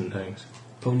horses and things.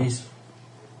 Ponies.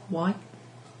 Why?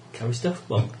 Carry stuff.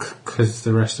 Well, Because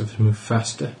the rest of us move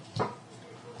faster.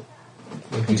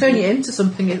 You can turn you into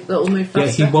something that'll move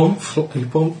faster. Yeah, he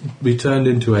won't be turned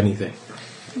into anything.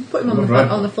 Put him on the, Right.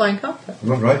 on the flying carpet. I'm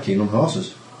not right keen on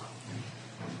horses.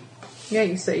 Yeah,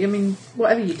 you see, I mean,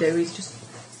 whatever you do, he's just...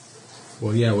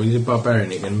 Well, yeah, well, he's a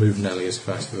barbarian. He can move nearly as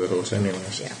fast as a horse anyway.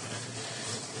 So. Yeah.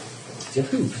 do you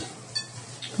have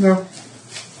hooves? No.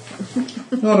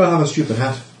 No, I don't have a stupid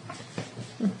hat.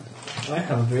 I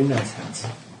have a very nice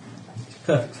hat. It's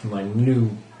perfect for my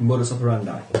new modus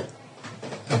operandi.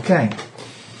 Okay.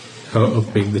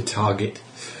 Of being the target.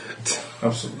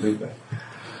 Absolutely.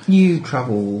 You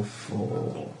travel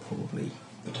for probably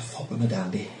a fop and a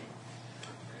dandy.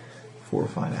 4 or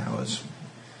 5 hours.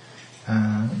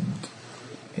 And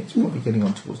it's probably getting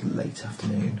on towards late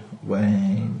afternoon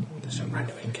when... There's a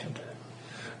random encounter.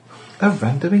 A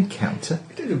random encounter?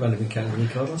 I did a random encounter with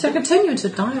Accordlands. So I can turn you into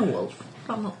a direwolf.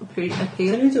 That's not Turn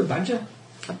appealing. into a badger.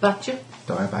 A badger.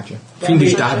 Dire badger.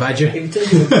 Fiendish dire badger. If you turn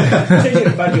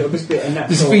into a badger, it'll just be a natural...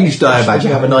 Does a Fiendish dire badger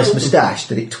have a nice moustache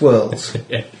that it twirls?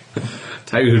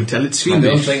 Tell it's I don't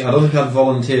fiendish. think I'd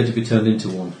volunteer to be turned into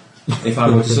one. If I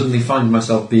were to suddenly find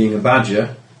myself being a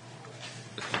badger,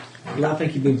 I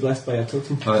think you've been blessed by a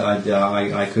totem.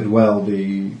 I could well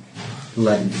be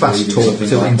led into Fast believing talk something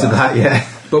to like into that, yeah.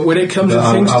 But when it comes But to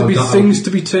I things would not- things to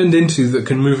be turned into that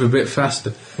can move a bit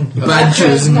faster,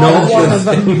 badger's Not not one the of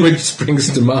them. thing which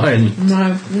springs to mind.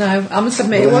 No, I must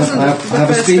admit, it Well, wasn't I the have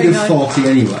a first speed thing of I... 40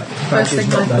 anyway. First Badger's thing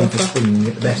not I known thought for of. swinging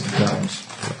at the best of times.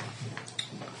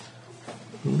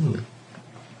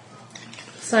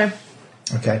 So,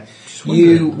 Okay. Just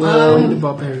You wondering, will when do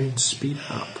barbarians speed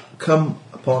up? come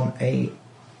upon a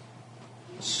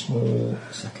small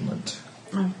settlement.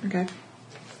 oh, okay.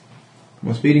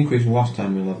 My speed increased last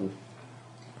time we leveled,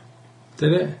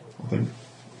 Did it? I think.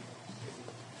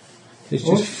 It's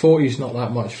just 40's not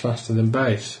that much faster than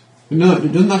base, No,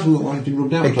 it doesn't actually look like it's been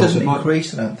rubbed down. It doesn't might-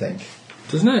 increase, I don't think.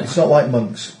 doesn't it? It's not like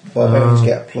monks. Barbarians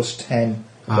get a plus 10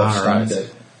 above right.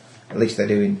 standard. At least they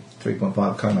do in 3.5.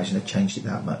 I can't imagine they've changed it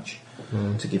that much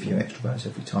to give you an extra bonus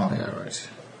every time. Yeah, right.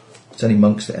 It's only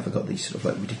monks that ever got these sort of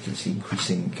like ridiculously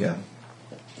increasing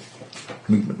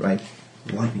movement rate.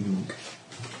 Lightning.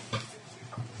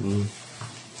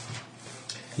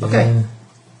 Okay.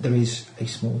 There is a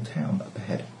small town up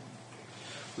ahead.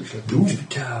 We shall go to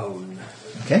town.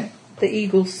 Okay. The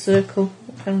Eagle's Circle.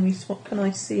 What can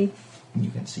I see? You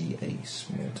can see a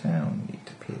small town. It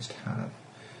appears to have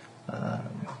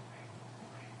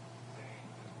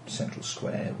central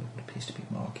square with what appears to be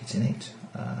markets in it.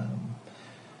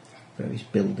 Various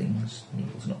buildings.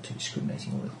 Neil's not too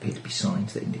discriminating. All there appear to be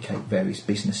signs that indicate various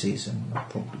businesses and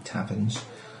probably taverns.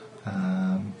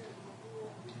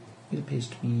 It appears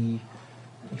to be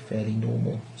a fairly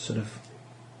normal sort of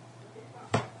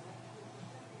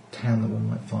town that one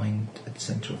might find at the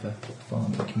centre of a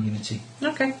farming community.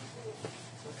 Okay.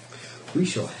 We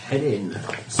shall head in,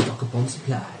 stock up on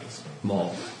supplies.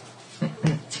 More.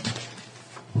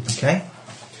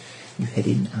 you head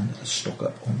in and stock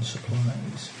up on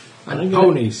supplies. And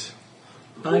ponies.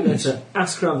 I'm going to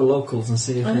ask around the locals and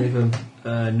see if any of them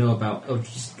know about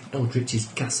Eldritch's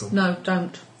castle. No,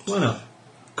 don't. Why not?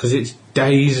 Because it's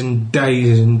days and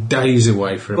days and days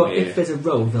away from But here. if there's a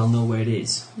road, they'll know where it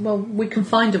is. Well, we can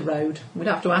find a road. We'd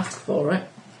have to ask for it.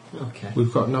 Okay.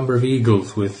 We've got a number of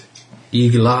eagles with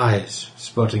eagle eyes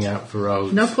spotting out for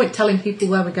roads. No point telling people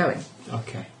where we're going.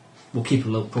 Okay. We'll keep a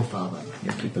low profile then.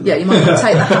 Yeah, you might want to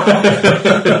take that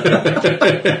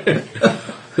out.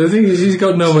 The thing is, he's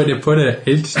got nowhere to put it.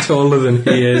 It's taller than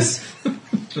he is.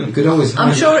 You could always I'm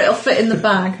hide, sure it'll fit in the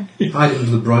bag. hide it under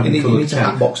the You brightly need coloured to have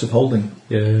a cap. box of holding.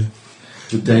 Yeah.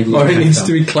 With daily Or it needs cap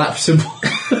to be collapsible.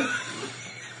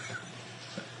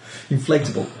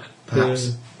 Inflatable,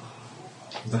 perhaps.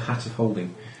 the hat of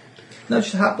holding. No,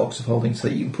 just a hat box of holding so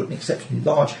that you can put an exceptionally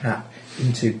large hat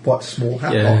into quite a small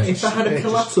hat Yeah. box. If I had a Yeah,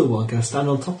 collateral one, can I stand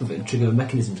on top of it and trigger a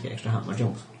mechanism to get extra hat in my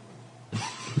jumps?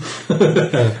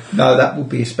 No, that would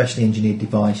be a specially engineered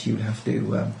device. You would have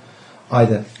to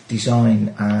either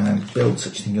design and build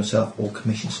such a thing yourself or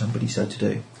commission somebody so to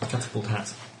do. Catapult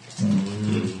hat.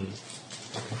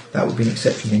 That would be an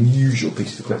exceptionally unusual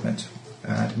piece of equipment.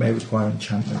 It may require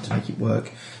enchantment to make it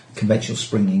work. Conventional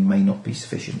springing may not be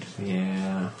sufficient.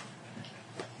 Yeah.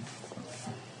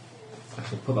 I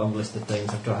shall put that on the list of things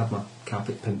after I have my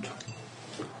carpet pimped.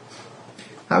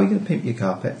 How are you going to pimp your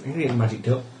carpet? I'm going to get magicked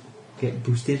up, get it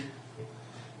boosted,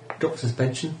 drop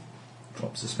suspension,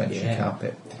 Drop suspension Yeah.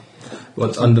 carpet.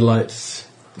 What's underlights?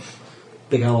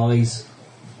 big alloys.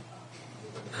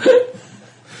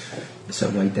 So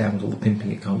weighed down with all the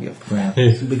pimping it can't get off the ground.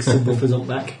 Some big subwoofers up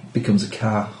back. Becomes a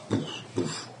car.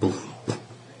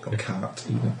 Got a cart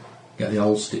even. Get the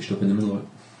old stitched up in the middle of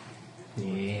it.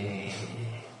 Yeah.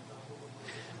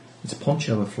 It's a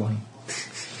poncho of flame.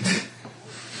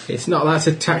 It's not. That's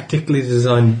a tactically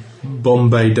designed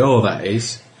Bombay door, that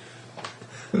is.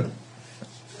 No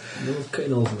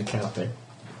cutting holes in the carpet.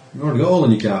 You've already got all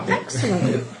on your carpet.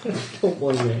 Excellent. Don't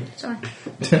worry. Sorry.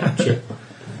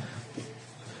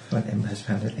 Right, Emma has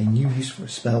found a new use for a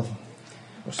spell.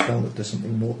 Or a spell that does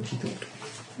something more than she thought.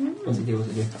 What's it do?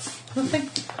 Nothing.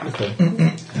 Okay.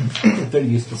 Very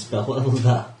useful spell. What was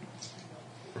that?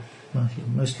 Well, she's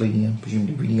mostly,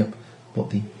 presumably, reading up what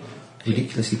the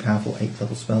ridiculously powerful 8th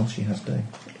level spell she has doing.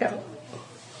 Yeah.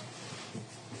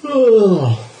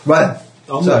 Right then.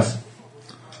 Onwards. So,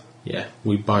 Yeah,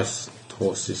 we buy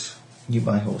horses you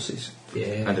buy horses.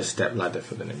 Yeah. and a step ladder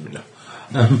for the name.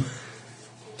 No.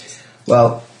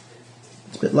 Well,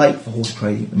 it's a bit late for horse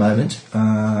trading at the moment.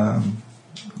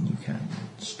 You can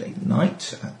stay the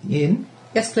night at the inn.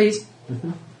 Yes, please.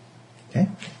 Okay.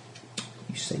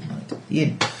 You stay the night at the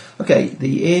inn. Okay,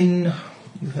 the inn,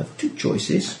 you have two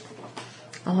choices.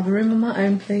 I'll have a room on my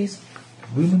own, please.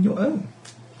 Room on your own.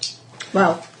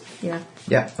 Well, yeah.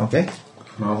 Yeah, okay.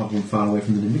 I'll have one far away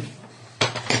from the limit.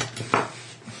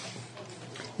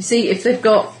 You see, if they've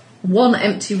got one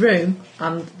empty room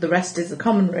and the rest is the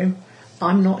common room,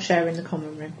 I'm not sharing the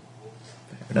common room.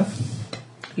 Fair enough.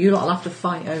 You lot will have to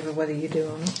fight over whether you do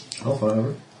or not. I'll fire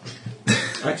over it.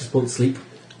 I just want to sleep.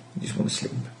 You just want to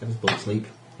sleep. I just want to sleep.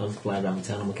 I'll just fly around the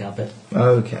town on my carpet.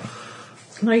 Okay.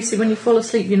 No, you see, when you fall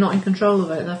asleep, you're not in control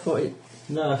of it. Therefore,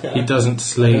 No, okay. He doesn't I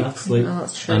sleep don't have to sleep. oh,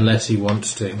 that's true. unless he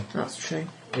wants to. That's true.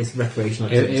 It's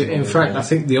recreational. In fact, I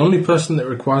think the only person that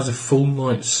requires a full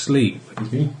night's sleep.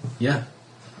 Yeah.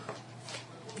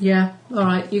 Yeah, all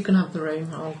right. You can have the room.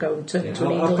 I'll go to an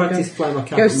eagle I'll and practice go, flying my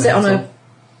carpet. go sit on a myself.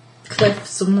 cliff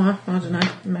somewhere. I don't know,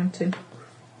 a mountain.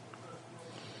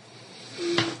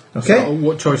 Okay. So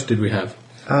what choice did we have?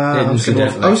 I was going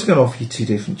Incidentally. to offer you two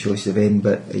different choices of inn,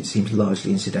 but it seems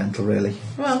largely incidental, really.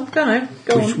 Well, don't know.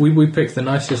 Go on. We picked the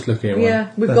nicest looking one.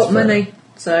 Yeah, we've That's got fair. money,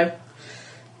 so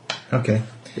Okay.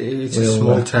 It's We'll, a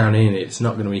small town inn. It's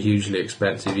not going to be hugely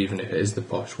expensive, even if it is the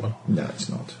posh one. No, it's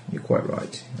not. You're quite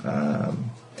right. I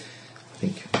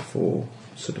think for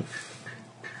sort of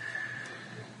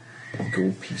a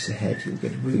gold piece a head, you'll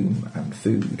get room and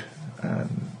food.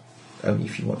 Only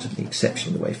if you want something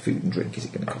exceptional in the way of food and drink is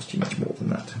it going to cost you much more than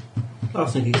that. I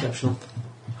was thinking exceptional.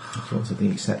 If you want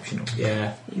something exceptional.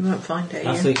 Yeah. you won't find it.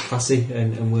 I Ian. think classy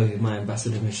and worthy of my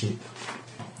ambassador mission.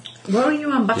 Where are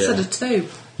you ambassador to?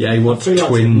 Yeah, he wants Freelance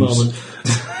at the twins. moment.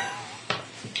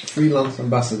 Freelance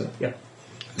ambassador. Yep.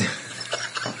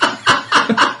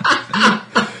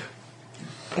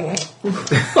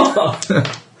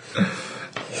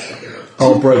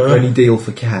 I'll broker any deal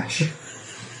for cash.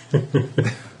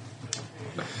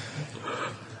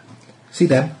 See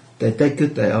them? They're dead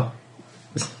good, they are.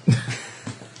 I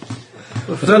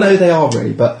don't know who they are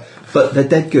really, but they're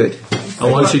dead good.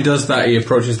 And once he does that, he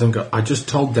approaches them and goes, I just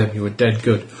told them you were dead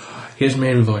good. Here's my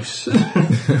invoice.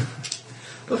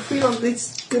 But freelance,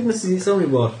 it's goodness is its own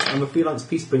reward. I'm a freelance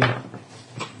peace bringer.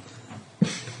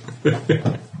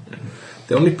 The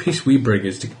only peace we bring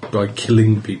is by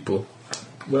killing people.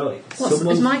 Well,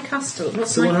 Is my castle?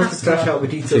 What's someone my has to trash castle? out the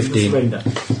details of the 15. surrender.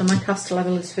 So my castle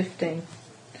level is 15.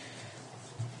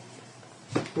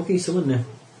 What can you summon now?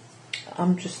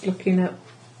 I'm just looking at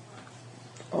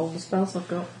all the spells I've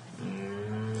got.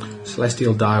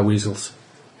 Celestial dire weasels.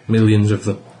 Millions of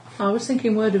them. I was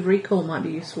thinking Word of Recall might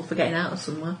be useful for getting out of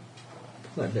somewhere.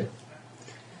 What do?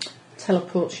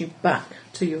 Teleports you back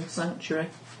to your sanctuary.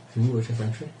 Which is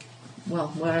entry? Well,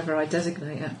 wherever I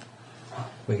designate it.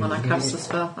 Where When you I can cast get the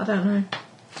spell. I don't know.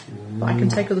 But I can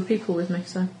take other people with me,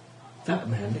 so. that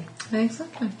would be handy.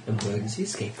 Exactly. Emergency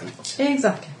escape route.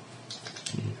 Exactly.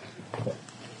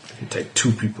 You take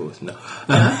 2 people. No.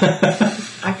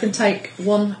 I can take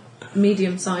one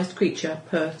medium-sized creature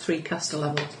per 3 caster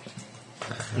levels,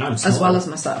 And I'm as small. well as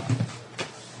myself.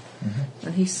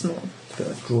 And he's small.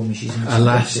 Got a claw machine.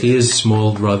 Alas, he is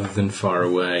small rather than far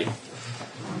away.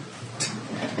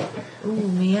 Ooh,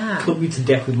 meow. Put me to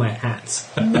death with my hat.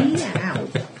 Meow.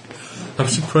 I'm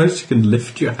surprised you can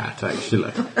lift your hat,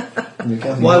 actually.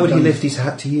 Why would he lift his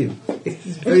hat to you?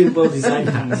 It's a very well designed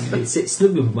hat. It sits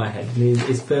snugly with my head and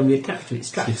is firmly attached to its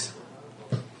straps.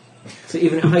 So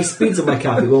even at high speeds on my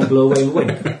cap, it won't blow away in the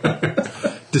wind.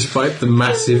 Despite the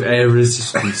massive air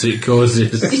resistance it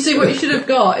causes. You see, what you should have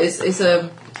got is a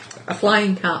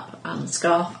flying cap and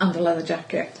scarf and a leather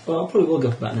jacket. Well, I probably will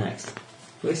go for that next.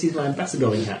 Well, this is my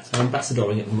ambassadoring hat. I'm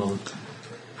ambassadoring at the moment.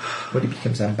 When he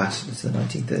becomes ambassador to the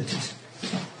 1930s.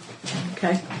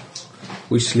 Okay.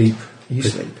 We sleep. You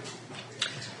sleep.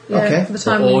 Yeah, Okay. For the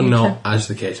time Or we need not, as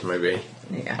the case may be. to-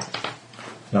 Yeah.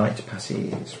 Night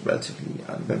passes relatively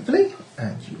uneventfully,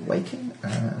 and you awaken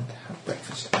and have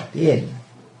breakfast at the inn.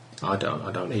 I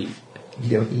don't eat.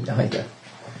 You don't eat either.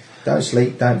 Don't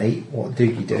sleep, don't eat. What do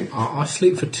you do? I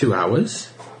sleep for 2 hours.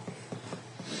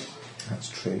 That's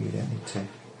true, you don't need to.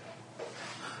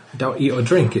 I don't eat or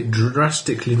drink. It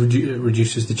drastically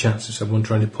reduces the chance of someone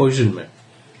trying to poison me.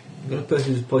 The only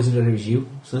person who's poisoned earlier is you,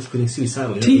 so that's feeling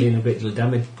suicidal. You're Tea. not in a bit of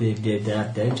damage,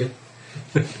 danger.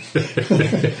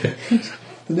 The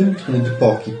limb turned into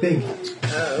Porky Pig. Don't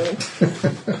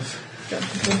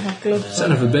think we'll have gloves.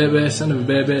 Son of a baby, son of a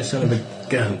baby, son of a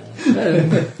gun.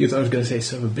 You thought I was going to say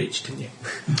son of a bitch, didn't you?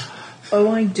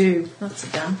 Oh, I do. That's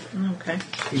a damn. Okay.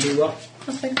 You do what?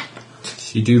 Nothing.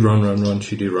 She do run,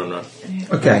 she do run.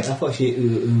 Okay. I thought she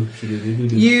do.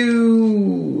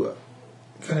 You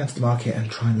go down to the market and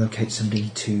try and locate somebody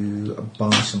to buy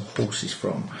some horses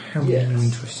from. How many are you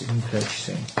interested in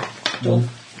purchasing? Don't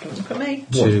look at me.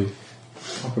 2.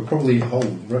 I could probably eat whole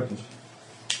breakfast.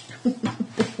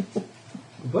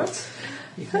 What?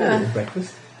 You can eat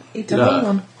breakfast. Eat a No. whole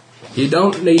one. You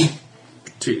don't need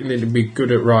particularly to be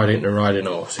good at riding a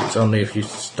horse. It's only if you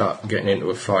start getting into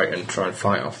a fight and try and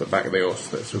fight off the back of the horse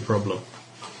that's the problem.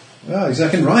 Well, because I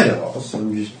can ride a horse,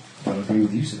 and we just don't agree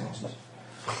with using horses.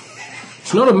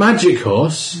 It's not a magic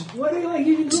horse. Why do you like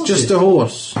using It's horses? just a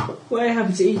horse. Why are you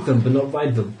happy to eat them but not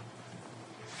ride them?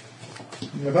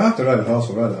 If I have to ride a horse,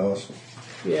 I'll ride a horse.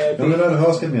 Yeah, You want to ride a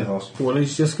horse? Give me a horse. Well,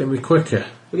 it's just going to be quicker.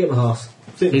 we'll get my horse.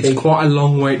 It's quite a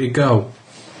long way to go.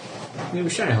 We'll get a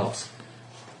shy horse.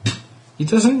 He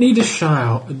doesn't need a shy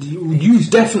horse. You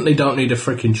definitely don't need a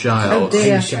freaking shy Oh horse.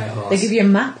 dear. Shy horse. They give you a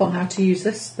map on how to use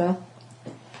this spell.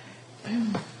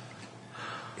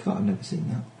 God, I've never seen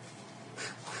that.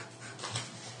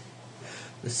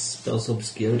 The spell's so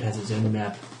obscure, it has its own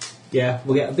map. Yeah,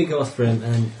 we'll get a big horse for him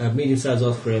and a medium-sized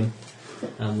horse for him,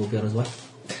 and we'll be on his way.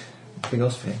 Big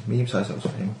horse for him, medium-sized horse for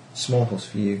him, small horse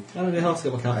for you, I don't know how to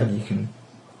get my car. and you can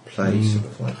play sort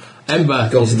of like Ember,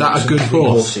 is golden that a some good big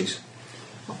horse? horses.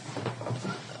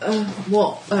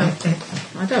 What?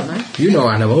 I don't know. You know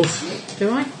animals, Do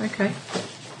I? Okay.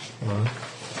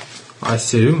 I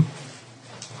assume.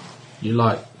 You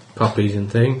like puppies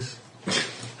and things.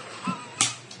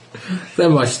 They're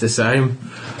much the same.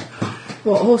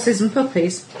 What, horses and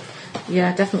puppies?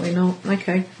 Yeah, definitely not.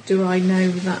 Okay. Do I know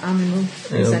that animal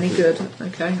is Yeah. any good?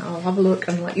 Okay, I'll have a look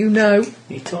and let you know.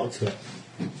 You talk to it.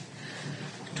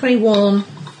 21.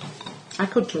 I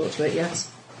could talk to it, yes.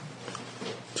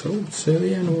 Told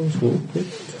silly animals walk it.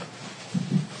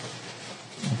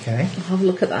 Okay, I'll have a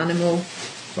look at the animal.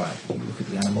 right, you look at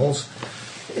the animals.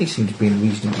 They seem to be in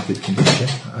reasonably good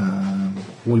condition.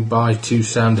 We buy 2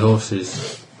 sound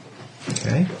horses.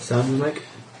 Okay, Sound like?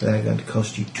 they're going to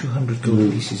cost you 200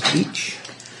 gold pieces each.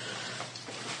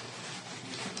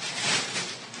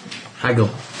 Haggle.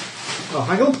 Oh,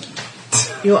 haggle?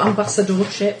 Your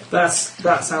ambassadorship. That's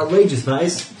outrageous, that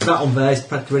is. That on there is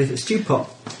practically ready for the stew pot.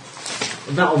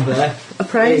 that one there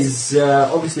Appraise? is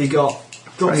obviously got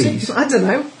Praise. I don't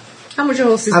know. How much do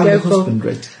horses Animal go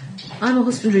husbandry. for? Animal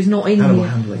husbandry's not in Animal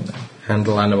here. handling then.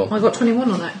 Handle animal. I got 21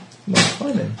 on it. Well,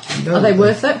 fine then. You know Are they them.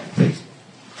 worth it?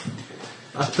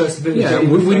 that's perseverance. Yeah,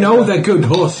 we know they're good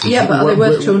horses. Yeah, but are they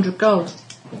We're- worth 200 gold?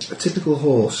 A typical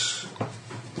horse,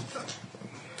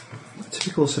 a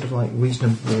typical sort of like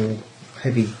reasonable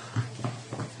heavy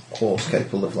horse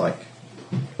capable of like,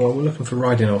 Well, we're looking for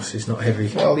riding horses, not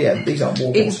heavy. well, yeah, these aren't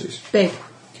war It's horses. big.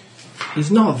 He's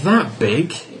not that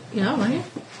big. Yeah, right.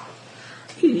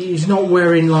 He's not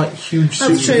wearing like huge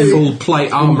That's suits of true. full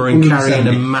plate armour and carrying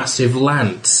a 170. massive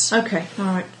lance. Okay,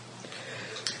 alright.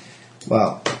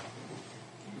 Well,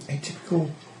 a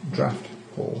typical draft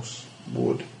horse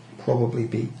would probably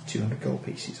be 200 gold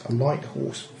pieces. A light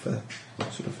horse for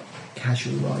sort of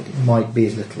casual riding might be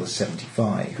as little as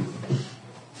 75.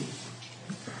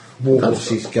 War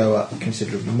horses go up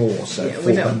considerably more, so Yeah,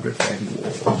 we don't- 400 for heavy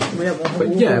war horse. We don't want But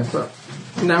a yeah, war.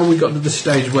 but now we got to the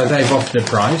stage where they've offered a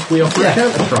price, we offer a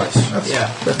counter price.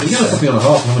 Yeah, You can't put me on a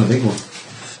horse, I'm having a big one.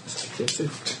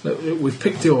 Look, we've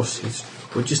picked the horses.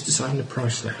 We're just deciding the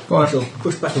price now. I shall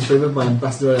push back and brim with my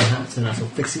ambassador hat and I shall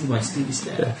fix it with my Stevie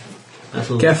Stair. I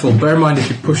shall Careful, bear in mind if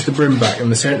you push the brim back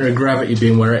and the centre of gravity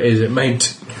being where it is, it may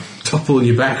topple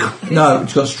you back. no,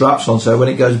 it's got straps on, so when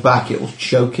it goes back, it will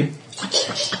choke him.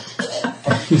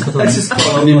 Let's just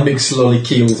call And him big slowly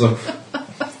keels off.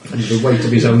 And the weight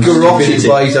of his own Garroted stupidity.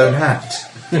 by his own hat.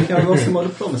 Can I roll some more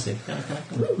diplomacy?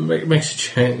 Makes a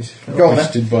change. Go on,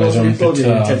 Roasted by his own Before you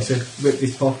petard. intend to rip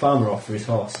this poor farmer off for his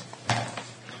horse.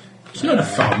 He's not a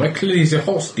farmer, clearly he's a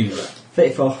horse dealer.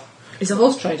 34. He's a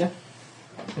horse trader.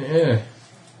 Yeah.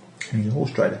 He's a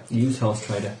horse trader. Used horse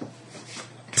trader.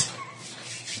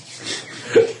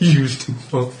 Used him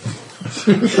for.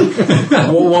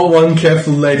 one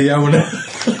careful lady owner.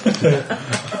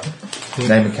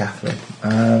 Name of Catherine.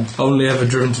 Only ever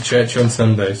driven to church on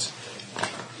Sundays.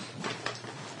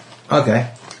 Okay.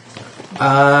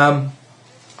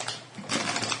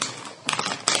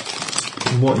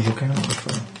 What is your counter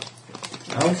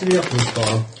for? How much did he offer us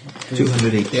for?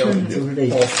 200 each. 200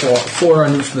 each. Or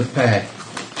 400 for the pair.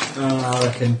 I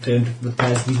reckon 200 for the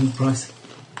pair's decent price.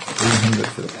 300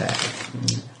 for the pair.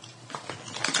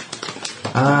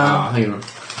 Hang on.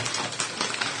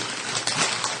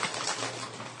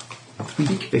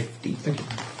 350.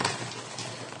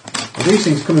 Are these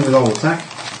things coming with all attack?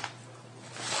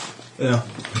 Yeah.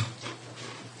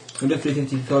 And definitely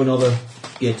think you throw another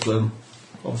gear to them.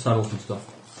 Or saddles and stuff.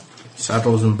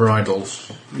 Saddles and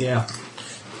bridles. Yeah.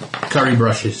 Curry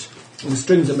brushes. And the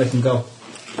strings that make them go.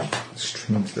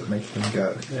 Strings that make them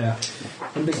go. Yeah.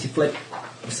 And makes you flip.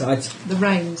 Besides. The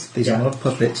reins. These are not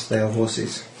puppets, they are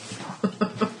horses.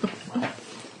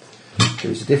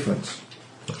 There is a difference.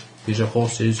 These are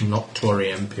horses, not Tory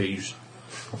MPs.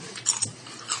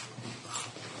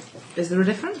 Is there a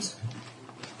difference?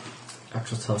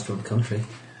 Actual tells of the country.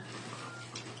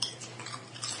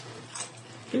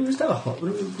 We used to have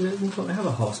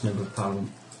a horse member of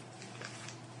parliament.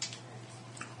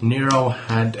 Nero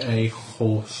had a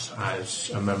horse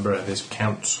as a member of his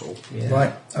council. Yeah.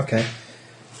 Right, okay.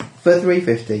 For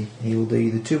 350, he will do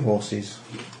the 2 horses,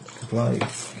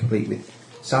 complete with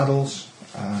saddles,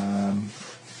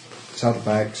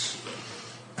 saddlebags,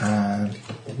 and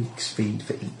a week's feed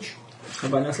for each. How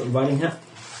about a nice little riding hat?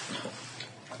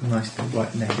 Nice little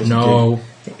white neck. doesn't No.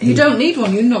 it? You don't need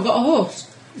one, you've not got a horse.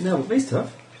 No, but these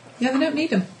have. Yeah, they don't need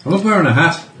them. I was wearing a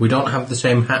hat. We don't have the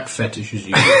same hat fetish as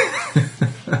you.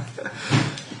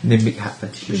 Nimbic hat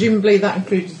fetish. Presumably that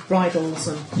included bridles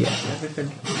and Yeah.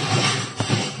 everything.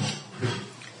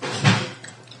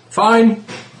 Fine.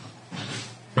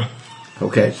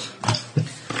 Okay.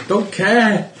 Don't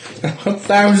care.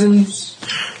 Thousands.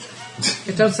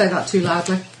 Yeah, don't say that too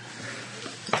loudly.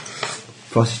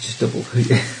 Price is just double.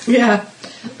 Yeah.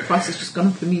 The price has just gone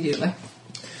up immediately.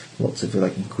 Lots of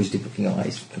like inquisitive looking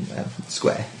eyes from the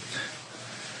square.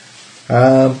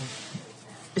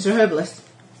 Is there a herbalist?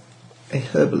 A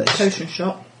herbalist. Potion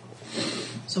shop?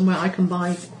 Somewhere I can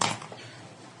buy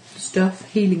stuff,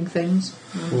 healing things.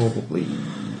 Probably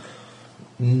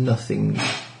nothing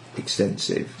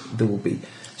extensive. There will be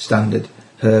standard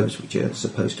herbs which are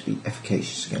supposed to be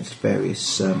efficacious against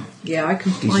various Yeah, I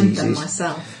can find them diseases.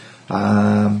 myself.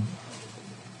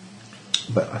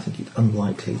 But I think it's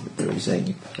unlikely that there is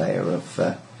any player of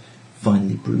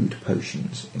finely brewed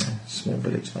potions in a small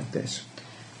village like this.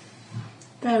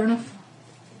 Fair enough.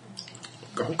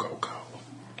 Go, go, go.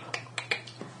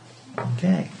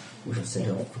 Okay. We shall set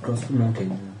off across the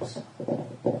mountains.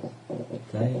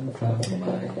 Flying cloud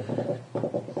by.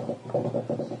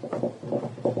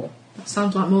 That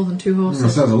sounds like more than 2 That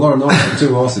horses. sounds a lot of noise for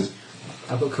 2 horses.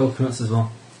 got coconuts as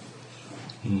well.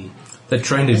 They're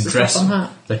trained in What's the stuff on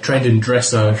that? They're trained in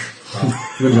dressage.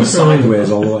 We're going to go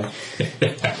sideways all the way.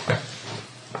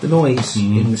 The noise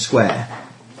in the square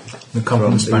They come from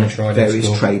from the Spanish riding various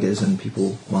school. traders and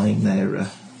people buying their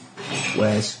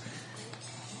wares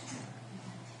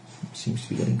seems to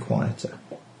be getting quieter.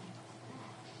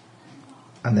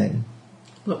 And then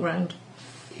Look round.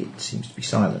 it seems to be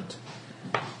silent.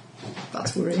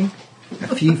 That's worrying.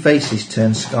 A few faces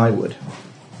turn skyward,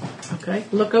 Okay,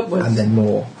 look upwards. and then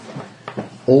more.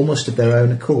 Almost of their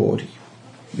own accord,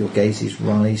 your gazes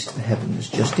rise to the heavens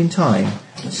just in time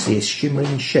to see a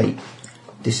shimmering shape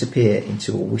disappear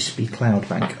into a wispy cloud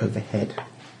bank overhead.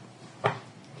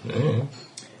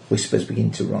 Whispers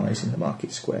begin to rise in the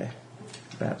market square.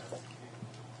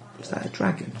 Was that a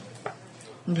dragon?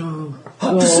 No.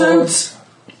 Hot pursuits!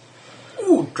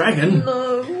 Ooh, dragon!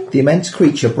 The immense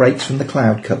creature breaks from the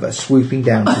cloud cover, swooping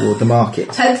down toward the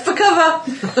market. Head for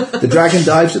cover! The dragon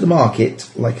dives at the market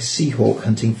like a seahawk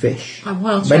hunting fish. I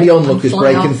wild Many shape onlookers and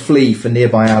fly break and off. flee for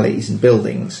nearby alleys and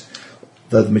buildings,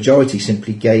 though the majority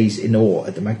simply gaze in awe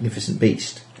at the magnificent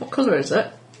beast. What colour is it?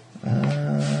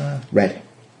 Red.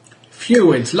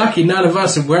 Phew, it's lucky none of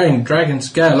us are wearing dragon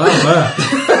scale armour.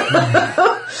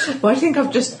 Well, I think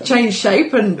I've just changed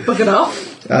shape and buggered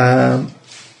off.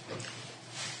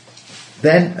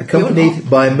 Then, accompanied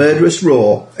by a murderous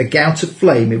roar, a gout of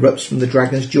flame erupts from the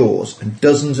dragon's jaws and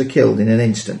dozens are killed in an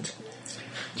instant.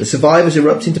 The survivors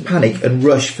erupt into panic and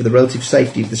rush for the relative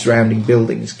safety of the surrounding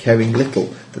buildings, caring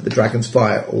little that the dragon's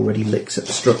fire already licks at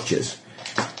the structures.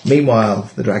 Meanwhile,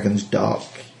 the dragon's dark,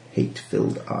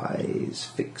 hate-filled eyes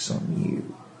fix on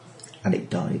you, and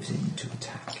it dives into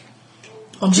attack.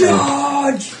 On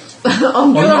Charge!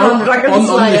 on Dragon on the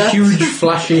Slayer. huge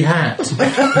flashy hat.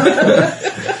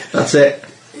 That's it.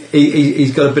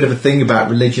 He's got a bit of a thing about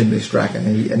religion, this dragon,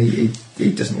 and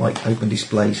he doesn't like open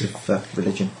displays of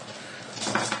religion.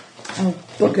 Oh,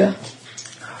 bugger.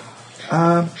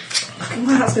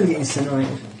 That's going to get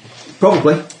incinerated.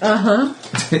 Probably. Uh-huh.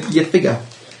 You figure.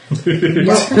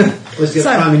 Let's get So-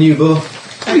 time a new bow.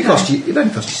 It only cost you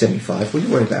 75. What are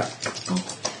you worried about?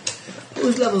 It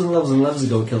was levels and levels and levels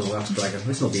ago we killed the last dragon.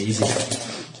 This will be easy.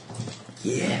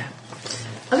 Yeah.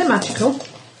 Are they magical?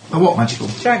 Oh, what magical?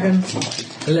 Dragons.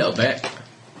 A little bit.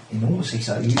 Enormously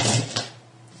so, usually.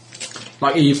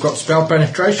 Like you've got spell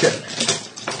penetration.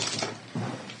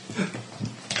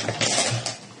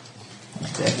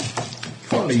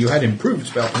 If only you had improved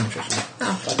spell penetration.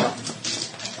 Ah, fuck off.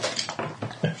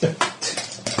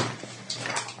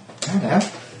 Hello.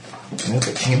 No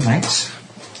bitching, mates.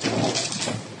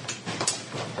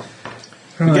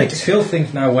 You get to feel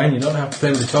things now, Wayne. You don't have to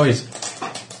play with the toys.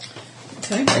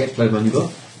 Okay. I get to play with my new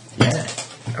bow. Yeah.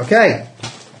 Okay.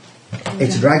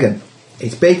 It's a dragon.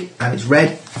 It's big and it's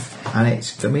red and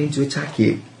it's coming to attack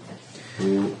you.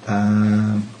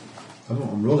 I'm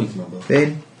rolling for my bow.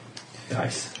 Finn,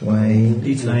 Dice. Wayne,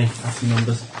 D20, that's the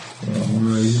numbers.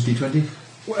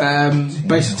 D20?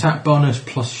 Base attack bonus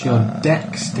plus your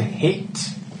dex to hit.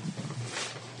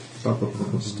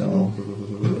 Still.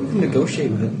 Negotiate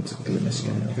with it. Glimmer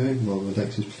scale. Okay, well, the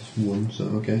dex is +1, so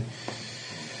okay.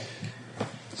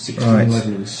 16, Right.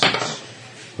 11, and 6.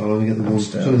 I'll only get the one.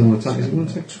 It's only the one attack. Is it one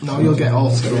attack? No, you'll get all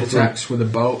three attacks with a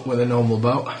boat, with a normal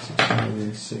boat.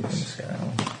 16, 6.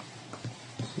 Scale.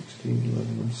 16,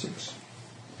 11, and 6.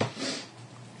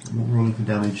 I'm not rolling for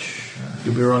damage.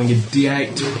 You'll be rolling a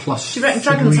d8 plus. Do you reckon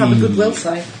dragons have a good will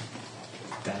 3. save?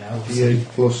 D8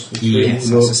 plus the 3. Yes,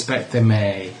 I no, suspect they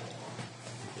may.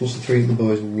 plus the 3 of the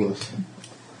boys worth.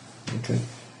 Okay.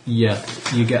 Yeah,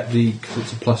 you get the, because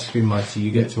it's a +3 mighty,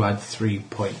 you get to add 3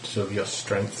 points of your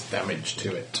strength damage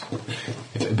to it.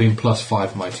 If it had been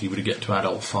 +5 mighty, you would get to add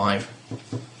all 5.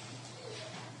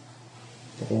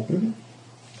 Okay.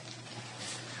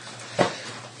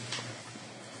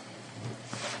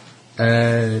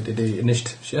 The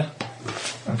initiatives, yeah?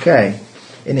 Okay.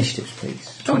 Initiatives,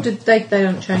 please. Oh, they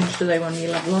don't change, do they, when you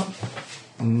level up?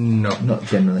 No. Not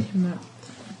generally. No.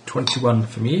 21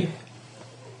 for me.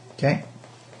 Okay.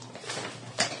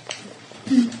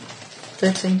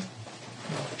 13.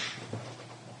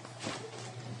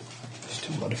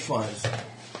 Still modifiers.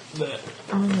 There.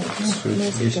 Oh, So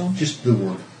where's it it's gone? just the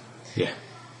one. Yeah.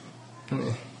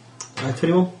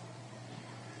 21.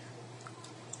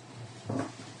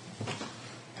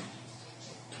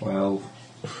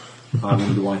 I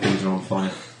wonder why things are on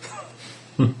fire.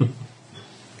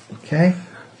 Okay.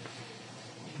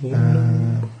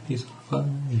 He's on fire.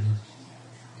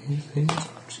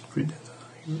 Secret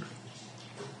desire.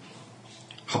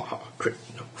 Ha ha, crit.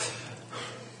 No.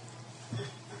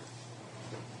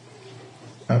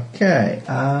 Okay.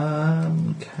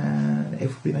 Can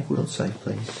everybody make a will save,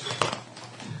 please.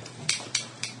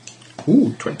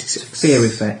 Ooh, 26. Fear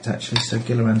effect, actually, so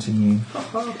Gilliran's immune.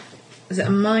 Is it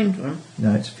a mind one?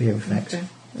 No, it's a fear effect. Okay.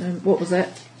 What was it?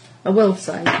 A will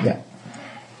save? Yeah.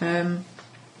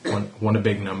 Want a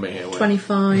big number here. Will.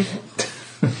 25.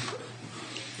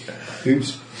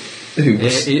 Oops.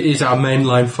 Is our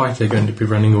mainline fighter going to be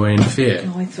running away in fear?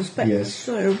 Oh, I suspect Yes.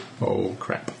 so. Oh,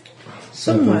 crap.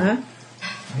 Somewhere.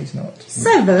 He's not.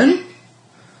 7?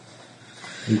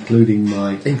 Including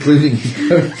my... Including...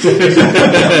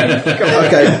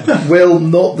 Okay, Will,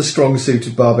 not the strong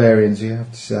suited barbarians, you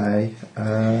have to say.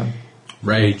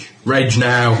 Rage. Rage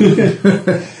now.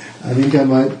 I think I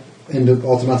might end up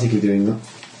automatically doing that.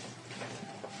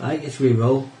 I get to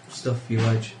re-roll stuff you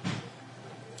edge.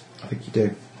 I think you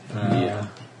do. Yeah.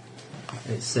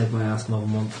 It saved my ass more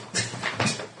than once.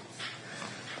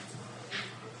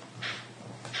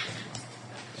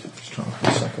 Just trying to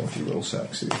find a psychology roll so I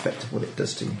can see the effect of what it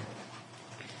does to you.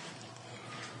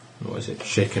 What is it?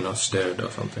 Shaken or stirred or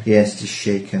something? Yes, just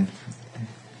shaken.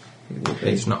 It will be.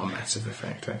 It's not a massive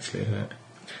effect, actually, is it?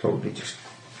 It's probably just...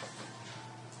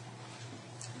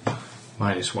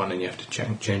 -1 and you have to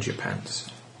change your pants.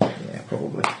 Yeah,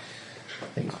 probably. I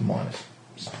think it's minus.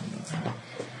 Something like that.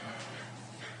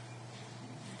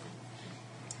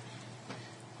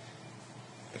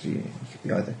 Because you could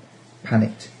be either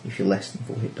panicked if you're less than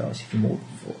 4 hit dice. If you're more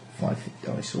than 5 hit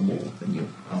dice or more, then you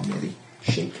are merely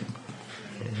shaken.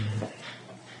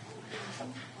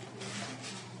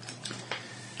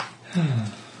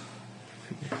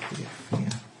 Fear.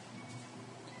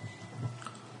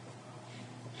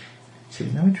 So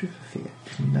there's no entry for fear.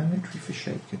 There's no entry for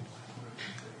shaken.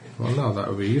 Well, no, that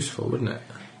would be useful, wouldn't it?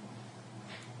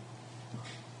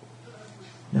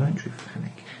 No entry for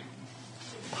panic.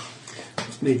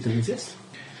 What's made them exist?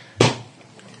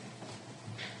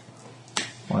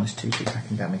 -2 to attack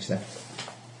and damage there.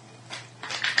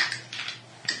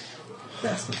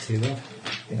 That's not too bad.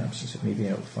 In absence of me being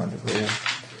able to find a rule.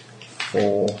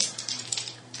 4,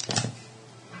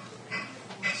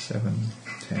 7,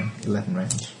 10, 11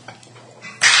 rounds.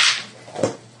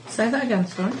 Say that again,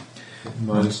 sorry.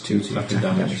 -2 to attack and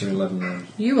damage for 11 rounds.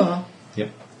 You are. Yep.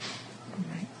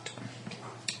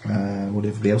 What did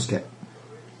everybody else get?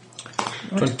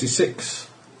 26.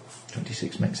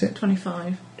 26 makes it.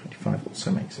 25. 25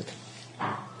 also makes it.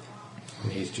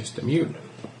 And he's just immune.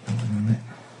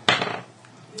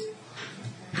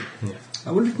 Yeah.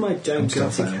 I wonder if my giant I'm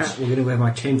gothic still hat will get away with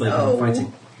my chain blade when I'm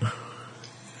fighting.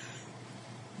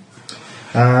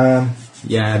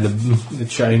 Yeah, the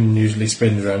chain usually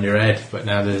spins around your head, but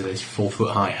now there's this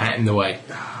 4-foot high hat in the way.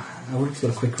 I wonder if it's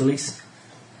got a quick release.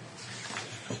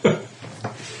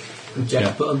 Eject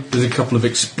Yeah. button. There's a couple of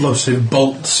explosive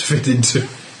bolts fit into.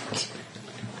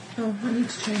 Oh, I need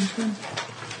to change them.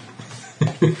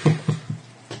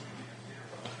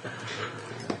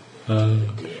 Oh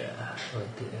dear.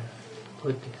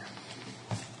 Oh dear.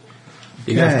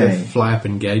 You have to Okay. fly up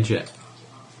and gauge it.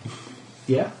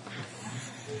 Yeah,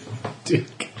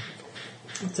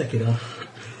 I'll take it off.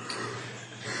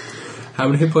 How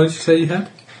many hit points did you say you had?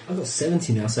 I've got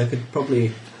 70 now, so I could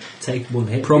probably take one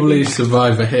hit. Probably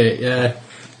survive a hit, yeah.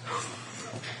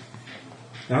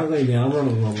 I haven't got any armour on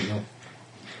at the moment though.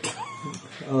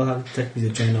 I'll have to take me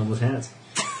the chain armor's hat.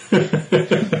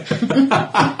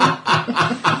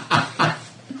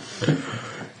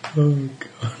 Oh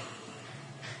god.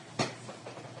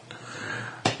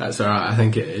 That's alright, I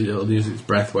think it'll use its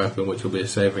breath weapon, which will be a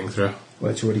saving throw.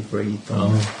 Well, it's already breathed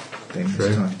on the thing true.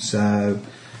 this time. So,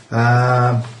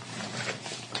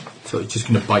 So it's just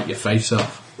going to bite your face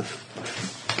off.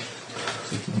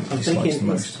 I'm dislikes thinking the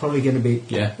it's most. probably going to be...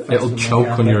 Yeah, faster it'll than my choke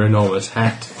on armour. your enormous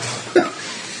hat.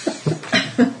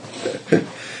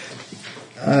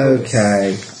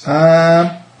 okay.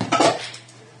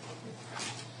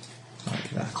 Like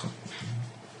that.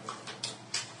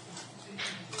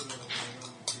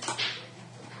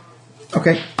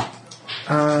 Okay.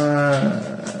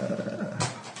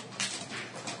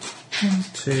 1,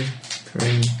 2,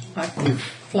 3, I've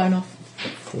flown off.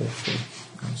 4, 5.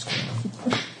 I'm scared.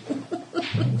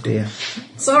 Oh dear.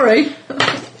 Sorry.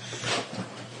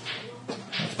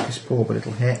 This poor but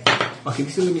it'll hit. Okay,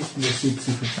 this is going to be the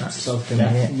super That's stealth thing.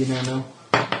 yeah. You know.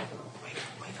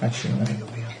 Actually, no. I've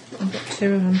got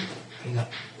 2 of them.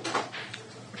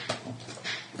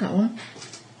 That one.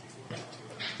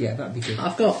 Yeah, that'd be good.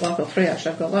 I've got 3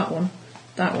 actually. I've got that one,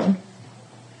 and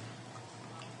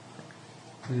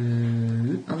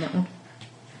that one.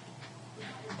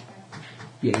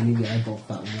 Yeah, you need the eyeball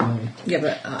for that one, don't you? Yeah,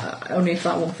 but only if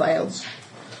that one fails.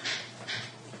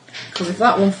 Because if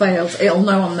that one fails, it'll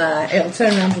know I'm there. It'll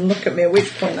turn around and look at me, at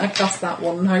which point I cast that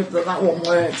one and hope that that one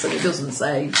works and it doesn't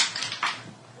save.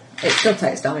 It still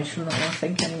takes damage from that one, I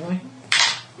think, anyway.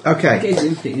 Okay. It's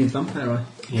infinitely vampire eye.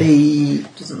 The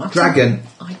Doesn't matter. dragon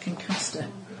I can cast it.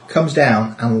 comes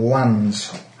down and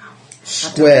lands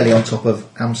squarely on top of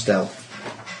Amstel,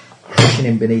 pushing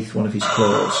him beneath one of his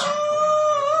claws.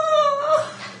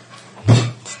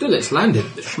 Still, it's landed,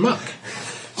 the schmuck.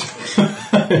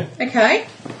 Okay.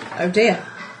 Oh dear.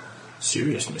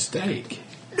 Serious mistake.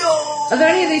 Are there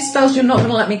any of these spells you're not going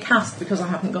to let me cast because I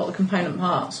haven't got the component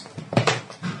parts?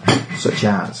 Such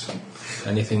as.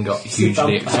 Anything got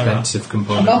hugely expensive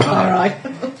component Vampire part? eye.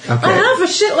 I have a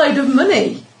shitload of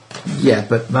money. Yeah,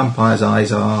 but vampire's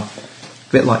eyes are a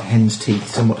bit like hen's teeth,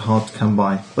 somewhat hard to come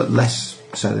by, but less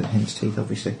so than hen's teeth,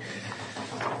 obviously.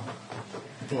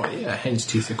 Well, yeah, hen's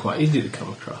teeth are quite easy to come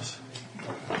across.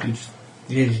 You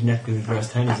just neck with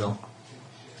reversed hen is all.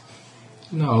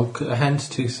 No, 'cause a hen's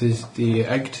tooth is the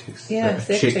egg tooth Yeah, that it's a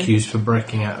the egg chick tooth. used for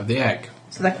breaking out of the egg.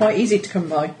 So they're quite easy to come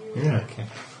by. Yeah. Okay.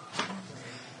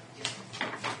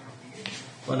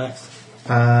 What next?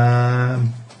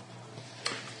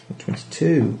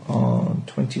 22 on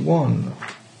 21.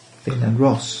 Finn and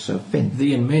Ross, so Finn.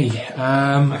 Thee and me.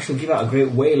 I shall give out a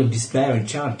great wail of despair and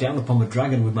charge down upon the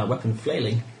dragon with my weapon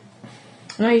flailing.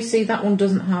 Now you see that one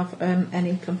doesn't have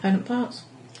any component parts.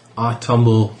 I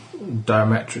tumble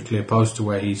diametrically opposed to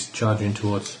where he's charging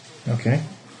towards. Okay.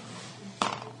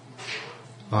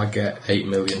 I get 8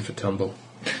 million for tumble.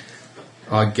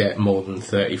 I get more than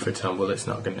 30 for tumble, it's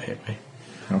not going to hit me.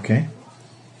 Okay.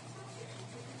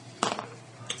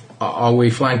 Are we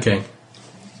flanking?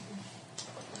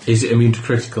 Is it immune to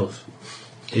criticals?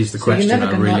 Is the So you're question never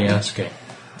I'm gonna really like it? asking.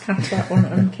 Cast that one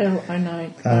until I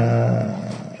know.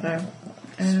 No.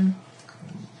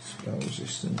 Spell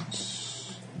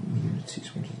resistance. Immunities,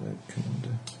 what does that come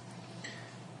under?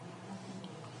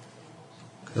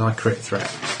 Because I crit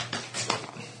threat.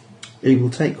 He will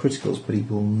take criticals, but he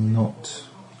will not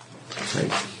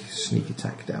take sneak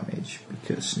attack damage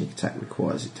because sneak attack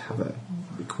requires it to have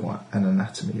an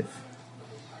anatomy of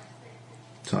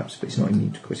types, but it's not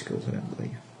immune to criticals, I don't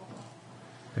believe.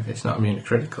 If it's not immune to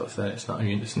criticals, then it's not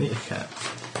immune to sneak attack.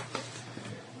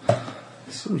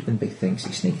 It's always been a big thing.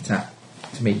 See, sneak attack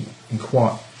to me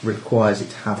requires it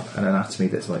to have an anatomy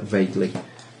that's like vaguely.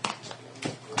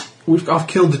 I've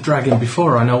killed the dragon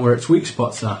before, I know where its weak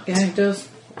spots are. Yeah, it does.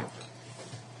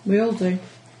 We all do.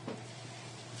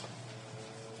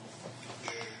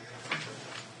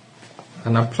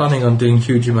 And I'm planning on doing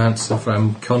huge amounts of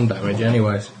con damage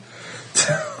anyways.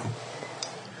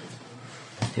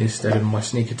 Instead of my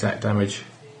sneak attack damage.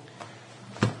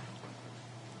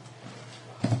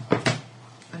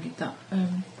 I need that.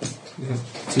 We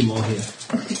have 2 more here.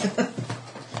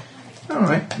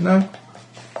 Alright, no.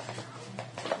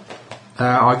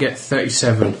 I get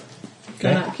 37.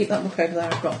 No, keep that book over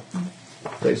there. I've got.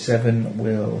 37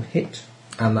 will hit.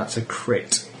 And that's a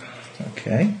crit.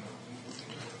 Okay.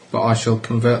 But I shall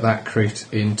convert that crit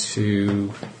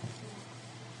into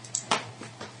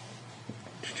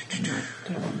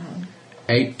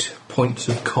 8 points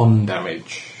of con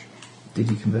damage. Did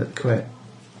you convert the crit?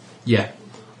 Yeah.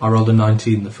 I rolled a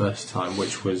 19 the first time,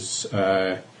 which was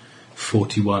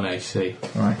 41 AC.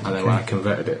 Right. And then when I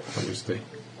converted it, obviously.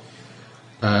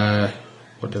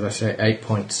 What did I say? 8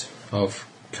 points of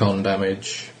con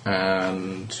damage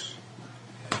and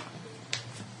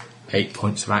 8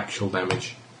 points of actual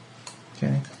damage.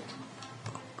 Okay.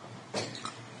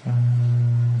 I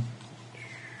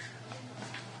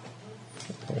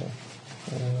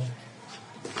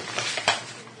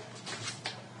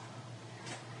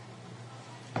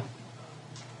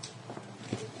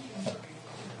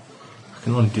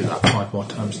can only do that 5 more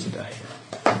times today.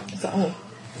 Is that all?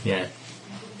 Yeah.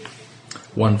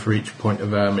 1 for each point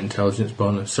of intelligence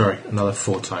bonus. Sorry, another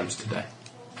 4 times today.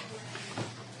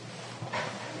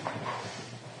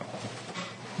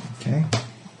 Okay.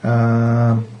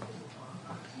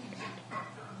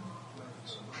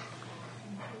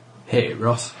 Hit it,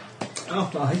 Ross.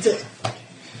 Oh, I'll hit it.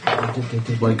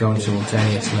 We're going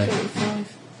simultaneously.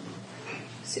 35.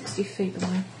 60 feet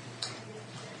away.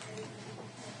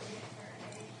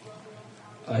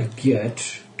 I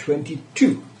get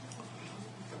 22.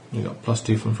 You got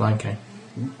 +2 from flanking.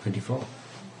 24.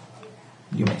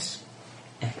 You miss.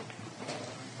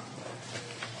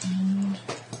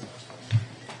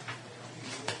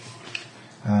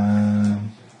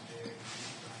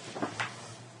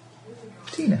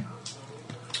 Tina.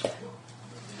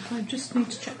 I just need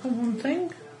to check on one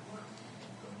thing.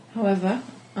 However,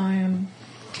 I am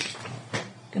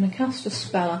going to cast a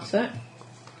spell at it.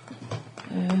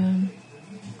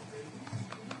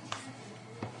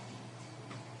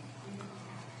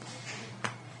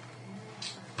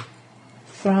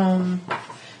 from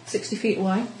 60 feet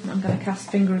away. I'm going to cast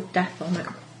Finger of Death on it.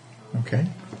 Okay.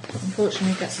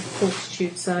 Unfortunately, it gets a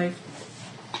fortitude save.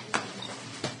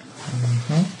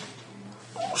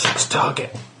 What's its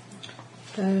target?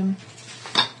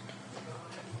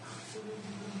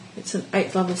 It's an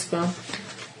 8th level spell.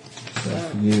 So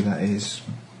for you, that is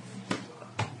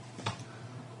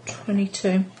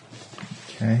 22.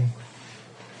 okay.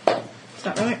 Is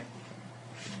that right?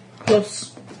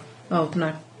 Plus. Oh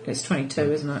no, it's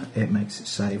 22, isn't it? It makes it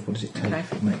save. What does it take? Okay.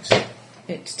 If it makes it.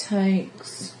 It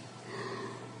takes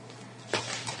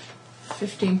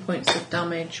 15 points of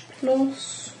damage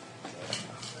plus.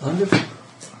 100?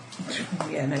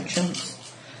 Yeah, no chance.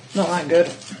 Not that good.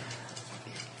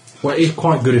 Well, it's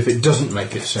quite good if it doesn't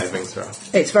make its saving throw.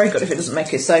 It's very good if it doesn't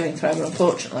make its saving throw, but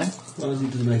unfortunately. Well,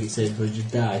 it doesn't make it safe for you to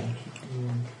die.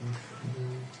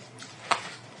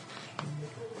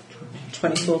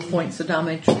 24 points of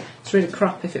damage. It's really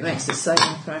crap if it makes its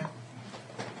saving throw.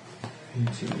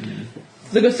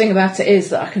 The good thing about it is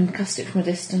that I can cast it from a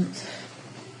distance.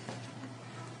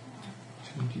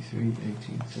 23,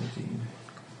 18, 13.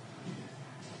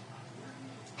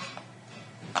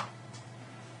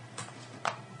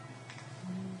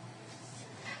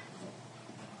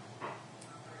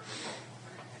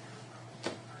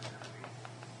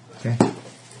 Okay.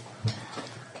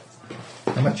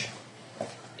 How much?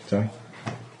 Sorry.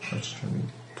 Let's try and read.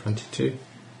 22.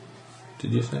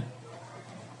 Did you say?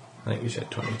 I think you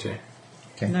said 22.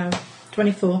 Okay. No,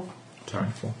 24. Sorry.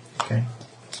 4. Okay.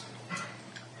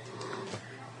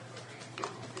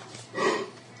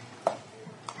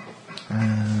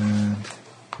 And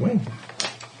Wayne.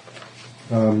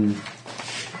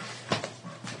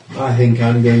 I think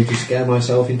I'm going to scare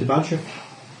myself into Badger.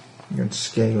 You're going to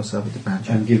scare yourself with the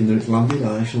badger. And given that it's landed,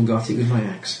 I shall got it with my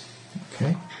axe.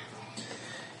 Okay.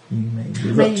 You may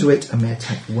move up to it and may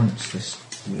attack once this.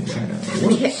 How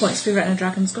many hit points do you reckon a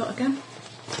dragon's got again?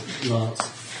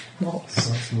 Lots. Lots.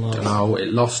 Lots and lots. No, it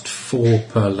lost 4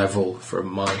 per level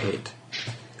from my hit.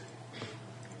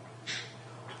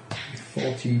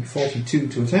 42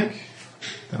 to attack.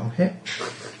 That'll hit.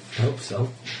 I hope so.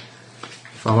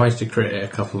 If I manage to crit it a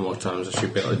couple more times, I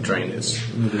should be able to drain its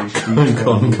Another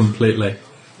con completely.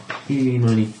 Eeny,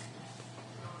 miny.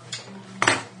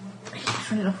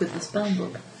 He's running off with the spell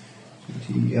book.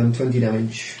 20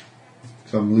 damage.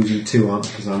 So I'm losing 2 on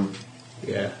because I'm.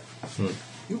 Yeah.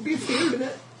 You'll be feeling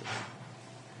it.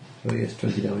 So yes,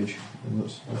 20 damage. And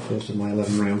that's the first of my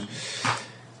 11 rounds.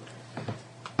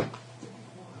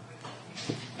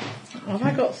 Have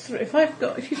I got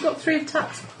if you've got 3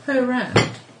 attacks per round,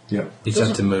 Yeah. You just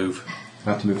have to move.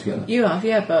 I have to move together. you have,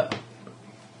 yeah, but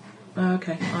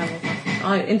okay, I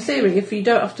will. In theory, if you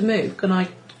don't have to move, can I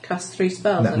cast 3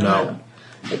 spells in a No. round?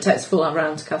 It takes a full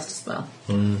round to cast a spell.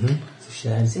 Mm-hmm. It's a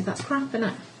shame. See, that's crap, isn't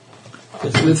it?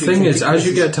 The thing is, as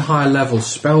you get to higher levels,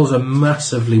 spells are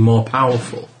massively more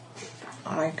powerful.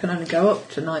 I can only go up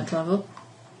to 9th level,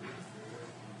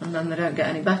 and then they don't get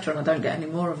any better, and I don't get any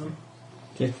more of them.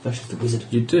 Yeah, especially the wizard.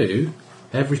 You do.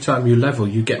 Every time you level,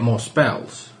 you get more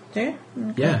spells. Do you?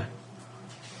 Okay. Yeah.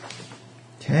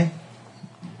 Okay.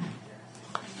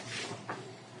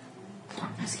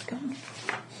 Where's he gone?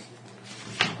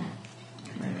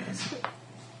 There it is.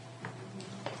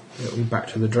 It'll be back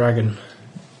to the dragon.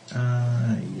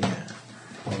 Yeah.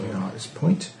 There we are at this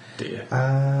point. Dear.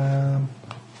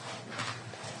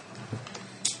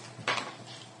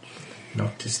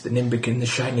 Notice the Nimbic in the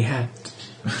shiny hat.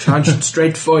 Charged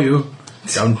straight for you.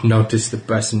 Don't notice the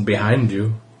person behind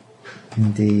you.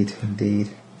 Indeed, indeed.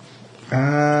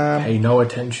 Pay no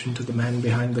attention to the man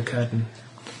behind the curtain.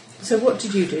 So what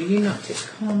did you do? You knocked its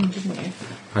con, didn't you?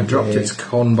 I dropped its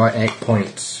con by 8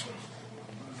 points.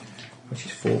 Which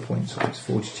is 4 points of its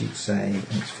fortitude save,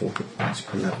 and it's 4 points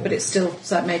per level. But it's still,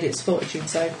 so that made its fortitude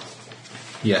save.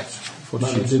 Yes. What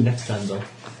will do next time, though?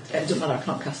 It doesn't matter, I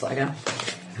can't cast that again.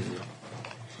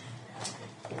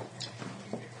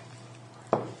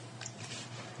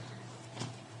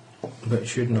 But it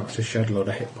should knock a shed load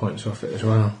of hit points off it as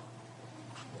well.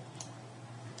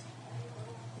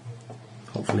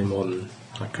 Hopefully more than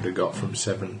I could have got from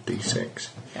 7d6.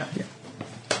 Yeah.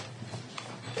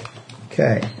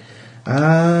 Okay.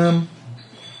 Right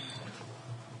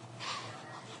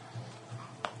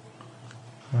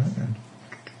then.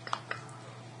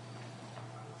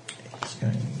 It's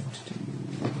going to do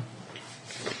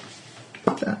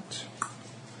that.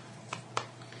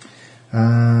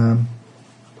 I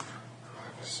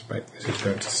suspect this is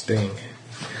going to sting.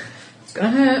 It's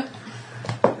going to hurt.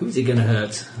 Who's he going to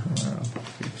hurt? Well,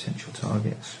 3 potential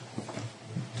targets.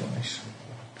 Dice.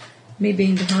 Me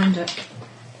being behind it.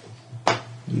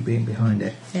 You being behind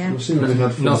it. Yeah. We'll see when we've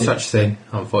had No fun. such thing,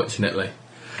 unfortunately.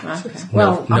 Okay.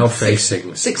 Well, no I'm face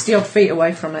sickness. 60 odd feet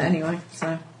away from it anyway,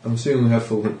 so. I'm assuming we have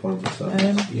full hit points and stuff.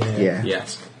 Yeah.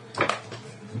 Yes.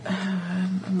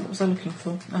 And what was I looking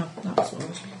for? Oh, that was what I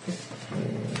was looking for.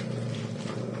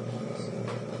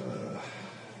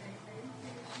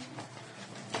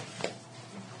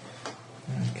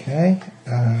 Okay.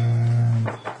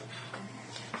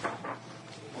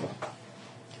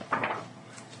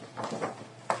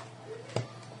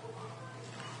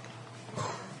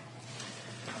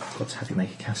 Got to have you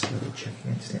make a cast level check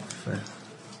against it for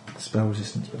spell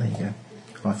resistance, but there you go.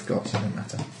 I forgot, so it doesn't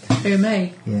matter. Who,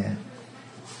 me? Yeah.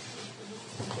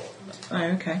 Oh,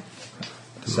 okay.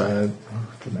 So, I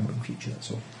have to remember in future,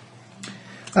 that's all.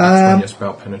 That's when your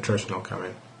spell penetration will come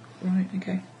in. Right,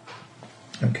 okay.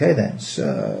 Okay then,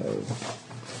 so...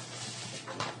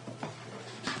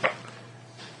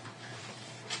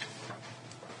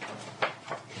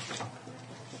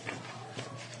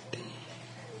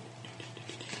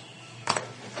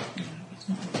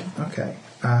 Okay.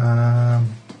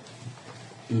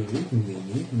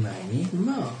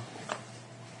 More.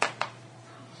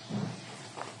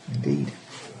 Indeed.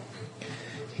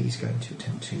 He's going to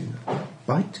attempt to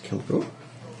bite Kilgore.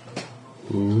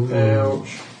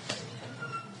 Ouch.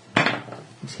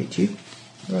 He's hit you.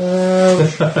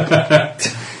 It's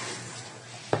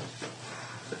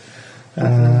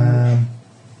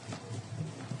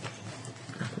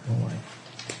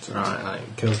alright,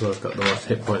 like, Killsword's got the most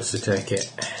hit points to take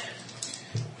it.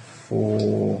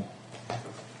 For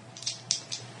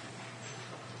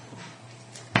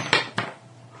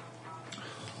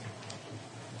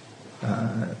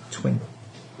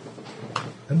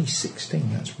only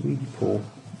 16, that's really poor.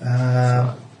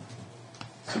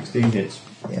 16 hits.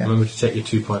 Yeah. Remember to take your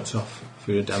 2 points off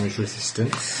for your damage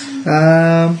resistance.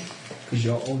 Because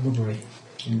you're all rubbery.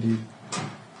 Indeed.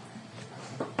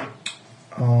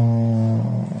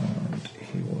 And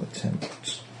he will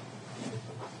attempt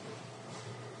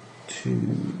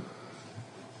to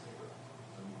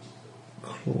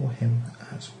claw him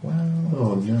as well.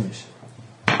 Oh, nice.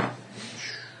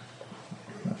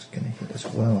 That's going to hit as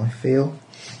well, I feel.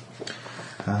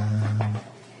 4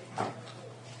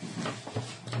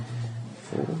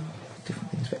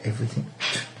 different things for everything.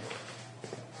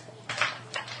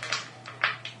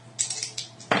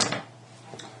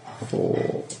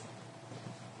 For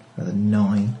another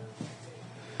 9.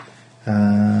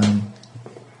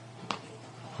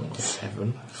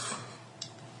 7.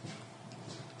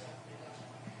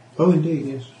 Oh, indeed,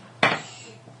 yes. I've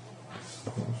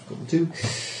got the 2.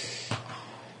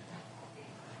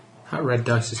 That red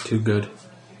dice is too good.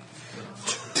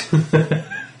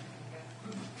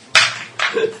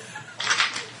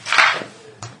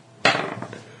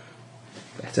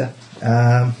 Better.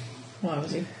 Why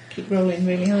was he keep rolling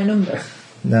really high numbers?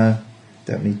 No,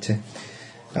 don't need to.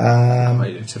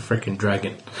 Wait, it's a freaking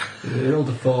dragon. You rolled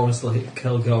a 4 and still hit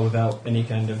Kilgore without any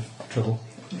kind of trouble.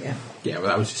 Yeah. Yeah, well,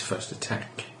 that was his first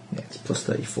attack. Yeah, it's plus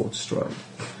 34 to strike.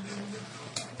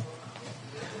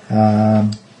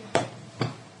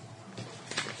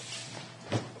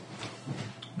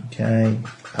 Okay.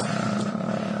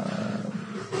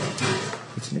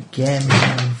 Hits him again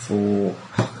for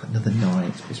another 9.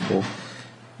 It's piss poor.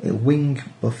 It'll wing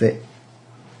Buffet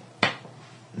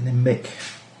and then Mick.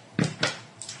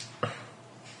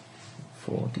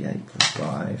 4d8 plus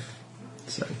 5,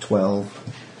 so 12.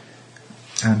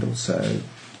 And also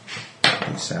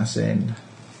the assassin.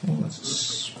 Oh,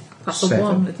 that's That's 7. a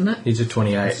 1, isn't it? He's a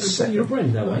 28. So you're a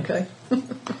brain that way. Okay.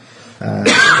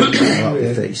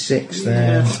 36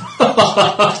 there.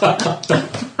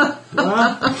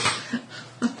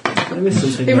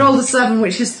 He rolled a 7,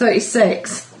 which is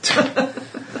 36.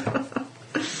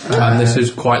 And this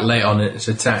is quite late on its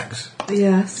attacks.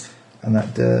 Yes. And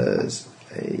that does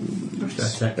a Attack.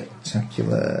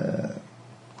 spectacular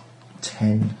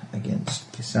 10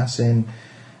 against the assassin.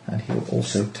 And he'll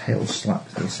also tail slap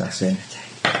the assassin.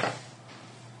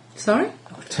 Sorry?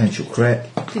 Potential crit.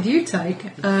 Did you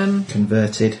take?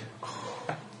 Converted.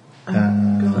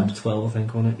 God. 12, I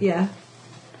think, on it. Yeah.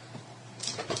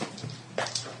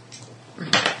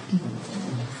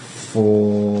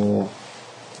 For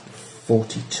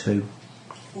 42.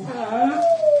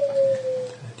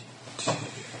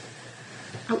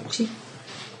 Ouchie.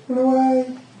 Run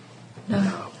away.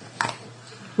 No.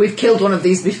 We've killed one of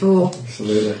these before.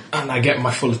 Absolutely. And I get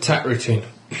my full attack routine.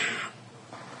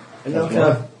 And now can I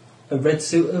have a red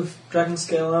suit of dragon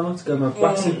scale armour to go with my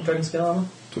black suit of dragon scale armour?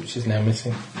 Which is now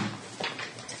missing.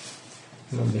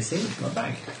 Not missing, my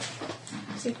bag.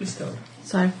 Safely stored.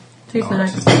 So, who's Oh,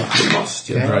 next? You lost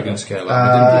your Okay. dragon scale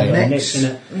armor, didn't you? Next In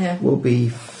it. Yeah. will be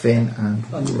Finn and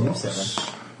Oh, you Ross.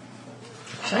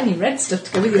 Shiny red stuff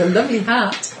to go with your lovely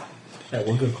hat. Yeah,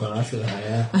 we'll go quite nicely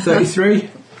there, yeah. 33.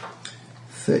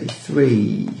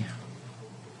 33.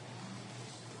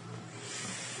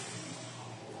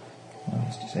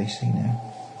 What's his AC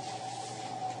now?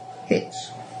 Hits.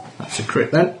 That's a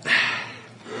crit then.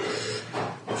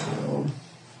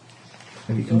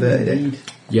 Have you converted it?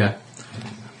 Yeah.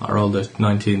 I rolled a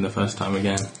 19 the first time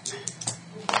again.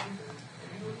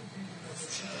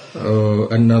 Oh,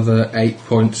 another 8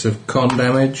 points of con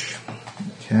damage.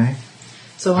 Okay.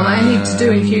 So what I need to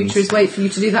do in future is wait for you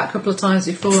to do that a couple of times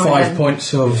before I 5 then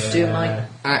points of do my...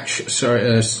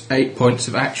 8 points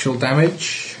of actual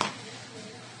damage.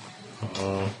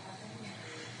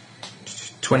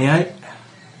 28.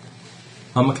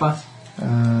 Armor class.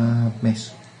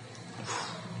 Miss.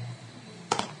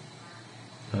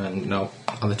 No,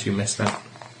 other two missed that.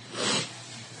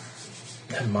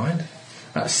 Never mind.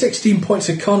 That's 16 points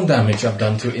of con damage I've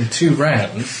done to it in 2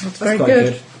 rounds. That's very quite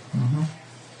good. good.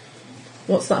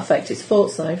 What's that affect? Its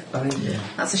fort save? I think, yeah.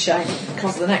 That's a shame,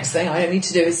 because the next thing I need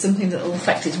to do is something that will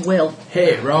affect its will.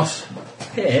 Hit it, Ross.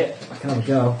 Hit it. I can have a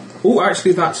go. Oh,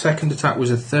 actually, that second attack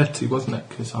was a 30, wasn't it?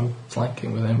 Because I'm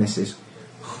flanking with him. Misses.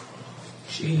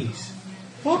 Jeez.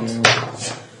 What?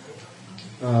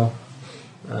 Oh.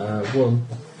 1.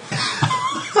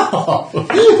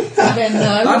 Then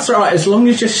no. That's right, as long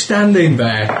as you're standing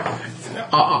there,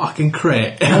 I can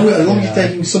crit. As long as you're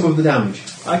taking some of the damage.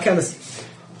 I kind of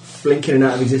blink in and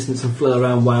out of existence and flail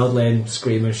around wildly and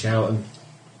scream and shout and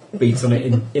beat on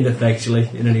it ineffectually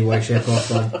in any way, shape or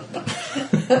form.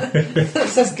 It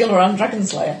says Gilliran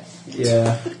Dragonslayer.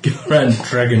 Yeah. Grand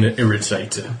Dragon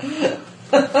Irritator.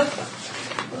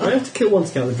 I have to kill one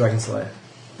to count the Dragon Slayer.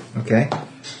 Okay.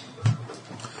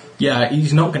 Yeah,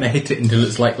 he's not going to hit it until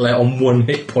it's like on 1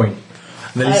 hit point.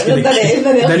 And then, he's Then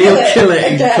gonna he'll he'll kill it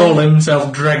and again. call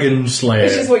himself Dragon Slayer.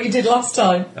 Which is what you did last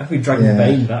time. I think Dragon Yeah.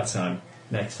 Bane that time.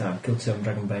 Next time. Kill 2 on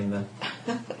Dragon Bane then.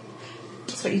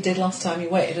 That's what you did last time. You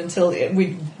waited until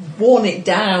we'd worn it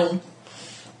down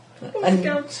and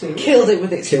killed it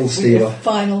with its Kill with stealer. your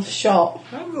final shot.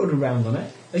 I rode around on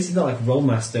it. This is not like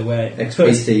Rollmaster where...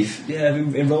 XP thief. Yeah,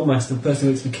 in Rollmaster, the person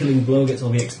who gets the killing blow gets all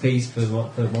the XPs for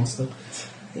the monster.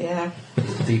 Yeah.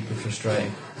 It's deeply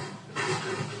frustrating.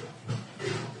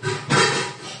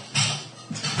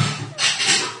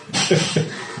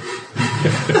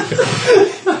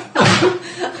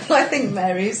 I think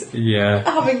Mary's Yeah.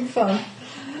 having fun.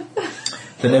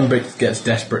 Then Embrick gets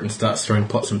desperate and starts throwing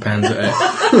pots and pans at it.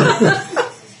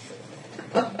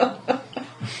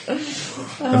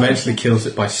 Eventually kills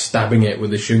it by stabbing it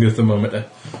with a sugar thermometer.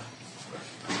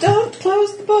 Don't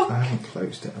close the book. I haven't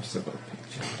closed it. I've still got a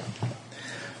picture.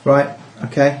 Right.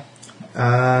 Okay.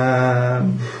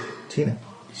 Tina.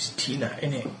 It's Tina,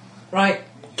 innit? Right.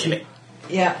 Kill it.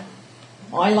 Yeah.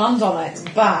 I land on its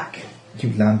back.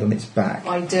 You land on its back.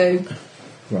 I do.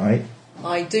 Right.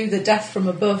 I do the death from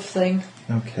above thing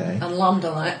Okay. and land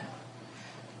on it.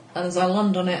 And as I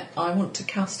land on it, I want to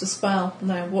cast a spell.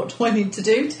 Now, what do I need to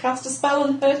do to cast a spell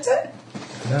and hurt it?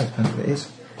 No, it depends what it is.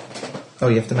 Oh,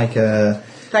 you have to make a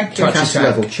Thank you. Touch cast attack.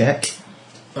 level check.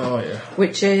 Oh, yeah.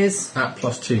 Which is... At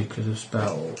 +2 because of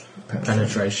spell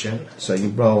penetration. So you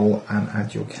roll and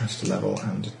add your caster level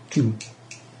and 2,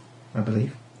 I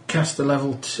believe. Caster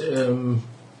level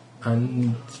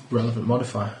and relevant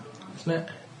modifier, isn't it?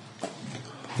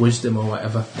 Wisdom or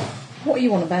whatever. What are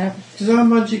you on about? Does our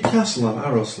magic castle have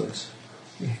arrow slits?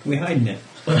 We're hiding it.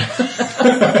 That's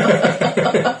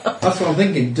what I'm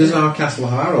thinking. Does our castle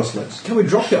have arrow slits? Can we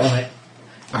drop it on it?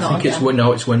 I Not think it's again.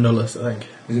 no, it's Windowless, I think.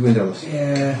 Is it windowless?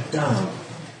 Yeah. Damn.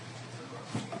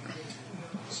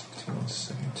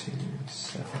 17,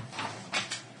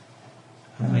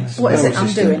 What is it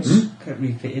I'm doing? Get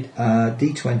refitted.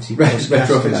 D20 plus caster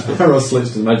Retrofits level arrow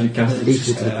slits to the magic castle.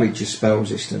 equal to the creature's spell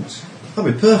resistance.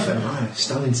 That'd be perfect. Right,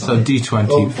 stand inside. So D20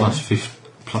 Oh, plus 50,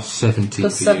 plus 70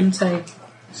 Plus for you. 17.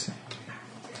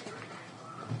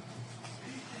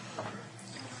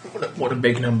 What a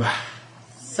big number.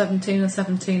 17 and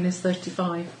 17 is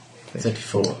 35.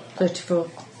 34. 34.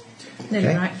 Nearly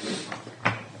Okay. right.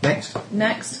 Next.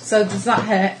 Next. So does that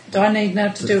hit? Do I need now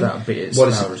to do... That be its What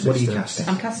is spell it? What are you resistance. casting?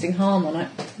 I'm casting harm on it,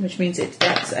 which means it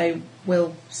gets a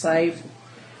will save.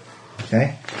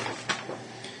 Okay.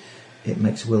 It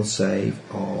makes a will save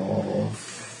of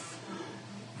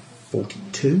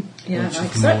 42. Yeah, Which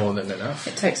like is so. more than enough.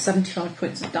 It takes 75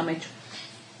 points of damage.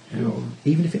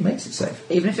 Even if it makes it save.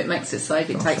 Even if it makes it save,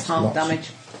 it Oh, takes that's half lots. damage.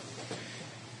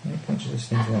 How many points does this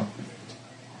thing got?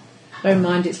 Bear in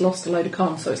mind, it's lost a load of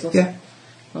con, so it's lost Yeah.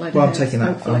 a load Well, of I'm hits, taking that.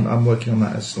 hopefully. I'm working on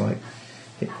that as like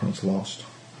hit points lost.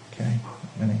 Okay.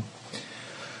 Not many.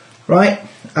 Right.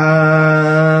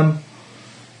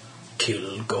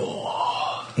 Kill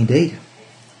gore. Indeed.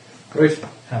 Right.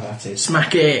 Have at it.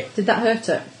 Smack it! Did that hurt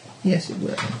it? Yes, it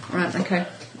will. Right, okay.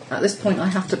 At this point I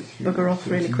have to bugger off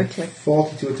really quickly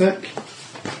 40 to attack.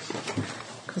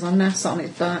 because I'm now sat on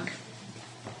its back.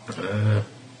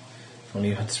 If only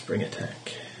you had spring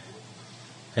attack.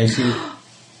 AC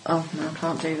Oh no, I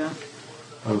can't do that.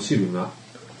 I'm assuming that.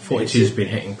 42's been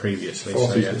hitting previously, so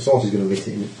 40 yeah. 40 is going to be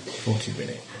hitting it. 40's been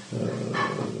hit.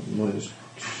 Minus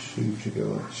 2 to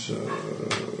go.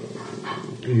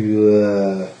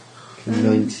 That's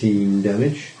 19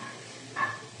 damage.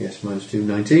 Yes, minus 2,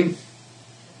 19.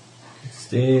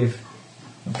 Steve.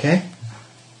 Okay.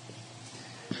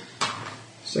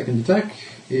 Second attack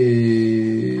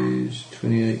is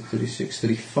 28, 36,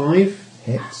 35.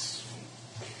 Hits.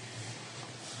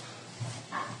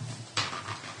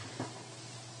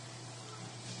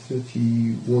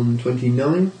 31,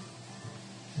 29.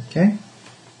 Okay.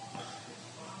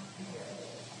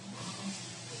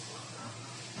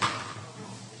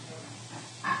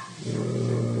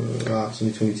 It's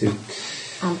only 22.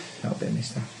 That'll be a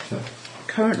mistake.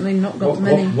 Currently not got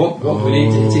many. What do we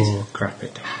need to hit it? Oh, crap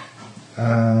it.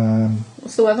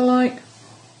 What's the weather like?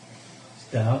 It's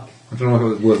dark. I don't know if it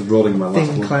was worth rolling my last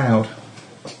Thin one. cloud.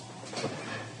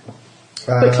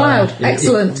 But cloud,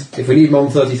 excellent. If we need more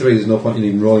than 33, there's no point in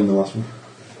even rolling the last one.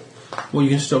 Well, you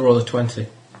can still roll a 20,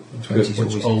 20's which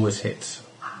always, always hits.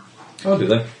 Oh, do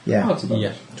they? yeah. Oh, that's about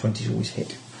Yeah. 20's always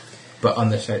hit. But on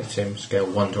the same scale,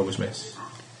 1's always miss.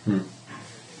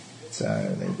 So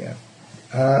there you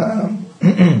go.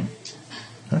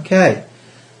 Okay.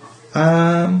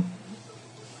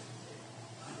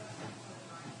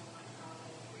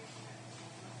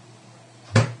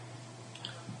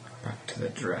 Back to the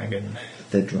dragon.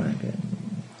 The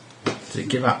dragon. Does it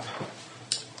give up?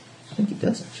 I think it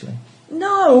does actually.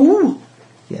 No!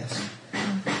 Yes.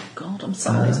 God, I'm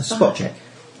sat on its back. Spot check.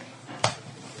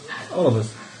 All of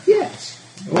us. Yes.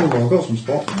 Oh, well, I've got some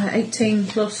spot. 18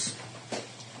 plus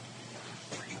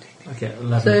Okay,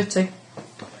 11. 30.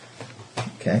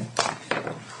 Okay.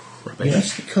 Rubbish.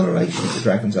 Yes, the coloration of the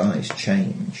dragon's eyes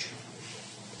change.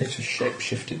 It's a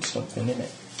shape-shifted something, isn't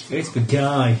it? It's the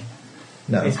guy.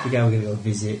 No. It's the guy we're going to go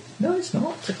visit. No, it's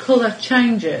not. The colour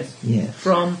changes Yeah.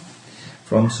 from...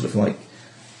 From sort of like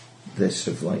this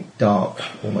sort of like dark,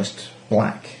 almost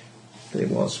black that it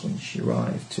was when she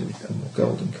arrived to a more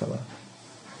golden colour.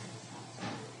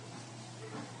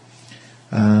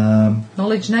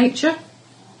 Knowledge nature.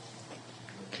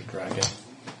 It's a dragon.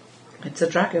 It's a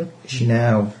dragon. She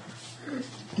now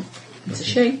It's a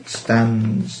she.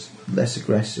 stands less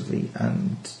aggressively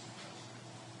and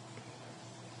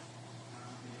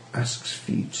asks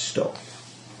for you to stop.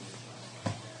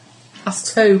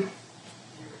 Us two.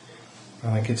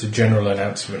 I think it's a general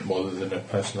announcement more than a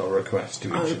personal request to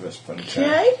each of us.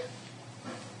 Okay.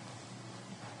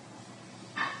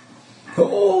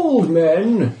 Old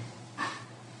men!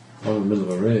 I'm in the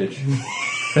middle of a rage.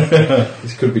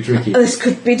 This could be tricky. This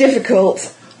could be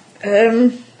difficult.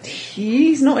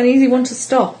 He's not an easy one to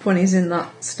stop when he's in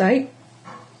that state.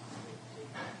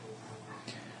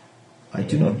 I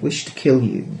do not wish to kill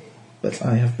you, but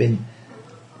I have been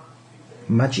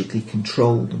magically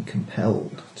controlled and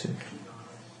compelled to.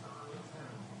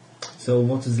 So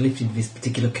what has lifted this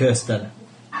particular curse then?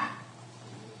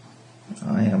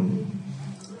 I am.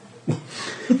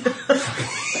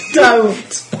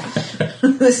 Don't!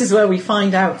 This is where we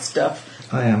find out stuff.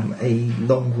 I am a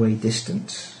long way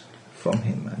distant from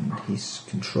him, and his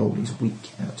control is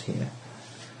weak out here.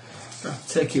 I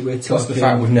take it we're What's talking... the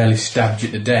fact we've nearly stabbed you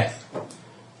to death?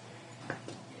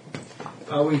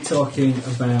 Are we talking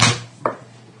about...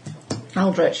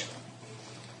 Aldrich.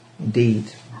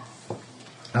 Indeed,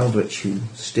 Aldrich, who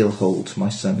still holds my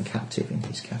son captive in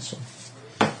his castle.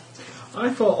 I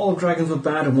thought all dragons were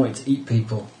bad and wanted to eat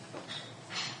people.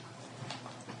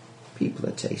 People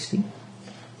are tasty.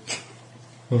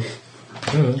 But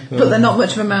they're not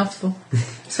much of a mouthful.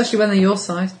 Especially when they're your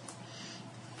size.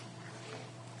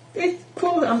 It's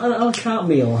called an a la carte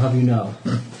meal, I'll have you know.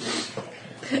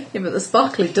 Yeah, but the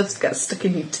sparkly dust gets stuck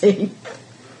in your teeth.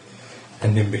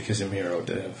 And then because of Miro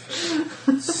Derv.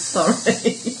 Sorry.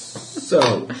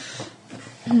 So,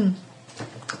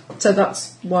 So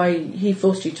that's why he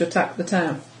forced you to attack the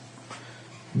town.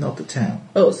 Not the town.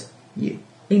 Us. You.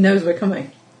 He knows we're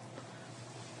coming.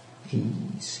 He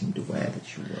seemed aware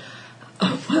that you were.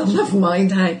 Oh, well, never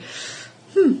mind, hey.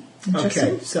 Interesting.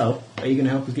 okay, so, are you going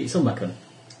to help us get your son back on?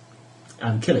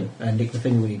 And kill him, and nick the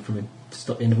thing we need from him to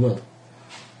stop the end of the world?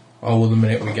 Oh, well, the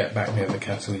minute we get back near the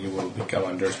castle, you will go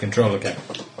under his control again.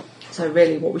 So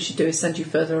really what we should do is send you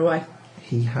further away.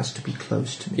 He has to be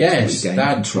close to me. Yes, to regain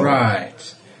that's control.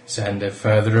 right. Send it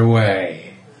further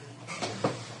away.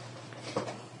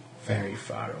 Very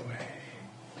far away.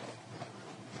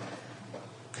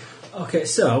 Okay,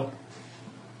 so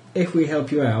if we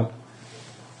help you out,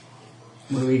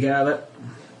 what do we get out of it?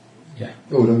 Yeah.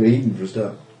 Oh, don't get eaten for a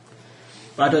start.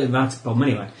 I don't think that's a problem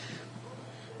anyway.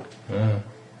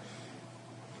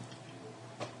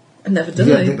 I've never You done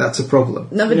don't any. think that's a problem?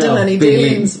 Never No, done any being-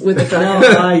 dealings with a No,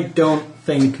 dragon. I don't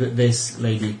think that this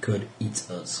lady could eat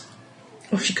us.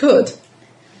 Well, she could.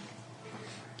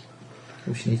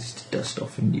 All she needs is to dust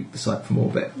off and nuke the site from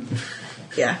orbit.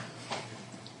 Yeah.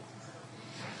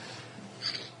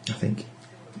 I think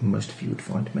most of you would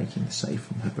find making the save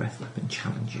from her breath weapon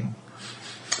challenging.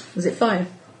 Was it fire?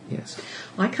 Yes.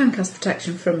 I can cast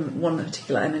protection from one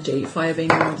particular energy, fire being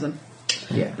one of them.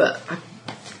 Yeah. But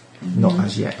Not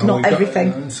as yet. Not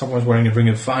everything. Someone's wearing a ring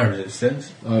of fire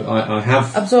resistance. I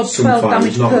have Absorb some 12 fire, damage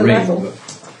it's not per ring, level.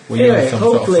 but Well, you Anyway, have some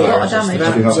sort of hopefully fire a lot of resistance.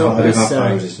 damage. I do have So,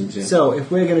 fire resistance, yeah. So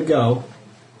if we're going to go,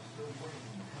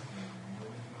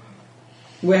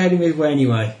 we're heading this way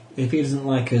anyway. If he doesn't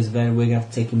like us, then we're going to have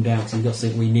to take him down because he's got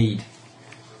something we need.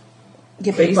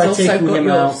 yeah, but If he's by also taking got him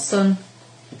your out- son.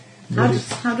 Really?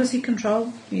 How does he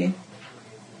control you?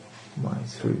 Why,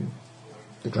 through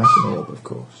the dragon orb, of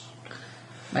course.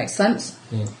 Makes sense.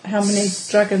 Yeah. How many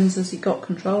dragons has he got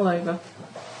control over?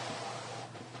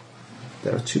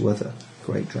 There are 2 other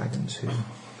great dragons who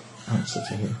answer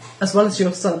to him. As well as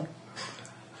your son?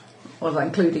 Or is that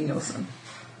including your son?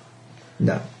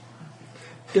 No.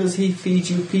 Does he feed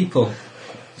you people?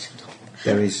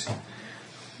 There is...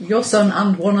 Your son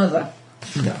and one other.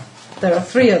 No. There are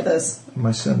 3 others.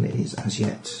 My son is as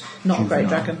yet Not a great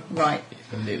juvenile. dragon. Right.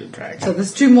 A little dragon. So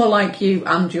there's 2 more like you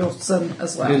and your son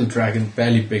as well. Little dragon,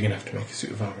 barely big enough to make a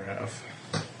suit of armour out of.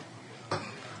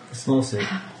 A small suit.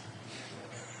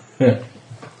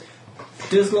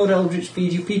 Does Lord Eldritch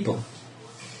feed you people?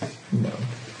 No.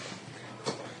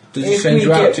 Does he If send we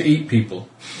you out get- to eat people?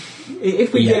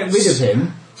 If we get Yes. rid of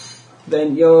him,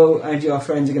 then you and your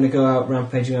friends are going to go out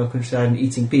rampaging around countryside and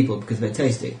eating people because they're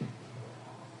tasty.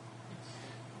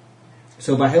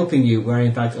 So by helping you, we're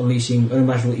in fact unleashing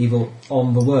unimaginable evil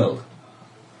on the world.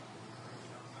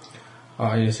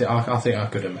 Oh, you see, I think I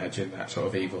could imagine that sort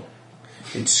of evil.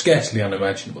 It's scarcely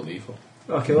unimaginable evil.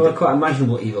 Okay, well, quite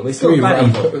imaginable evil, but it's still bad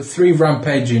evil. 3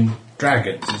 rampaging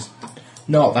dragons is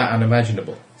not that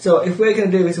unimaginable. So if we're going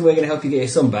to do this and we're going to help you get your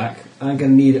son back, I'm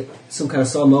going to need some kind of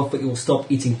solemn oath that you will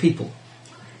stop eating people.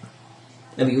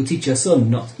 And that you'll teach your son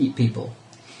not to eat people.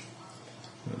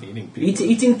 Not eating people.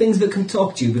 Eating things that can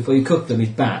talk to you before you cook them is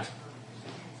bad.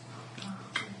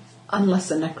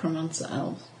 Unless a necromancer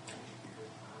elves.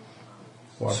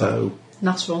 What So,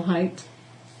 Natural hate.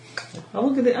 I'm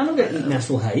not going to eat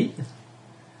natural hate.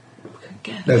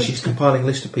 no, she's compiling a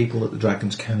list of people that the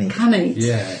dragons can eat. Can eat.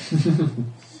 Yeah,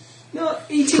 No,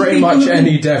 eating pretty people much who-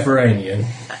 any Deveranian.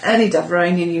 Any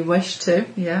Deveranian you wish to,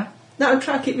 yeah. No, I'm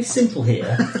trying to keep this simple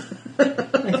here.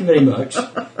 Thank you very much.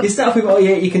 You start with, oh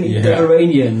yeah, you can eat Yeah.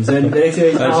 Deveranians, and then it's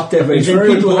half Deveranians. It's Then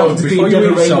very people have important. to be Before you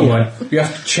eat Deveranian. someone, you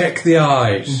have to check the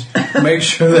eyes. Make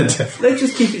sure they're different. Let's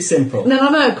just keep it simple.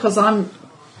 No, because I'm...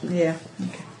 Yeah.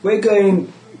 We're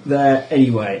going there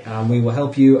anyway, and we will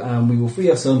help you, and we will free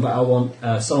your son, but I want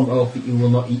a solemn oath that you will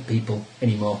not eat people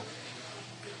anymore.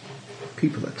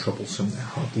 People are troublesome, they're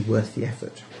hardly worth the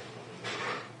effort.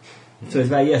 So it's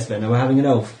very yes then, and we're having an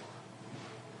oath.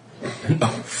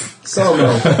 Solemn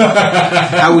oath.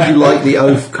 How would you like the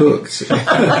oath cooked?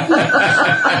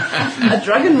 A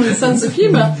dragon with a sense of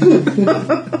humour.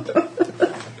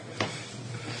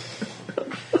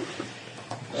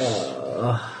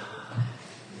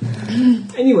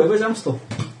 Anyway, where's Amstel?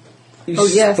 Oh,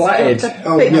 yes. splattered.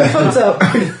 Pick my foot up.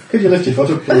 Could you lift your foot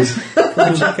up, please?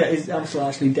 Check out, is Amstel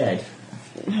actually dead?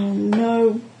 Oh,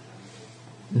 no.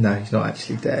 No, he's not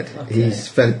actually dead. Okay. He's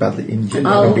fairly badly injured,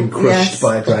 Oh, having been crushed yes.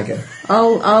 by a dragon.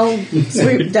 I'll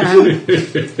swoop down.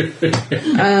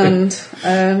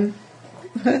 And,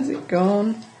 where's it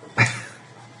gone?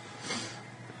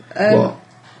 What?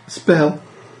 Spell?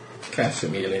 Cast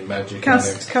some healing magic on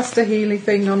him. Cast a Healy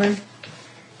thing on him.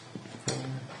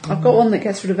 I've got one that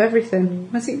gets rid of everything.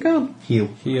 Where's it gone? Heal.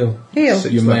 Heal. Heal. So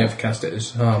you may have cast it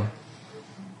as harm.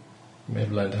 You may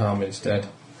have learned harm instead.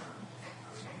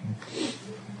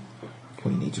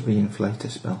 Well, you need to reinflate a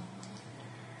spell.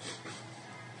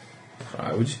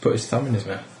 Right, we'll just put his thumb in his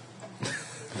mouth.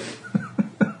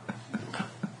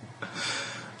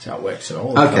 That's how it works in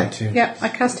all the Okay. cartoons. Yeah, I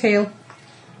cast Heal.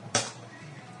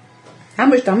 How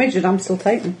much damage did Amstel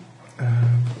taken?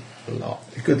 A lot.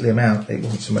 A goodly amount. It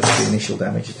wasn't so much the initial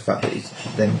damage, it's the fact that he's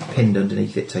then pinned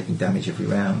underneath it, taking damage every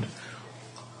round.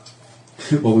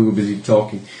 While we were busy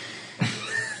talking.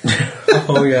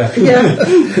 Oh yeah. Yeah.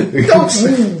 You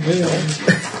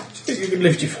can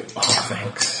lift your foot. Oh,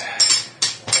 thanks.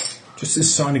 Just a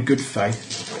sign of good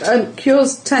faith.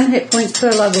 Cures 10 hit points per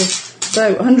level.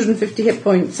 So 150 hit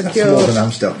points are That's cured. more than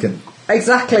Amstel can.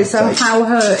 Exactly, so take. how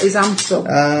hurt is Amstel?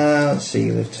 Let's see,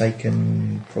 you'll have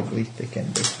taken probably thick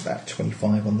end of about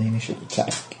 25 on the initial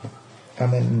attack.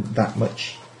 And then that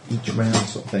much each round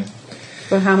sort of thing.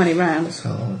 For how many rounds?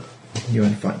 So you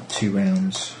only fight 2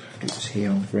 rounds. It was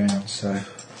here on the round, so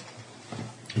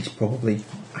he's probably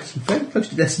actually very close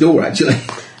to death's door actually.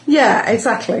 Yeah,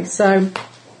 exactly. So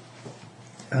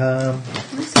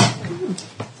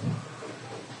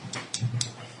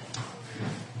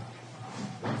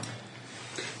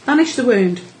banish the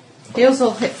wound. Heals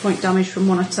all hit point damage from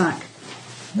one attack.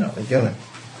 No, there you go then.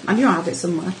 And you have it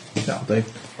somewhere. That'll do.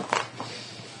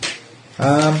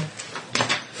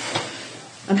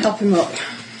 And help him up.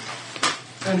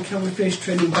 And can we finish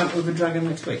training Banter with a Dragon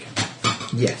next week?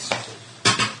 Yes.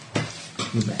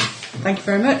 You may. Thank you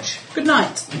very much. Good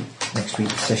night. Next week,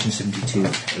 session 72,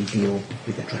 a deal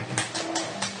with a dragon.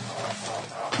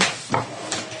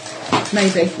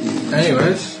 Maybe.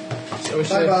 Anyways, shall we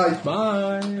say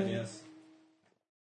Bye-bye. bye? Yes.